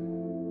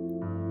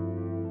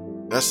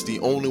 That's the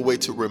only way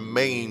to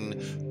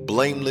remain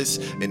blameless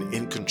and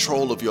in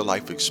control of your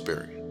life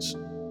experience.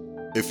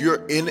 If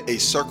you're in a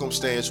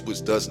circumstance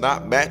which does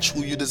not match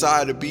who you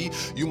desire to be,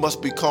 you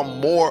must become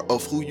more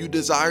of who you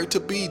desire to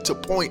be to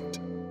point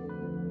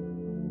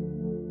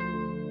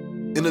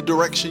in the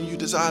direction you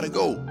desire to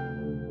go.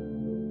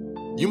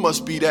 You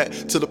must be that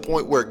to the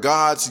point where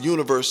God's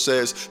universe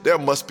says there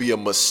must be a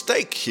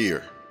mistake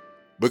here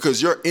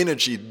because your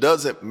energy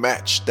doesn't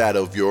match that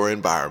of your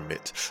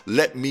environment.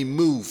 Let me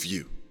move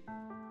you.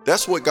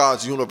 That's what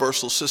God's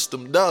universal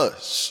system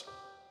does.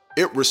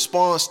 It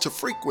responds to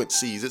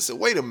frequencies. It says,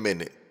 wait a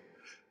minute.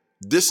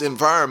 This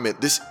environment,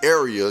 this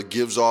area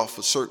gives off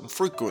a certain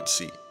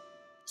frequency.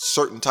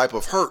 Certain type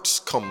of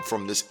hertz come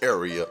from this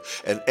area.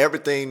 And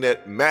everything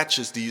that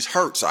matches these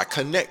hertz, I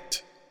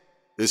connect.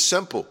 It's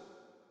simple.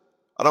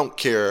 I don't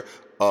care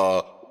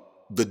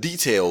the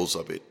details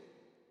of it.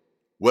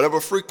 Whatever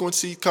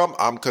frequency come,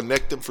 I'm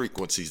connecting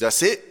frequencies.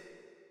 That's it.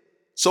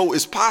 So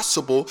it's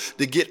possible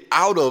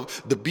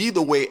to be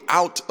the way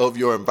out of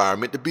your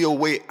environment, to be a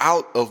way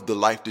out of the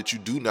life that you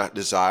do not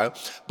desire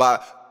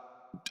by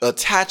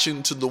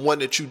attaching to the one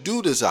that you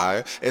do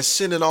desire and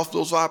sending off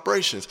those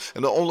vibrations.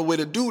 And the only way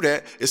to do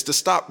that is to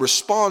stop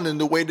responding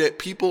the way that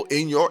people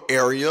in your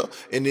area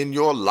and in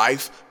your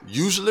life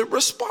usually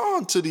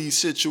respond to these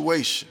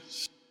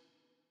situations.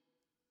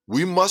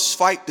 We must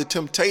fight the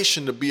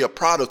temptation to be a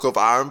product of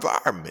our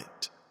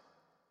environment,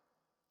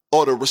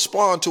 or to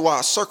respond to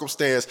our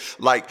circumstance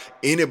like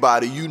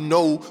anybody you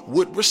know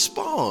would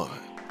respond.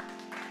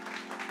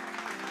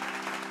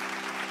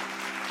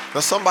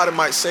 Now somebody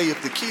might say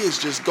if the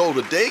kids just go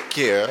to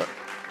daycare,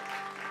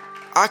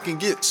 I can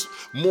get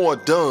more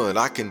done.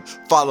 I can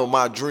follow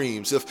my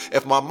dreams.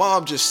 If my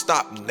mom just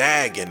stopped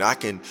nagging, I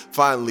can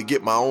finally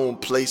get my own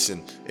place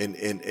and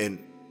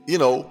you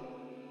know,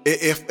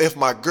 if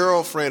my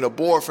girlfriend or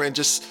boyfriend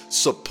just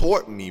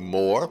support me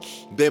more,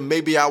 then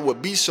maybe I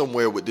would be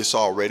somewhere with this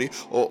already.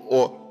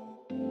 Or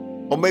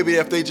maybe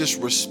if they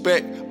just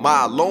respect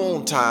my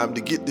alone time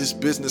to get this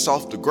business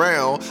off the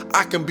ground,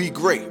 I can be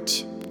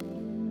great.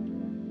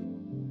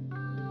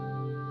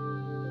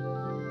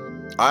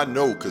 I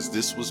know, because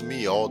this was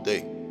me all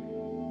day.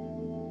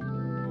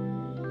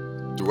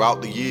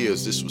 Throughout the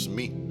years, this was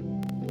me.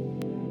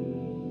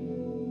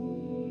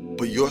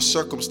 But your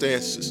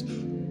circumstance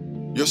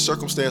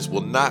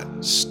will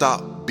not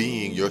stop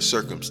being your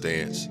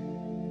circumstance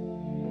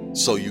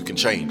so you can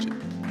change it.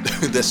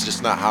 That's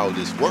just not how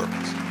this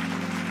works.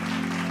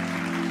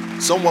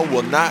 Someone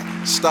will not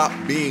stop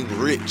being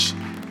rich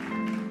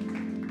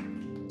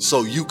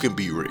so you can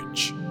be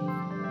rich.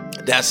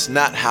 That's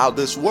not how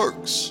this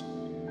works.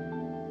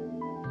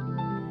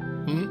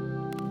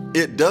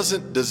 It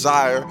doesn't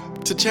desire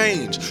to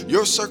change.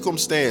 Your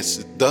circumstance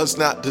does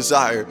not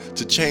desire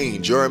to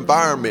change. Your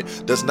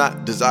environment does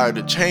not desire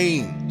to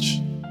change.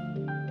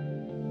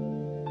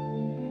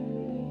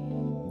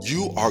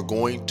 You are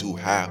going to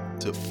have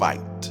to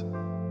fight.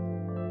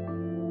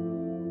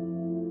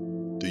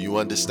 Do you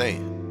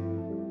understand?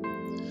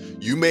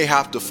 You may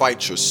have to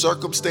fight your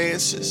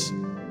circumstances,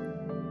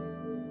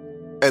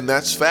 and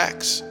that's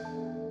facts,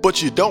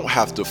 but you don't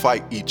have to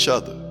fight each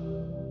other.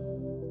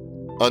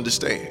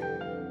 Understand?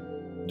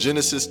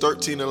 Genesis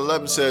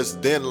 13:11 says,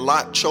 Then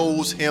Lot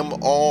chose him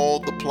all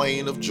the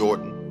plain of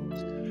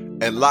Jordan,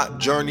 and Lot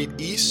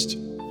journeyed east,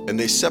 and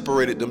they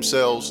separated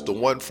themselves the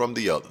one from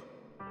the other.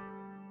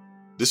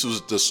 This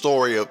was the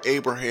story of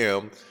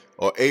Abram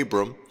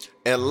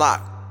and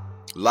Lot.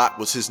 Lot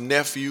was his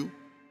nephew,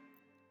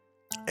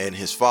 and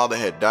his father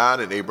had died,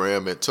 and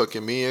Abraham had took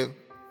him in,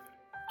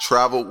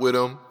 traveled with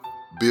him,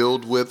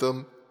 built with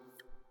him.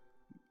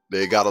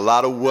 They got a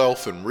lot of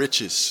wealth and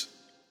riches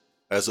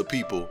as a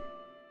people,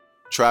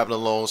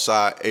 traveling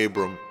alongside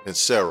Abram and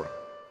Sarah.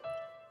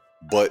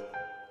 But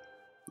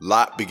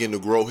Lot began to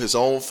grow his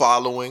own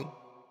following.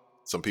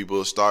 Some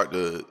people start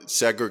to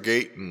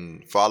segregate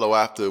and follow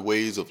after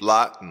ways of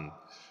Lot,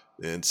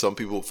 and some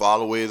people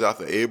follow ways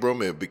after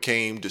Abram. It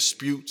became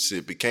disputes.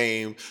 It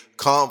became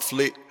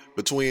conflict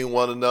between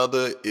one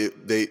another.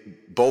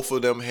 Both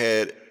of them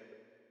had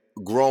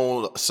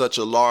grown such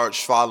a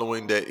large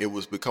following that it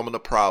was becoming a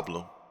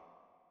problem.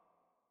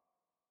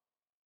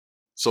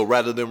 So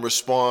rather than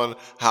respond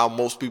how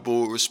most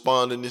people would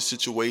respond in this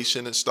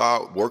situation and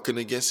start working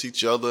against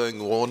each other and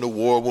going to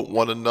war with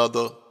one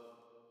another,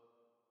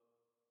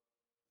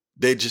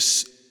 they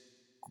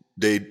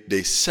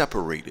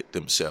separated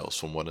themselves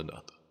from one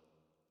another.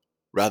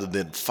 Rather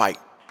than fight,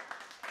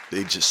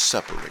 they just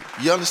separate.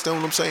 You understand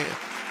what I'm saying?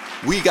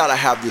 We got to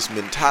have this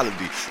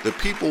mentality. The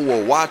people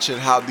were watching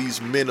how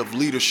these men of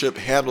leadership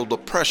handled the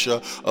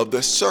pressure of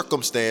their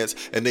circumstance,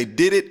 and they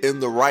did it in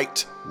the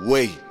right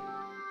way.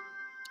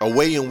 A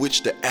way in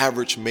which the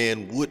average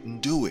man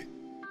wouldn't do it.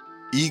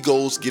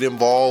 Egos get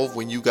involved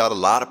when you got a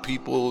lot of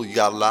people, you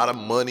got a lot of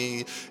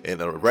money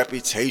and a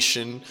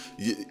reputation.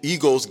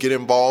 Egos get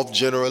involved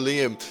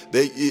generally, and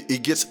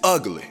it gets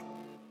ugly.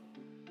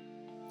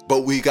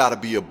 But we got to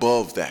be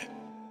above that.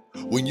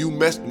 When you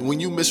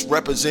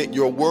misrepresent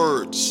your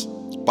words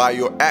by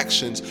your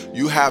actions,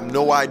 you have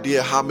no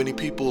idea how many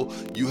people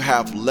you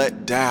have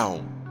let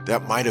down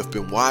that might have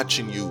been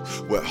watching you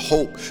with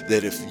hope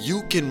that if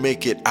you can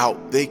make it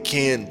out, they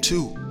can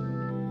too.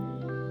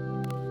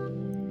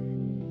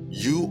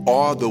 You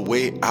are the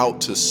way out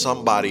to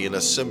somebody in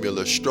a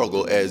similar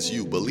struggle as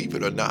you, believe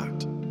it or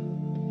not.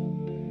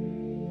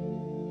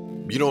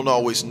 You don't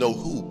always know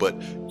who,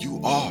 but you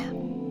are.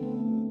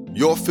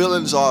 Your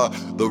feelings are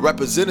the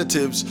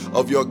representatives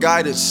of your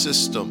guidance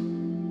system.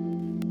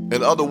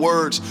 In other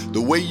words,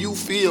 the way you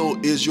feel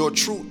is your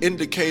true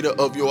indicator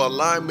of your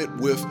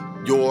alignment with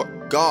your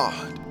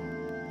God.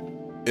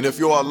 And if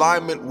your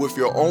alignment with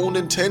your own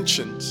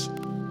intentions,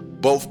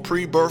 both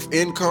pre-birth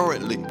and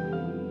currently,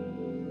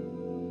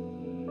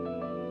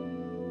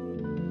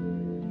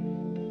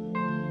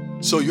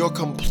 so your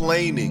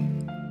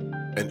complaining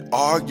and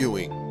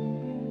arguing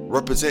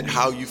represent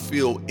how you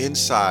feel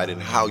inside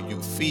and how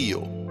you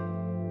feel.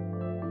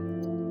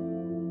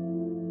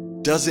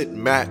 Does it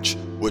match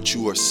what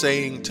you are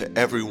saying to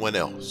everyone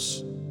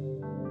else?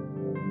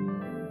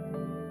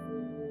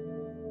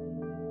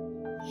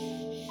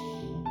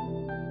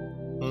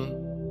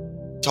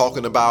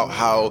 Talking about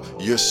how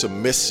you're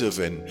submissive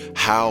and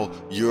how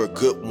you're a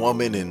good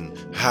woman and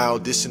how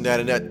this and that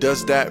and that.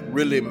 Does that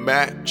really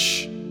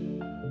match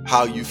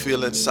how you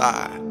feel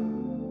inside?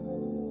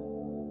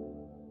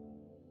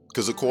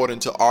 Because according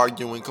to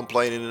arguing,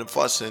 complaining, and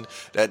fussing,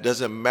 that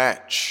doesn't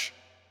match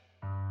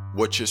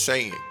what you're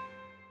saying.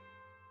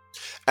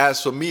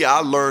 As for me, I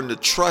learned to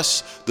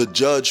trust the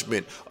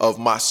judgment of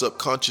my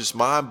subconscious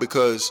mind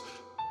because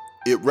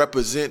it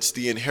represents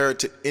the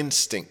inherited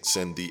instincts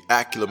and the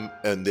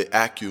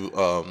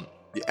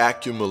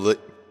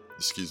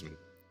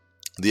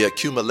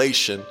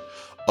accumulation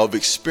of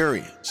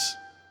experience,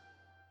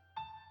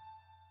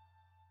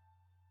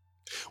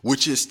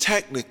 which is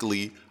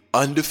technically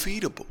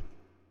undefeatable.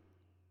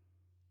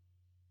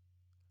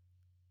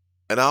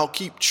 And I'll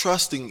keep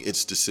trusting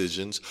its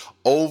decisions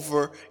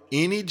over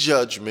any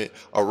judgment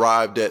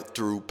arrived at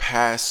through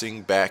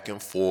passing back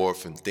and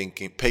forth and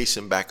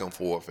pacing back and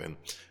forth and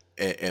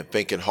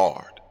thinking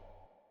hard.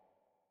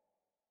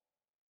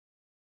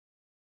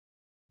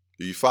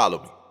 Do you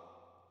follow me?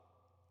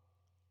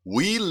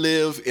 We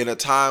live in a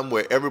time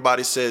where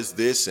everybody says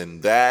this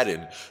and that,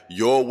 and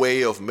your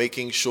way of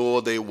making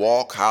sure they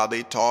walk, how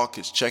they talk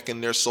is checking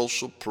their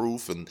social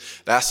proof, and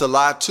that's a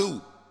lie too.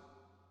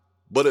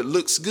 But it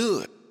looks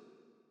good.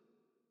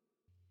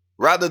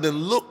 Rather than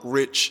look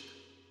rich,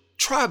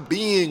 try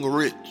being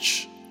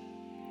rich.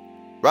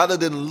 Rather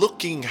than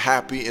looking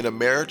happy in a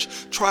marriage,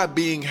 try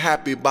being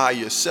happy by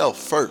yourself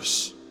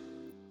first.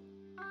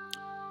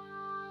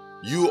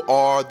 You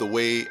are the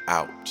way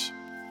out.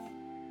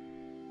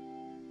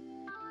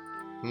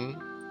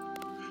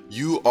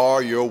 You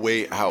are your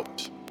way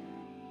out.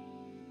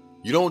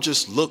 You don't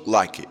just look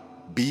like it.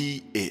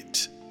 Be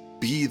it.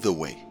 Be the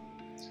way.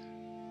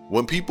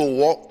 When people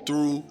walk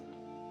through,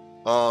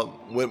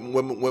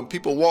 when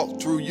people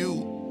walk through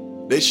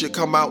you, they should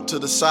come out to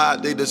the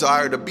side they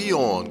desire to be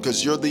on,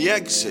 because you're the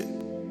exit.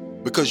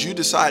 Because you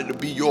decided to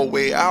be your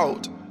way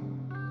out,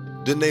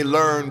 then they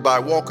learn by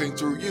walking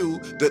through you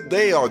that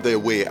they are their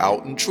way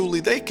out, and truly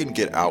they can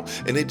get out.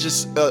 And it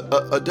just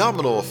a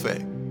domino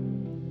effect.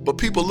 But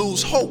people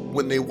lose hope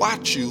when they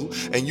watch you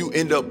and you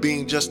end up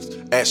being just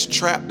as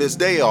trapped as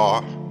they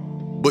are,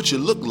 but you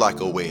look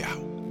like a way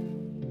out.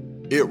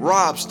 It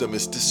robs them.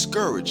 It's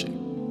discouraging.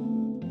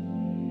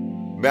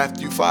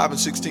 Matthew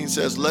 5:16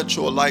 says, "Let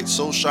your light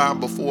so shine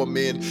before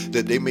men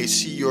that they may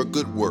see your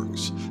good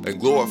works and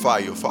glorify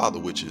your Father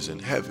which is in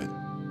heaven."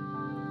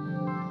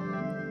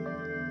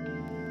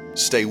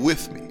 Stay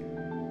with me.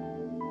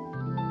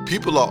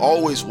 People are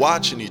always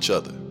watching each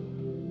other.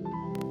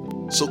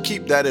 So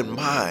keep that in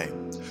mind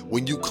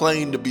when you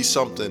claim to be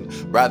something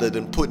rather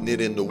than putting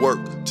it into work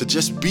to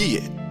just be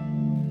it.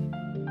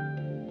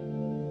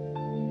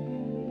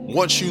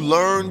 Once you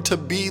learn to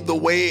be the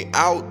way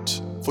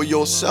out for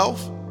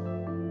yourself,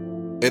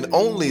 and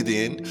only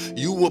then,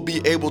 you will be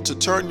able to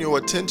turn your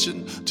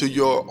attention to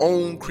your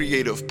own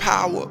creative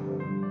power.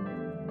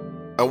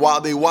 And while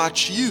they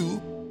watch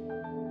you,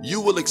 you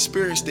will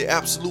experience the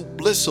absolute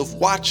bliss of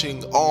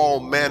watching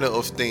all manner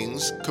of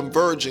things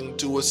converging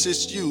to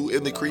assist you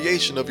in the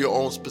creation of your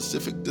own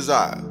specific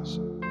desires.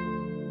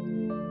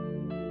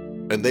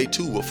 And they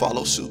too will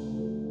follow suit.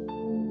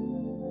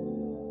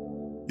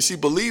 You see,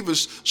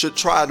 believers should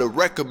try to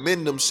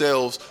recommend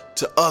themselves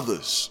to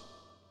others.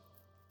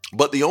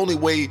 But the only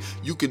way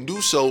you can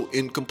do so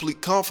in complete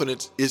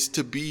confidence is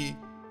to be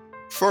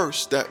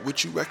first that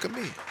which you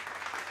recommend.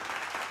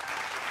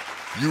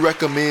 You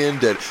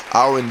recommend that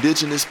our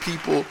indigenous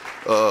people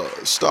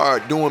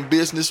start doing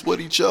business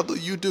with each other,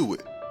 you do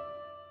it.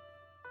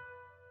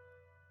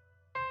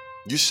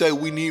 You say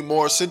we need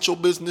more essential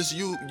business,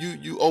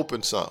 you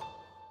open some.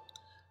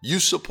 You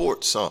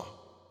support some.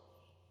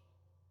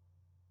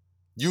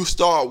 You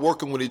start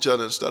working with each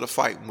other instead of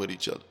fighting with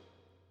each other.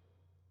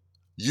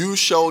 You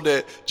show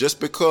that just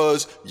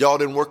because y'all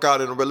didn't work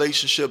out in a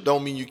relationship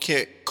don't mean you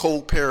can't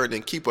co-parent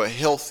and keep a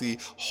healthy,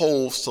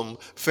 wholesome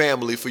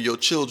family for your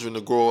children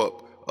to grow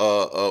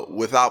up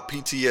without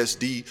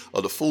PTSD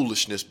or the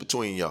foolishness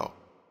between y'all.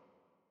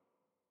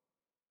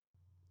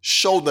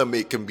 Show them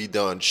it can be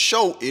done.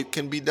 Show it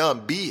can be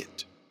done. Be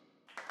it.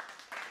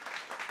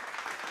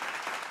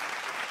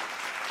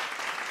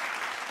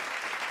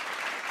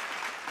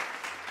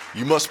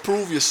 You must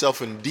prove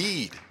yourself in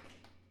deed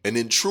and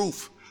in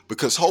truth,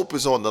 because hope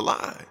is on the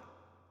line.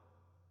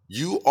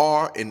 You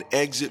are an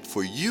exit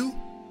for you,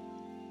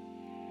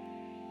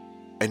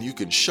 and you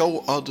can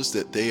show others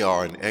that they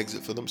are an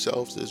exit for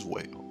themselves as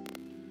well.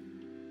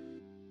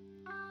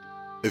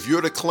 If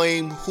you're to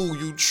claim who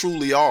you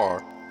truly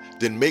are,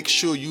 then make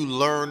sure you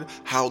learn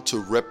how to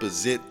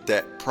represent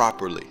that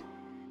properly.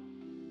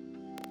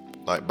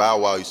 Like Bow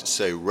Wow used to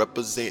say,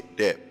 represent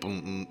that.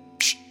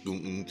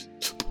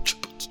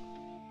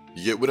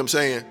 You get what I'm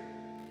saying?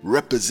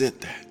 Represent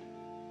that.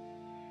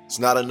 It's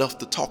not enough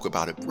to talk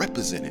about it.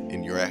 Represent it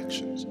in your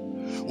actions.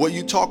 What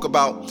you talk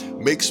about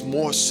makes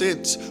more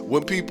sense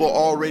when people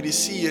already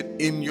see it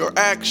in your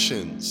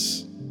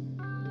actions.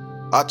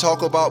 I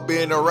talk about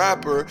being a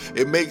rapper.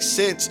 It makes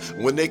sense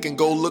when they can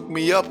go look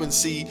me up and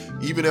see,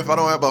 even if I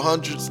don't have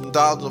hundreds and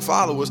thousands of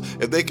followers,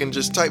 if they can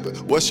just type it.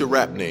 What's your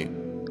rap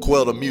name?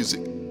 Kwhel The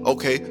Mousike.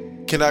 Okay,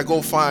 can I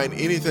go find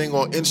anything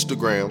on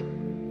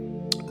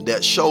Instagram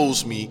that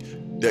shows me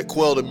that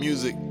Kwhel The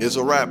Mousike is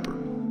a rapper?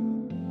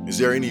 Is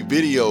there any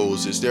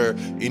videos? Is there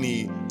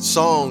any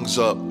songs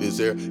up?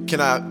 Can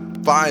I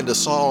find a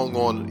song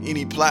on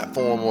any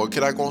platform, or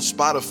can I go on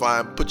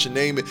Spotify and put your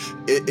name in?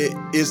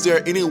 Is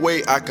there any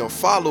way I can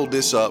follow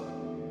this up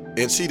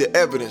and see the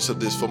evidence of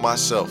this for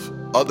myself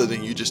other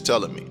than you just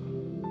telling me?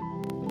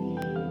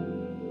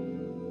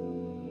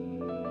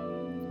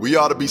 We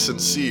ought to be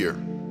sincere,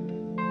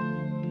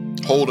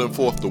 holding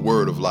forth the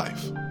word of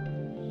life.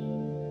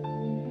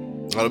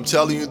 And I'm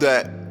telling you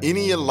that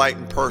any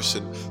enlightened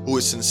person who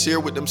is sincere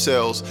with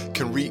themselves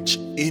can reach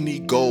any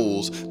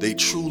goals they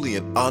truly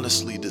and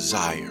honestly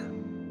desire.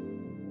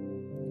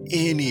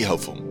 Any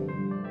of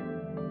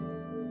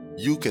them.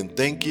 You can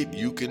think it,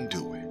 you can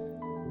do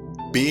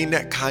it. Being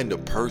that kind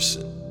of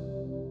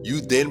person, you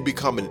then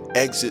become an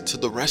exit to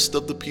the rest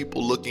of the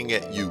people looking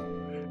at you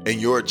and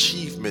your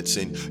achievements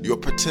and your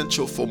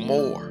potential for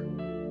more.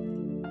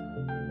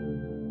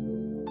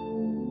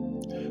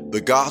 The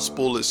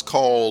gospel is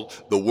called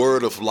the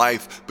word of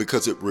life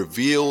because it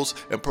reveals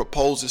and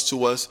proposes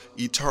to us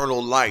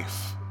eternal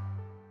life,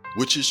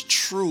 which is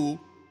true,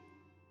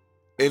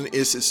 and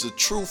it's a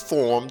true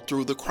form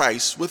through the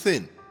Christ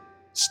within.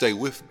 Stay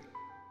with me.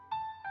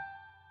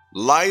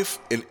 Life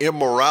and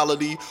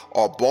immorality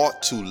are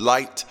brought to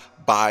light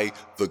by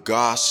the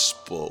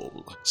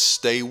gospel.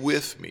 Stay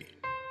with me.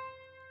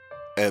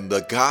 And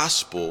the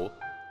gospel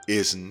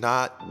is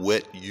not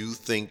what you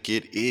think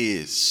it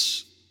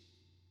is.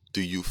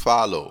 Do you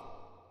follow?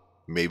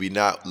 Maybe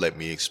not. Let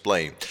me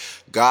explain.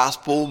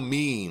 Gospel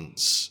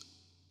means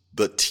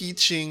the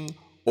teaching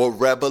or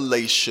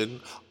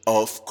revelation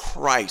of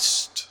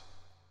Christ.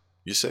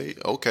 You say,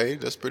 okay,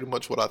 that's pretty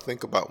much what I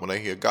think about when I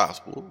hear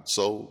gospel.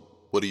 So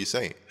what are you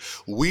saying?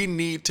 We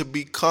need to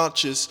be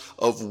conscious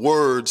of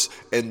words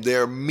and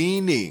their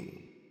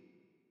meaning.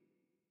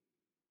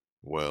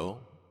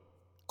 Well,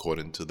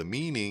 according to the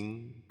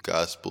meaning,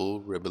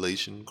 gospel,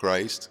 revelation,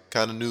 Christ,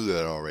 kind of knew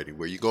that already.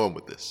 Where you going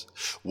with this?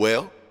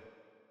 Well,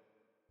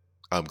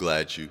 I'm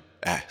glad you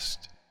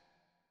asked.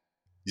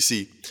 You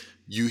see,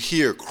 you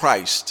hear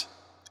Christ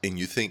and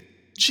you think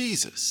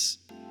Jesus.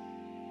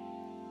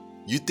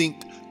 You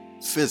think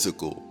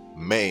physical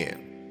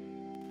man.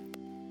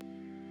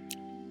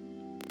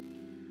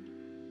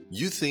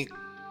 You think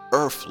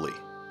earthly.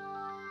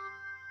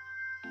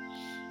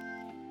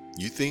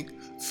 You think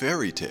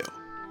fairy tale.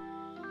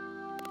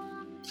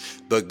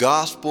 The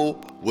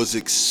gospel was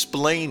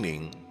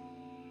explaining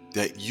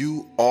that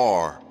you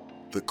are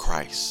the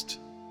Christ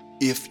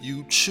if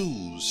you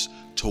choose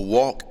to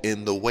walk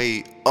in the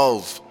way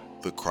of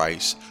the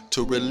Christ,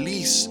 to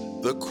release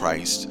the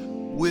Christ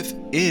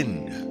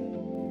within.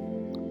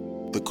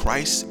 The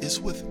Christ is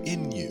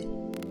within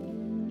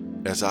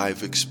you. As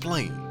I've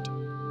explained,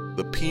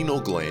 the pineal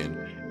gland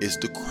is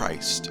the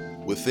Christ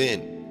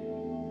within.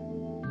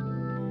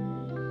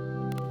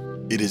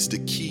 It is the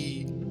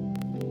key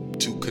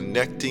to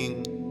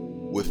connecting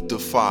with the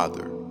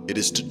Father. It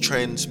is the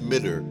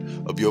transmitter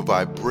of your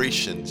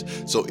vibrations,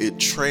 so it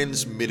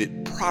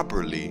transmitted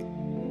properly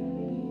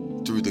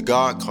through the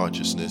God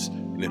consciousness,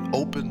 and it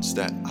opens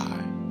that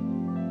eye,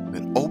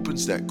 and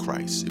opens that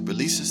Christ. It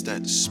releases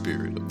that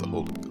spirit of the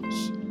Holy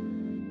Ghost,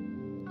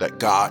 that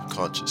God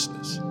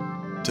consciousness,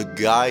 to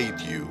guide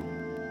you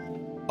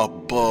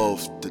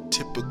above the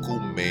typical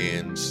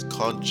man's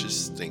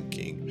conscious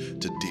thinking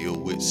to deal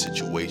with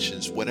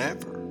situations,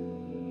 whatever.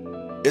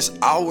 It's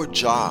our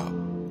job,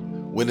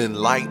 when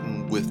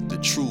enlightened with the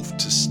truth,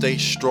 to stay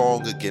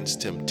strong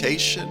against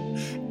temptation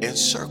and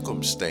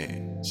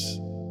circumstance.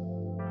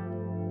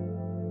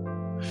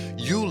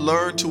 You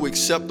learn to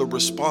accept the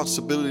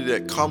responsibility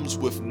that comes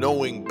with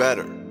knowing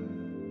better.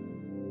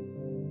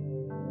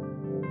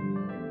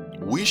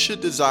 We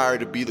should desire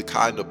to be the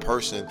kind of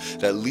person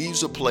that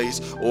leaves a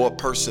place or a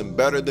person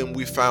better than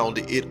we found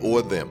it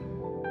or them.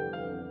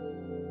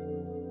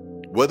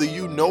 Whether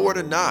you know it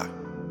or not,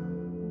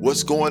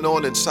 what's going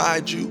on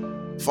inside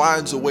you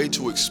finds a way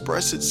to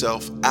express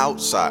itself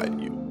outside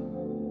you.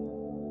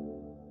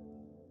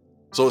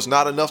 So it's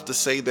not enough to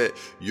say that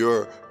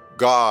you're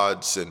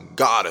gods and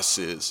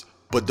goddesses,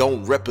 but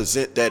don't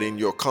represent that in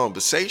your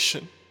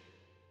conversation.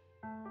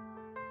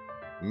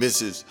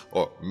 Mrs.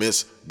 or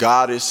Miss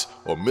Goddess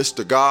or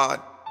Mr.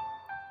 God.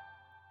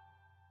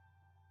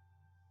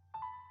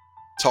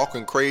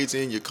 Talking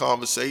crazy in your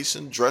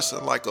conversation,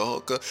 dressing like a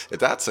hooker. If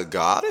that's a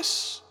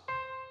goddess,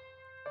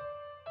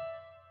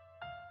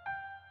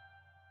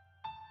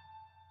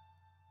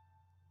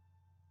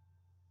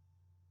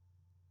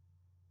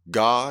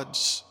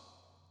 gods,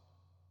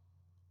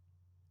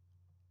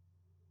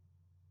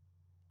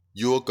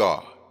 you're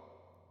God.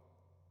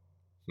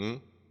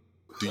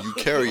 Do you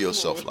carry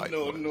yourself like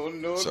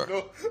one?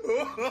 Sir.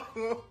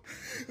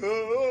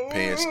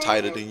 Pants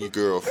tighter than your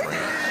girlfriend.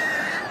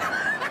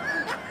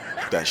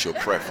 That's your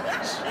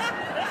preference.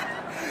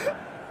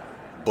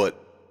 But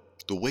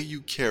the way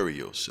you carry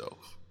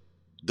yourself,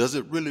 does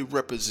it really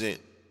represent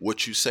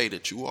what you say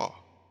that you are?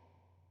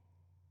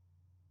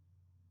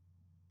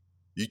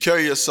 You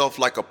carry yourself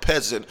like a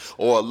peasant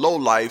or a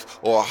lowlife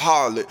or a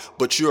harlot,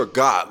 but you're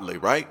godly,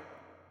 right?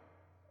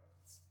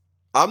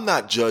 I'm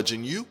not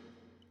judging you.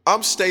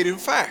 I'm stating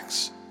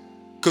facts.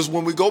 Because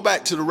when we go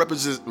back to the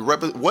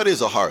what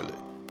is a harlot?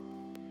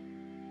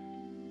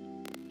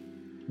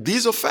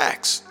 These are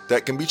facts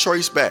that can be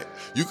traced back.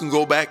 You can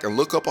go back and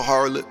look up a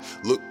harlot,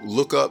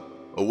 look up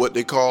what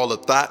they call a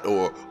thot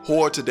or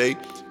whore today,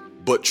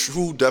 but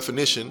true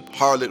definition,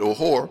 harlot or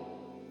whore,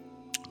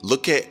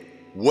 look at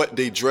what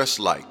they dress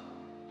like,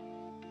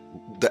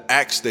 the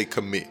acts they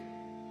commit,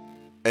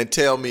 and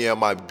tell me,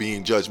 am I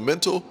being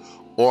judgmental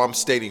or I'm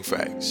stating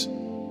facts?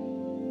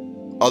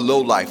 A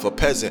lowlife, a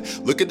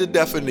peasant, look at the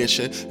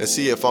definition and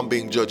see if I'm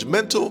being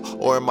judgmental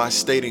or am I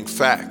stating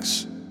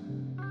facts?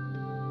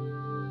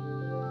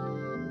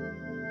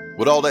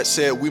 With all that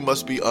said, we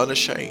must be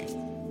unashamed.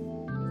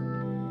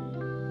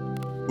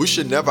 We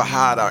should never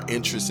hide our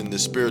interest in the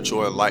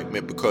spiritual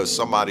enlightenment because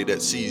somebody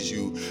that sees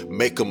you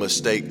make a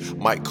mistake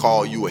might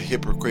call you a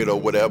hypocrite or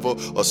whatever,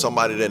 or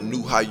somebody that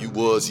knew how you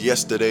was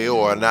yesterday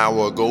or an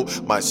hour ago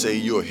might say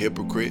you're a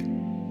hypocrite.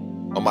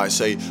 I might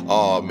say,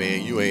 oh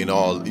man, you ain't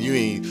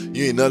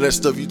none of that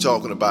stuff you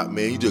talking about,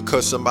 man. You just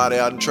cut somebody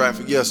out in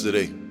traffic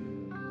yesterday.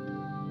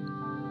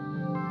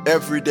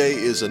 Every day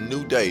is a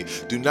new day.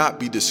 Do not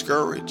be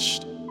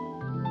discouraged.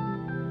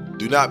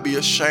 Do not be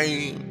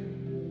ashamed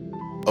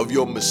of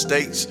your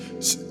mistakes.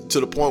 to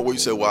the point where you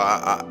say, well,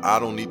 I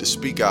don't need to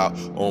speak out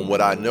on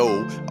what I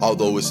know,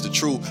 although it's the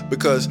truth,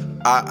 because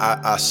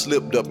I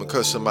slipped up and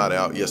cursed somebody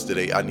out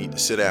yesterday. I need to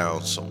sit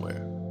down somewhere.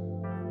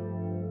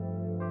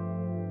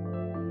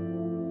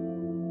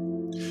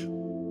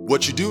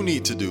 What you do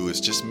need to do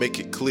is just make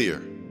it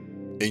clear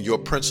in your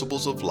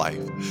principles of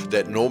life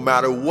that no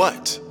matter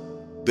what,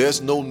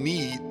 there's no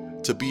need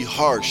to be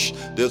harsh.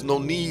 There's no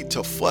need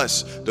to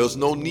fuss. There's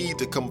no need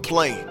to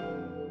complain.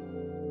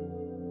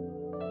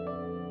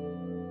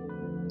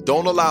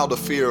 Don't allow the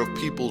fear of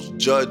people's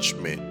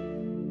judgment,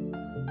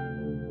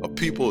 of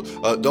people,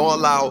 don't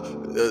allow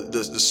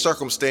the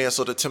circumstance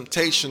or the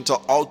temptation to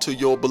alter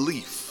your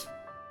belief.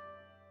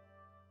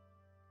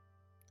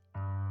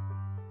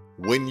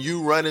 When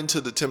you run into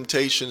the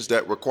temptations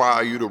that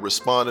require you to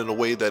respond in a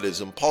way that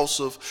is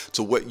impulsive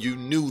to what you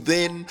knew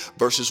then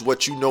versus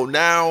what you know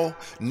now,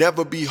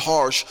 never be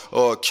harsh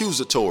or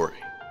accusatory.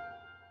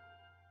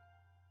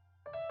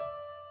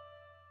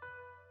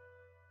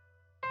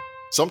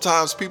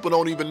 Sometimes people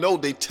don't even know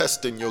they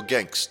testing your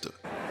gangster.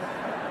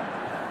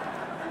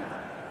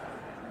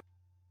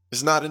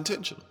 It's not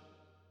intentional.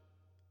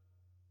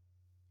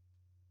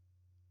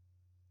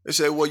 They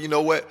say, well, you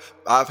know what?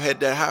 I've had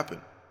that happen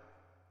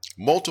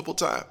multiple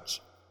times,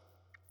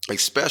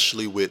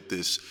 especially with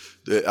this.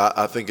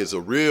 I think it's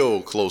a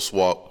real close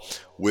walk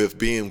with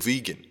being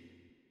vegan.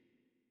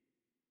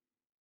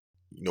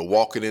 You know,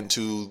 walking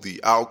into the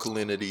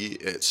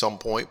alkalinity at some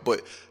point,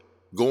 but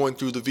going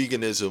through the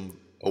veganism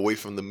away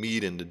from the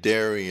meat and the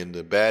dairy and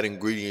the bad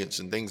ingredients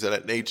and things of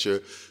that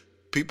nature,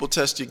 people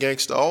test your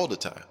gangster all the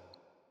time.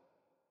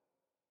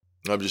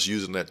 I'm just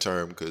using that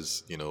term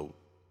because, you know,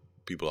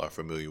 people are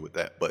familiar with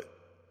that. But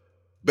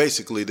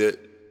basically, that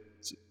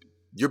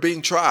you're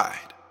being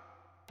tried,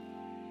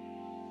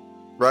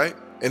 right?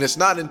 And it's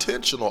not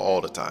intentional all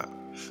the time.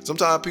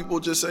 Sometimes people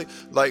just say,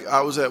 like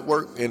I was at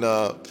work and,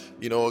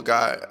 you know, a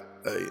guy,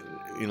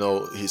 you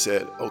know, he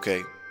said,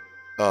 okay,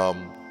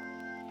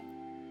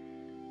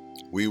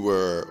 we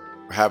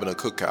were having a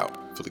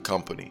cookout for the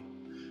company,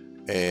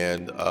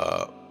 and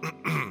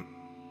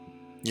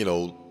you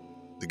know,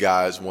 the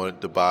guys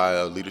wanted to buy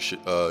a leadership,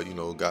 you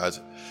know, guys,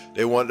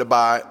 they wanted to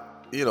buy,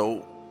 you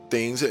know,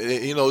 things,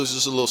 you know, it was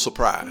just a little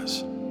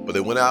surprise. But they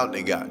went out and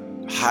they got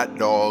hot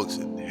dogs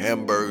and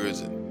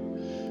hamburgers and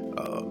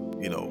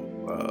you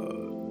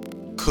know,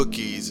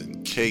 cookies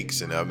and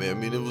cakes, and I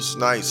mean, it was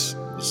nice.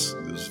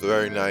 It was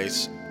very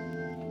nice.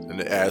 And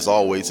as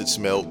always, it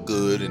smelled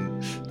good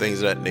and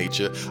things of that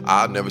nature.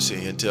 I'll never sit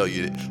here and tell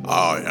you that,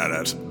 oh, yeah,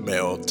 that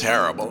smelled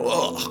terrible.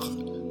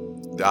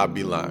 Ugh. I'd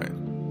be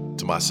lying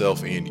to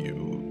myself and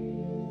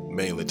you,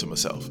 mainly to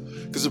myself.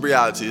 Because the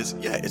reality is,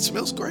 yeah, it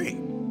smells great.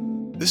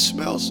 This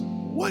smells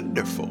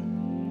wonderful.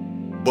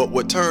 But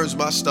what turns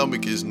my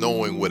stomach is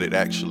knowing what it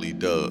actually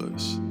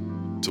does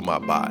to my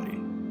body.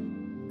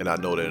 And I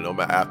know that no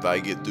matter after I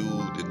get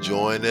through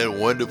enjoying that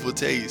wonderful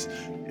taste,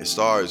 it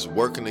starts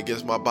working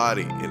against my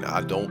body, and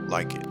I don't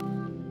like it.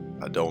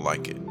 I don't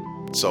like it.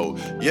 So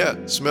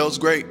yeah, smells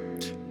great.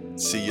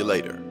 See you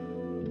later.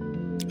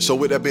 So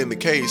with that being the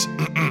case,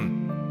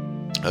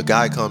 a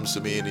guy comes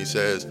to me and he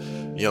says,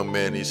 young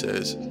man, he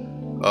says,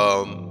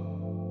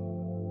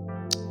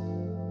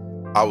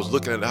 I was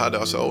looking at the hot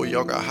dog. I said, oh,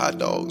 y'all got hot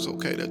dogs.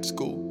 Okay, that's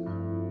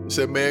cool. He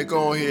said, man,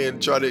 go ahead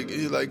and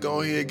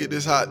go ahead and get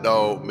this hot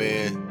dog,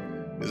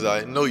 man. He's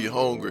like, I know you're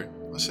hungry.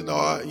 I said, no,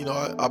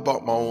 I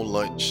bought my own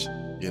lunch,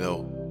 you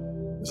know.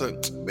 He's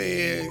like,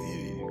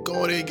 man,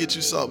 go ahead and get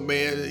you something,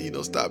 man. You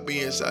know, stop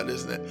being shy,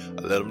 this and that.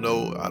 I let him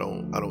know I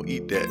don't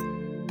eat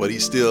that. But he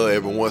still,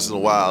 every once in a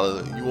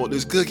while, you want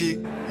this cookie?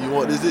 You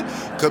want this?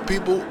 Because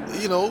people,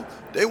 you know,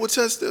 they would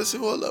test this.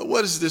 Well,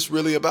 what is this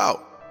really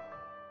about?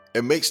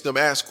 It makes them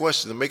ask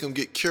questions and make them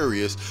get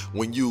curious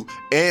when you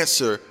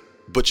answer,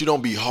 but you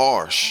don't be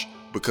harsh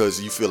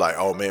because you feel like,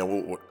 oh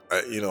man,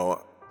 you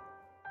know,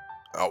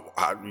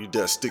 you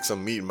just stick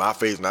some meat in my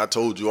face and I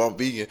told you I'm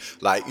vegan.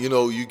 Like, you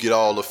know, you get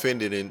all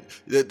offended, and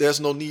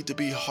there's no need to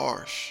be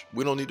harsh.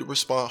 We don't need to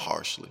respond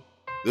harshly.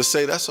 Just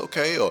say that's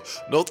okay or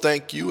no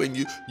thank you, and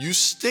you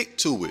stick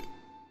to it.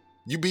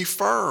 You be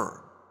firm.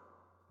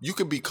 You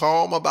can be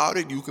calm about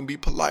it. You can be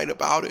polite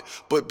about it,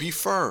 but be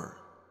firm.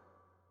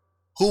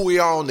 Who we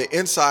are on the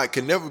inside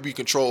can never be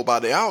controlled by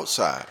the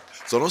outside.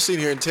 So don't sit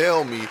here and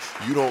tell me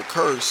you don't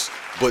curse,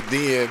 but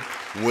then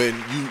when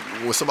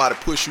somebody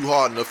push you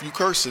hard enough, you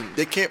cursing,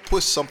 they can't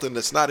push something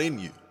that's not in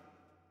you.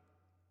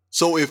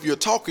 So if you're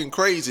talking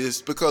crazy,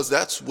 it's because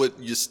that's what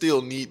you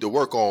still need to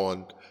work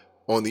on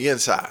the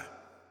inside.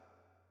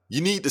 You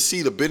need to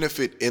see the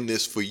benefit in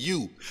this for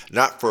you,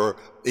 not for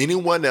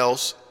anyone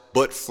else,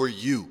 but for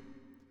you.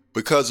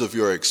 Because of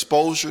your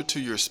exposure to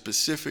your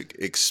specific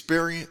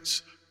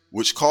experience,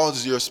 which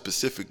causes your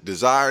specific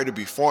desire to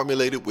be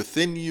formulated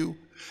within you,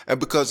 and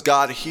because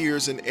God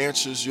hears and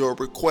answers your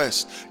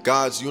request,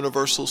 God's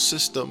universal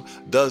system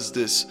does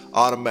this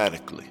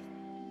automatically.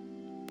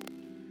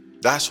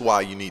 That's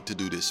why you need to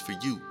do this for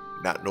you,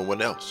 not no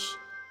one else.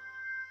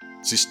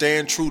 See,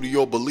 stand true to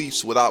your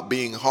beliefs without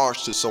being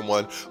harsh to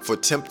someone for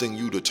tempting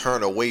you to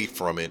turn away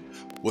from it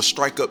will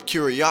strike up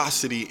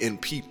curiosity in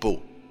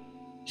people.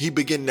 He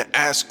began to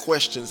ask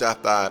questions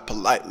after I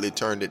politely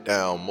turned it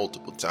down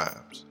multiple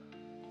times.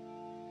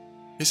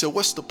 He said,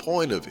 what's the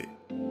point of it?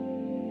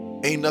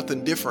 Ain't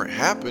nothing different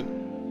happened.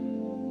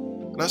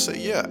 And I said,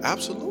 yeah,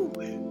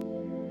 absolutely.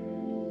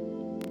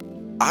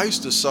 I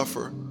used to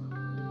suffer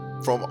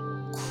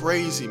from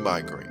crazy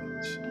migraines.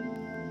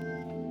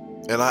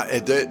 And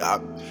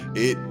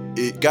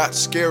it got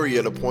scary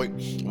at a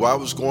point where I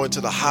was going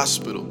to the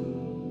hospital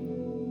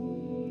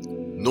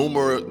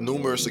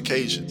numerous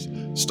occasions.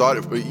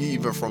 Started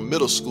even from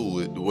middle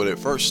school when it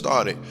first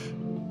started,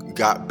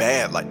 got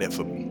bad like that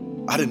for me.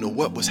 I didn't know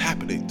what was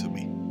happening to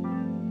me.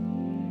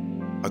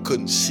 I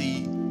couldn't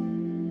see,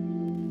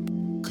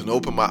 couldn't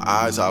open my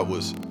eyes.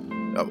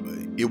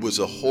 It was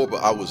a horrible,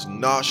 I was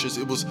nauseous.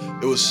 It was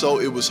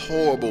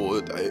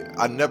horrible.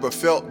 I never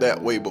felt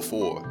that way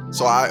before.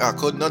 So I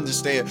couldn't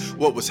understand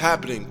what was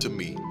happening to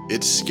me.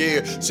 It's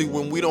scared. See,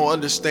 when we don't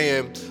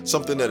understand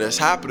something that is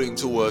happening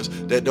to us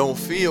that don't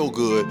feel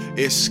good,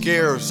 it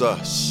scares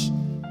us.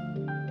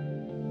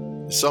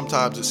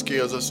 Sometimes it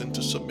scares us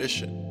into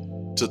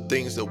submission to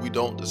things that we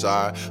don't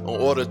desire in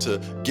order to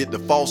get the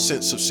false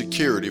sense of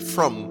security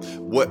from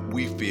what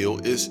we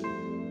feel is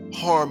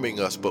harming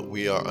us, but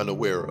we are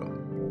unaware of.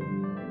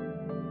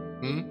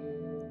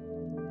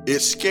 It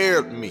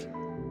scared me.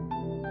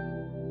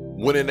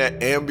 Went in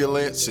that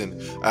ambulance and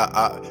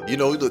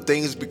the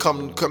things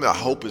coming. I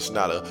hope it's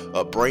not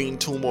a brain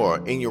tumor or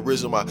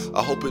aneurysm.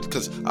 I hope it,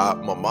 because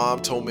my mom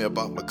told me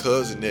about my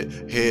cousin that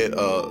had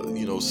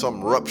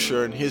some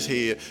rupture in his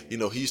head. He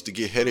used to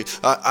get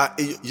headaches.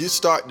 You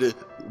start to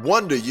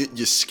wonder.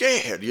 You're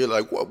scared. You're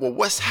like, well,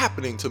 what's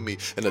happening to me?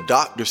 And the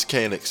doctors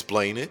can't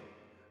explain it.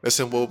 I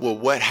said, well,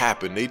 what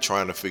happened? They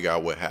trying to figure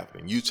out what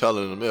happened. You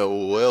telling them,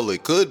 well,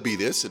 it could be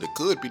this and it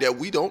could be that.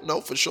 We don't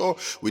know for sure.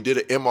 We did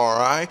an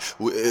MRI.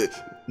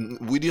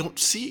 We don't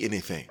see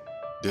anything.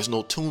 There's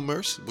no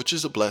tumors, which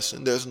is a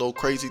blessing. There's no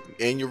crazy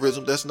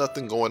aneurysm. There's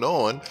nothing going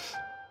on.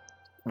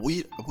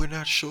 We're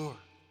not sure.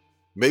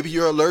 Maybe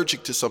you're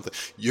allergic to something.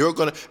 You're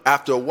gonna,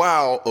 after a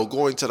while of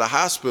going to the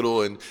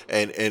hospital and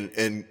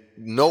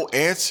no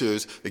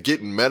answers,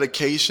 getting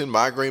medication,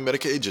 migraine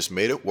medication, it just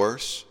made it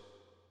worse.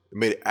 It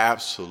made it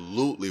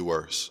absolutely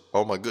worse.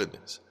 Oh my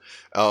goodness.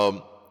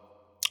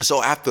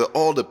 So after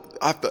all the,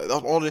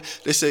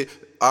 they say,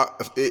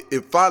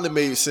 it finally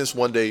made sense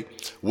one day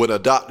when a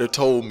doctor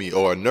told me,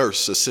 or a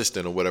nurse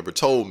assistant or whatever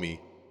told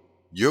me,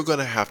 you're going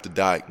to have to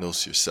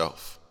diagnose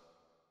yourself.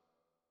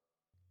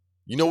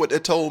 You know what they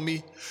told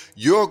me?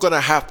 You're going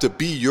to have to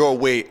be your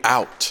way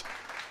out.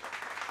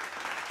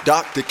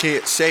 Doctor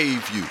can't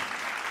save you.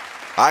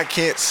 I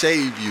can't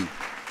save you.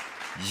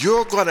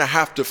 You're going to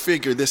have to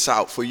figure this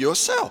out for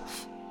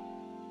yourself.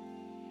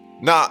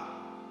 Now,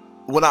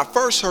 when I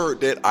first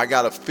heard that, I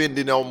got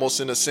offended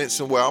almost in a sense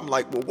in where I'm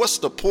like, well, what's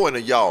the point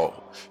of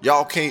y'all?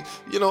 Y'all can't,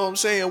 you know what I'm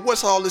saying?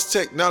 What's all this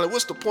technology?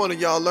 What's the point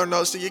of y'all learning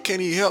all this thing? You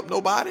can't even help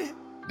nobody?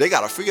 They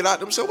got to figure it out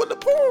themselves. What's the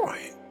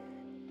point?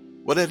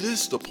 Well, that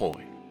is the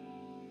point.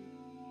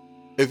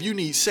 If you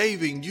need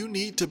saving, you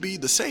need to be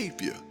the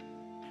savior.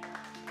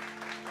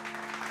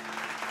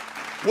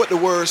 What the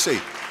word say?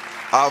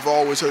 I've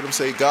always heard them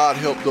say, God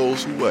help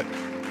those who what?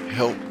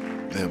 Help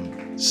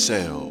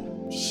themselves.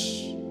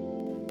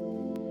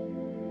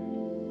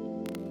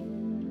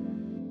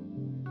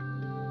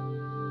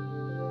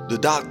 The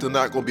doctor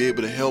not going to be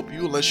able to help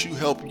you unless you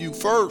help you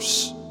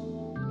first.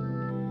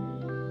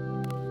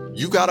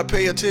 You got to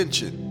pay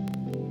attention.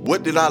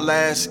 What did I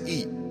last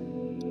eat?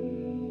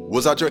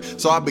 Was I drinking?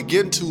 So I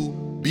began to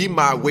be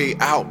my way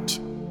out.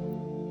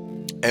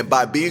 And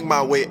by being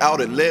my way out,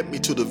 it led me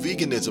to the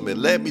veganism. It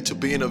led me to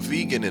being a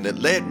vegan, and it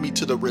led me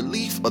to the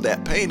relief of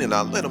that pain. And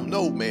I let them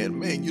know,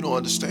 man, you don't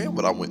understand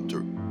what I went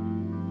through.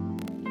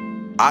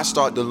 I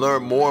started to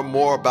learn more and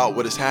more about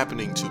what is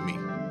happening to me.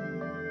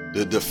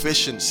 The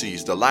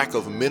deficiencies, the lack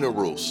of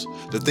minerals,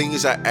 the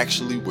things that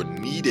actually were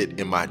needed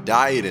in my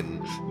diet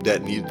and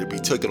that needed to be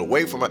taken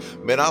away from me.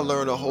 Man, I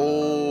learned a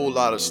whole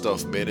lot of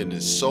stuff, man, and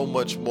it's so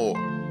much more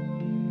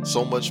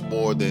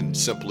than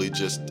simply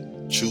just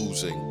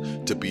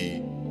choosing to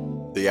be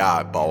the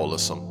eyeball of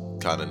some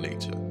kind of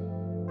nature.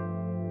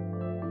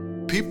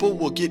 People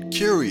will get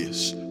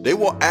curious. They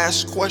will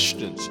ask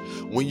questions.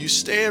 When you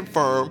stand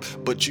firm,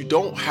 but you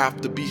don't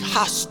have to be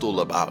hostile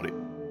about it.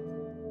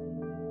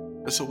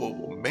 I said, well,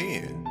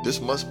 man,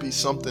 this must be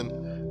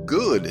something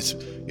good. It's,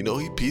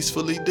 he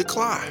peacefully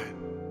declined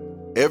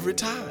every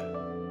time.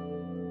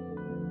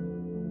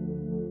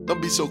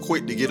 Don't be so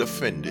quick to get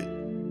offended.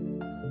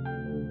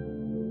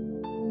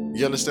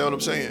 You understand what I'm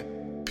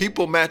saying?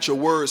 People match your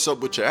words up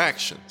with your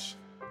actions.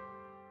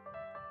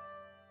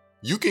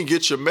 You can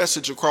get your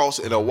message across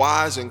in a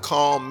wise and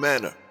calm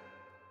manner.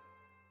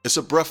 It's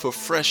a breath of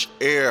fresh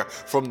air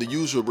from the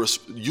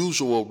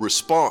usual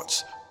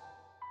response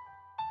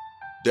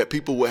that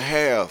people will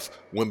have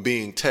when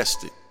being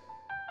tested.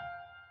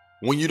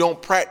 When you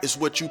don't practice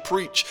what you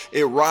preach,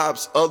 it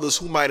robs others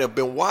who might have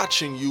been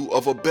watching you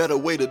of a better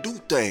way to do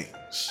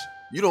things.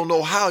 You don't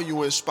know how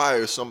you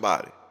inspire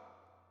somebody.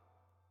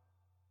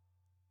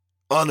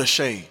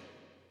 Unashamed.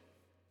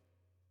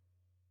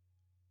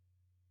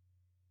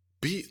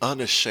 Be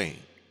unashamed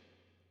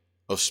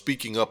of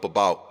speaking up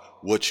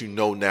about what you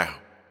know now.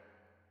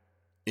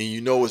 And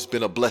you know it's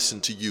been a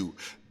blessing to you.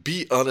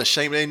 Be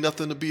unashamed. There ain't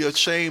nothing to be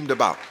ashamed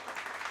about.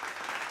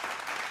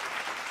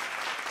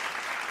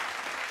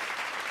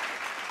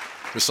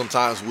 But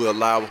sometimes we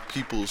allow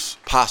people's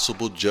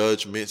possible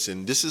judgments,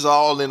 and this is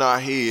all in our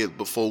head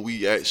before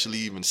we actually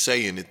even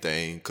say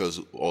anything, because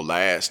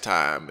last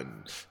time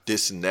and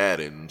this and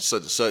that and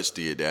such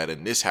did that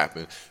and this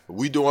happened.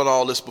 We doing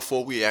all this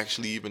before we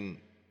actually even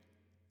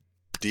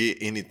did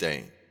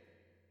anything.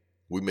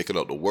 We making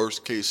up the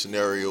worst case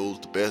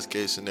scenarios, the best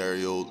case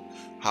scenarios.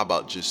 How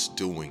about just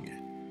doing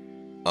it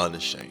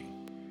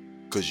unashamed?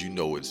 Because you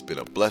know it's been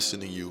a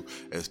blessing to you.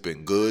 It's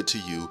been good to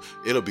you.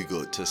 It'll be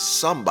good to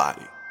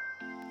somebody.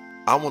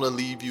 I want to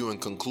leave you and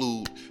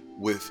conclude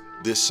with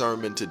this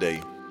sermon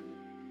today.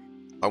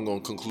 I'm going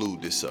to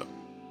conclude this up.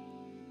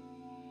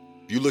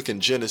 If you look in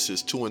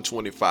Genesis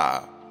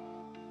 2:25,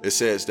 it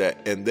says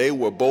that, and they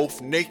were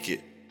both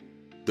naked,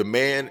 the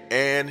man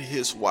and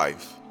his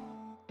wife,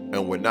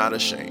 and were not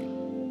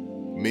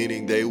ashamed,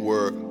 meaning they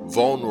were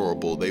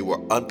vulnerable, they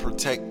were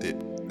unprotected.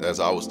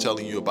 As I was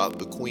telling you about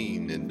the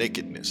queen and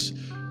nakedness,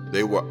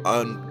 they were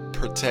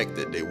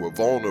unprotected, they were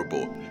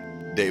vulnerable.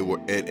 They were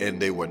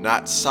and they were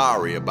not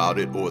sorry about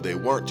it, or they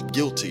weren't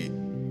guilty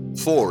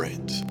for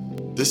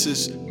it. This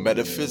is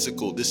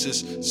metaphysical. This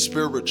is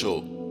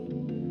spiritual.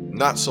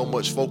 Not so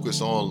much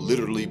focus on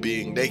literally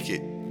being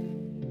naked.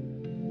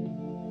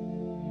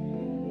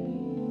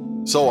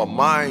 So a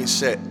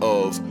mindset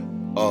of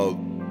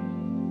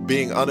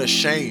being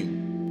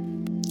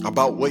unashamed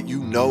about what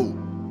you know,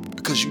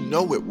 because you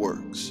know it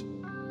works.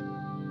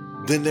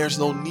 Then there's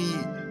no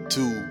need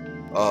to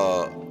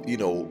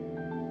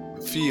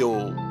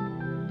feel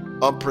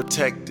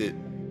unprotected.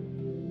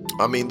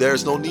 I mean,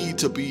 there's no need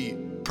to be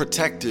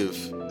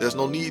protective. There's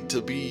no need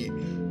to be,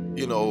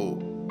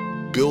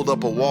 build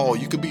up a wall.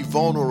 You can be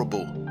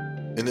vulnerable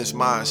in this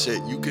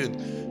mindset. You can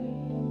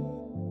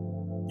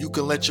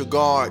let your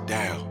guard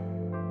down,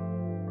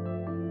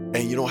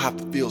 and you don't have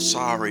to feel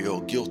sorry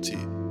or guilty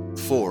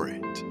for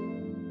it.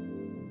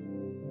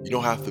 You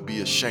don't have to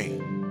be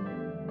ashamed.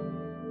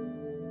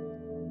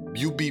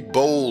 You be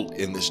bold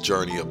in this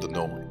journey of the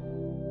knowing.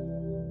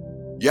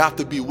 You have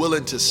to be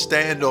willing to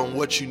stand on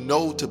what you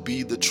know to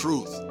be the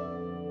truth.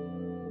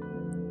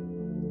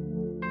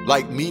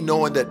 Like me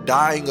knowing that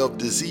dying of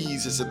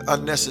disease is an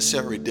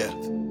unnecessary death.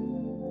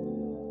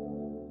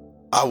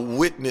 I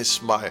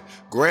witnessed my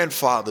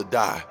grandfather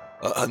die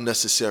an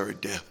unnecessary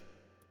death.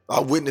 I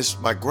witnessed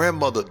my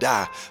grandmother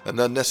die an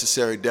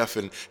unnecessary death.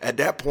 And at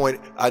that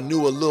point, I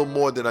knew a little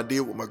more than I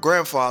did with my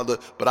grandfather,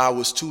 but I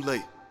was too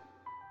late.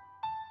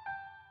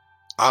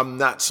 I'm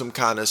not some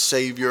kind of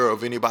savior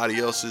of anybody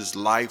else's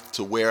life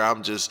to where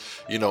I'm just,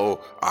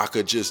 I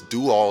could just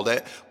do all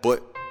that.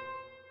 But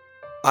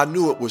I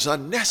knew it was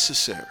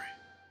unnecessary.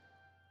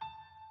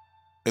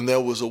 And there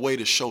was a way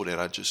to show that.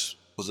 I just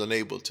was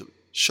unable to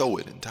show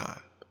it in time.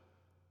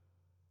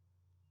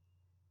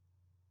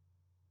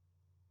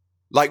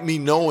 Like me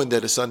knowing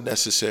that it's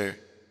unnecessary.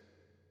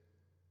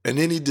 And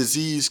any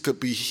disease could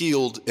be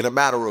healed in a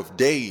matter of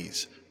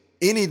days.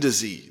 Any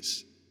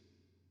disease.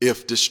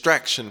 If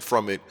distraction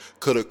from it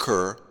could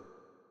occur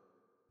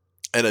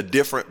and a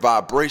different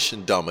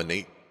vibration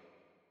dominate,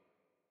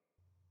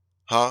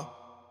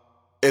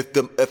 If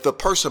the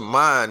person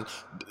mind,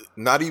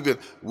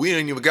 we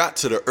ain't even got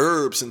to the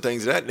herbs and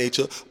things of that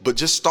nature, but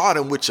just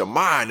starting with your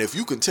mind, if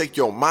you can take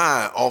your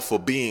mind off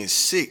of being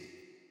sick,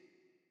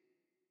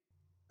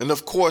 and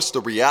of course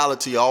the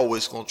reality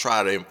always gonna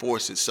try to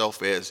enforce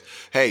itself as,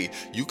 hey,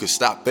 you can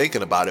stop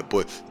thinking about it,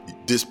 but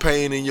this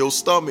pain in your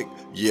stomach,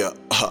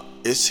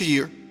 it's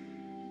here.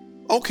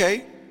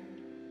 Okay,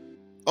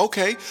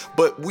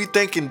 but we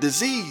thinking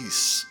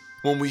disease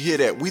when we hear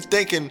that. We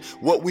thinking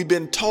what we've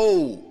been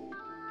told.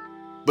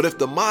 But if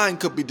the mind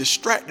could be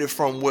distracted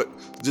from what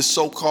this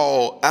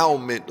so-called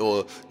ailment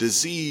or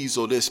disease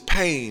or this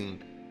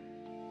pain,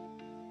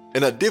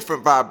 and a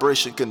different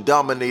vibration can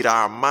dominate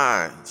our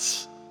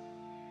minds,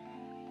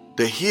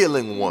 the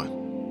healing one.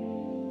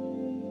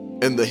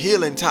 And the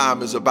healing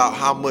time is about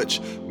how much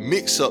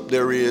mix-up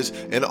there is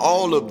and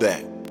all of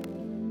that.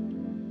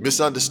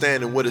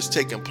 Misunderstanding what is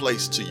taking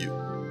place to you.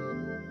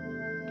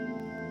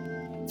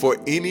 For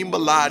any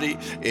malady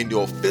in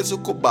your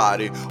physical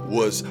body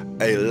was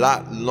a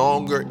lot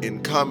longer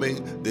in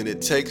coming than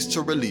it takes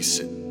to release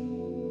it.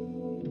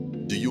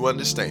 Do you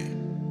understand?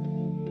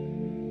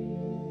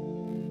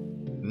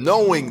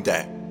 Knowing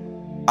that,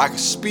 I can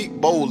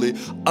speak boldly,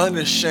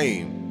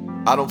 unashamed.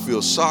 I don't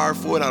feel sorry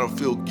for it. I don't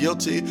feel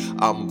guilty.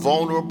 I'm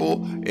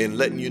vulnerable in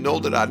letting you know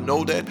that I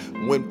know that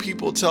when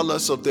people tell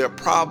us of their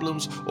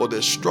problems or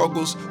their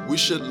struggles, we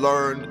should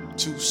learn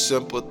to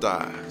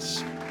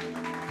sympathize.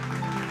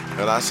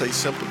 And I say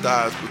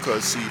sympathize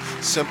because, see,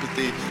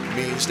 sympathy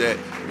means that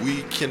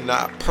we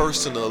cannot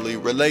personally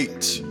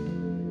relate.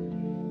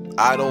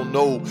 I don't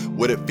know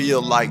what it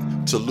feels like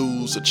to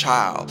lose a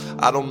child.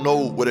 I don't know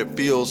what it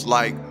feels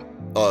like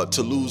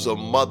to lose a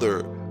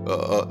mother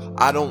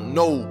I don't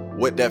know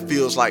what that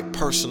feels like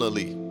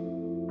personally.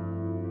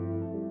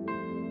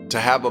 To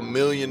have $1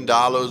 million or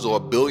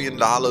 $1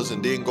 billion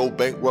and then go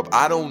bankrupt,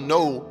 I don't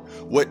know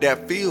what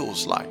that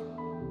feels like.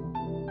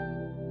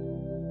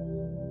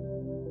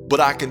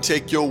 But I can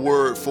take your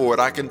word for it.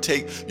 I can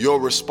take your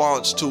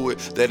response to it,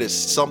 that it's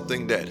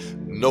something that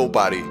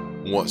nobody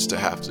wants to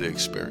have to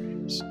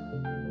experience.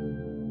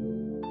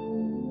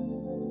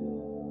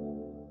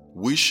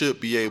 We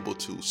should be able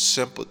to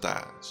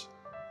sympathize.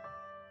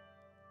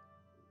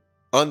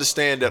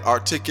 Understand that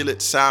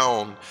articulate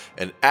sound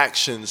and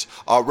actions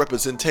are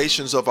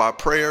representations of our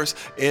prayers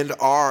and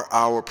are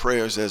our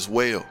prayers as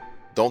well.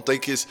 Don't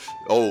think it's,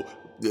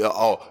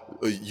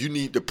 you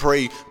need to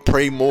pray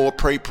more,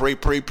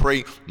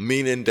 pray,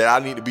 meaning that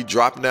I need to be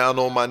dropping down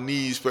on my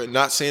knees, but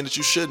not saying that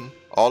you shouldn't.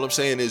 All I'm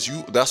saying is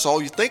that's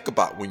all you think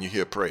about when you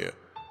hear prayer.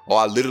 Or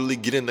I literally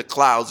get in the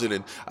closet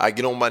and I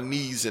get on my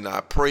knees and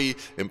I pray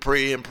and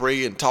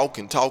talk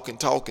and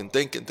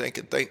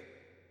think.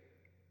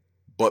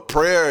 But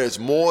prayer is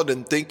more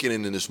than thinking,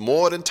 and it's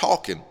more than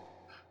talking.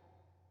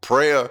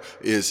 Prayer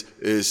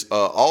is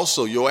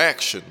also your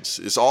actions.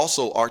 It's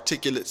also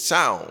articulate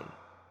sound.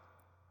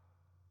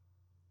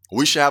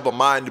 We should have a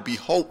mind to be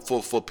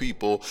hopeful for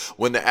people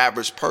when the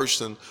average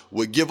person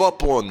would give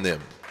up on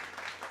them.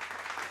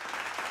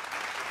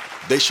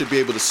 They should be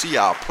able to see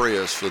our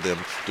prayers for them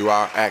through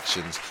our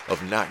actions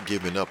of not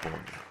giving up on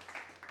them.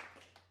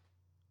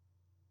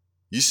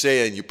 You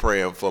saying you're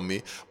praying for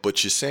me,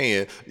 but you're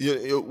saying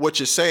what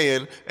you're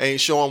saying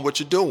ain't showing what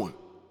you're doing.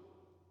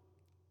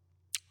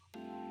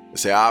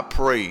 Say, I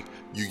pray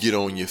you get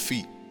on your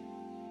feet,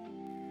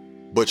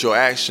 but your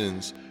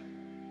actions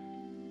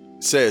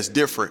says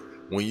different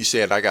when you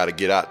said, I got to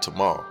get out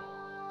tomorrow.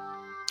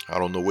 I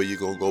don't know where you're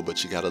going to go,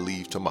 but you got to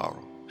leave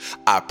tomorrow.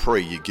 I pray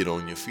you get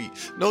on your feet.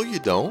 No, you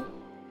don't.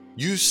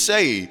 You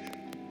say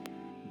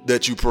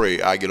that you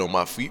pray, I get on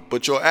my feet,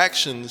 but your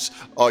actions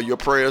are your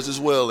prayers as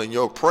well. And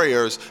your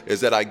prayers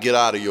is that I get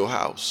out of your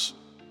house.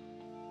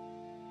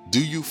 Do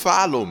you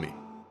follow me?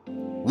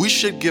 We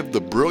should give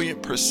the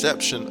brilliant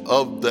perception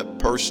of that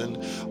person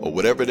or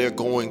whatever they're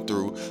going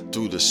through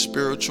the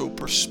spiritual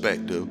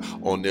perspective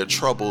on their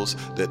troubles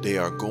that they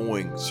are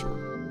going through.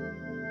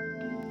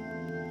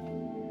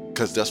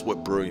 Because that's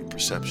what brilliant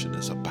perception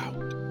is about.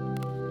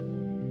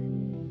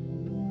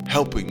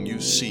 Helping you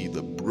see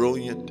the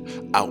brilliant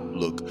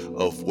outlook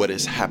of what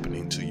is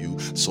happening to you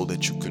so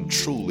that you can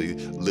truly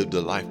live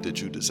the life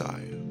that you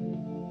desire.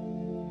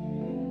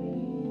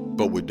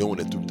 But we're doing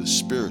it through the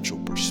spiritual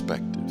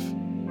perspective.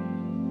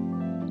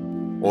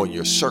 On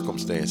your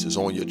circumstances,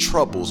 on your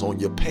troubles, on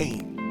your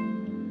pain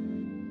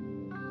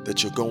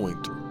that you're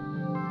going through.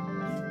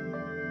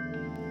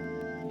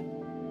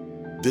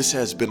 This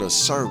has been a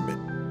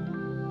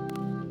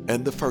sermon,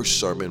 and the first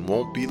sermon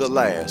won't be the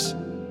last.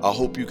 I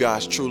hope you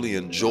guys truly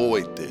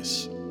enjoyed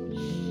this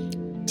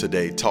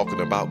today,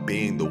 talking about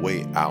being the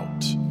way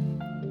out.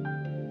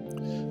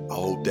 I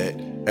hope that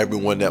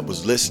everyone that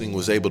was listening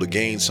was able to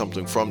gain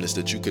something from this,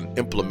 that you can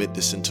implement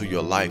this into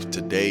your life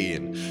today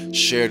and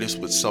share this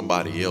with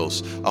somebody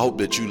else. I hope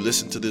that you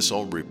listen to this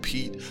on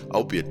repeat. I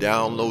hope you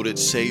download it,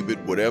 save it,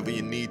 whatever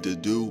you need to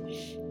do.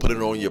 Put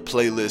it on your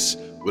playlist,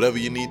 whatever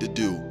you need to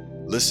do.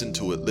 Listen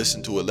to it,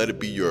 let it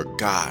be your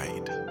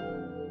guide.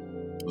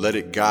 Let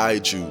it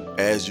guide you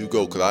as you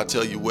go, because I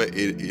tell you what,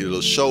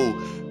 it'll show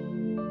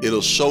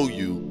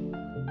you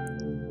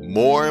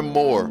more and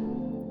more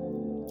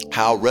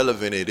how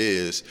relevant it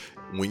is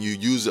when you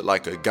use it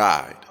like a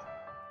guide.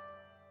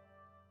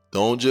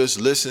 Don't just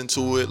listen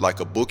to it like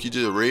a book you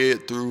just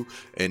read through,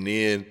 and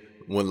then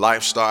when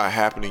life started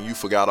happening, you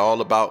forgot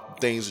all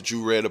about things that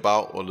you read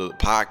about or the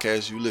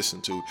podcast you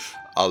listened to.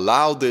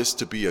 Allow this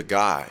to be a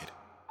guide,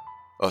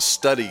 a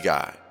study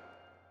guide.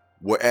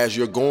 Whereas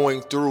you're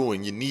going through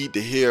and you need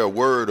to hear a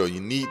word or you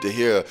need to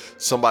hear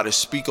somebody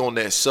speak on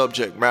that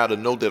subject matter,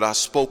 know that I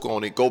spoke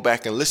on it, go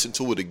back and listen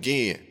to it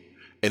again.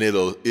 And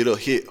it'll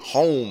hit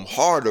home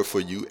harder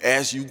for you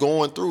as you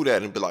going through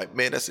that and be like,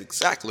 man, that's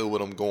exactly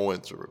what I'm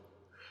going through.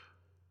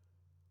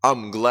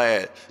 I'm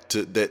glad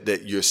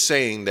that you're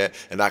saying that,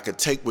 and I can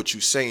take what you're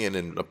saying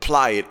and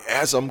apply it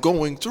as I'm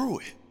going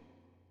through it.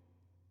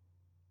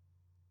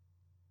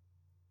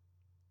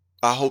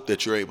 I hope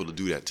that you're able to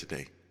do that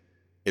today.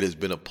 It has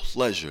been a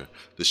pleasure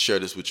to share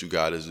this with you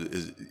guys.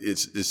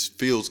 It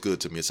feels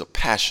good to me. It's a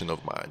passion of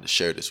mine to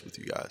share this with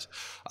you guys.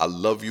 I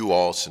love you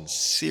all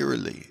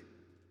sincerely.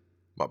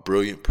 My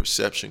Brilliant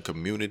Perception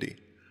community.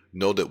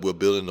 Know that we're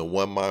building a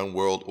One Mind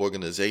World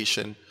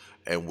organization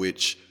in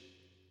which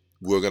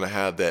we're going to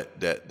have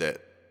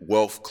that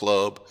wealth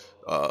club,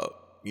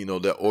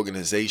 that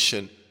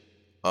organization,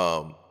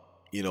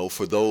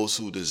 for those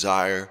who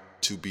desire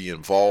to be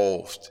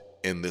involved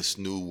in this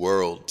new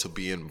world, to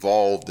be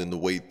involved in the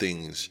way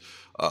things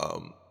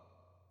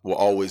were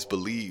always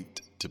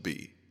believed to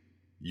be.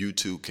 You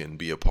too can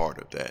be a part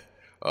of that.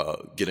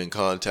 Get in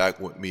contact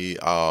with me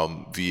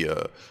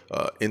via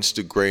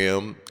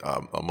Instagram.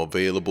 I'm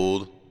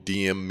available.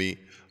 DM me,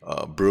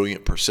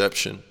 Brilliant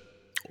Perception,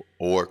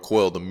 or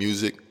Kwhel The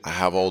Mousike. I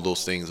have all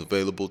those things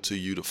available to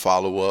you to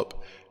follow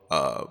up.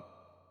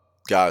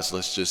 Guys,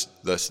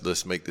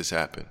 let's make this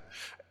happen.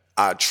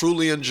 I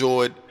truly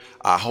enjoyed.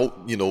 I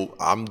hope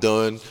I'm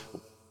done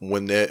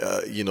when that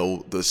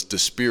the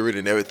spirit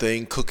and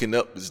everything cooking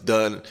up is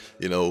done.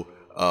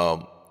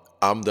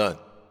 I'm done.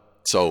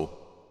 So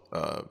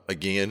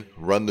again,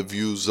 run the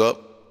views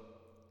up.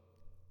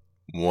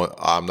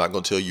 I'm not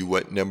gonna tell you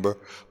what number,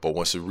 but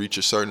once it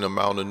reaches a certain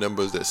amount of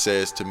numbers that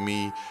says to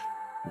me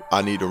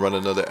I need to run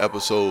another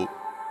episode,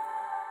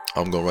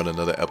 I'm gonna run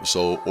another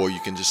episode. Or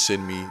you can just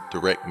send me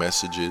direct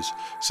messages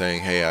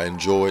saying, hey, I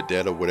enjoyed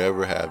that, or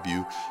whatever have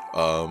you.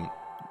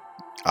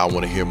 I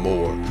want to hear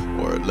more,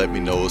 or let me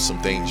know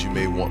some things you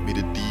may want me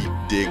to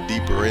dig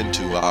deeper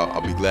into.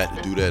 I'll be glad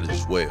to do that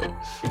as well.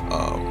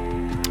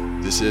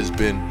 This has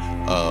been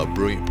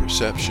Brilliant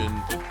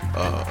Perception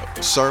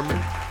Sermon.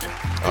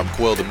 I'm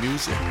Kwhel The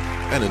Mousike,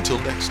 and until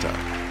next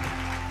time.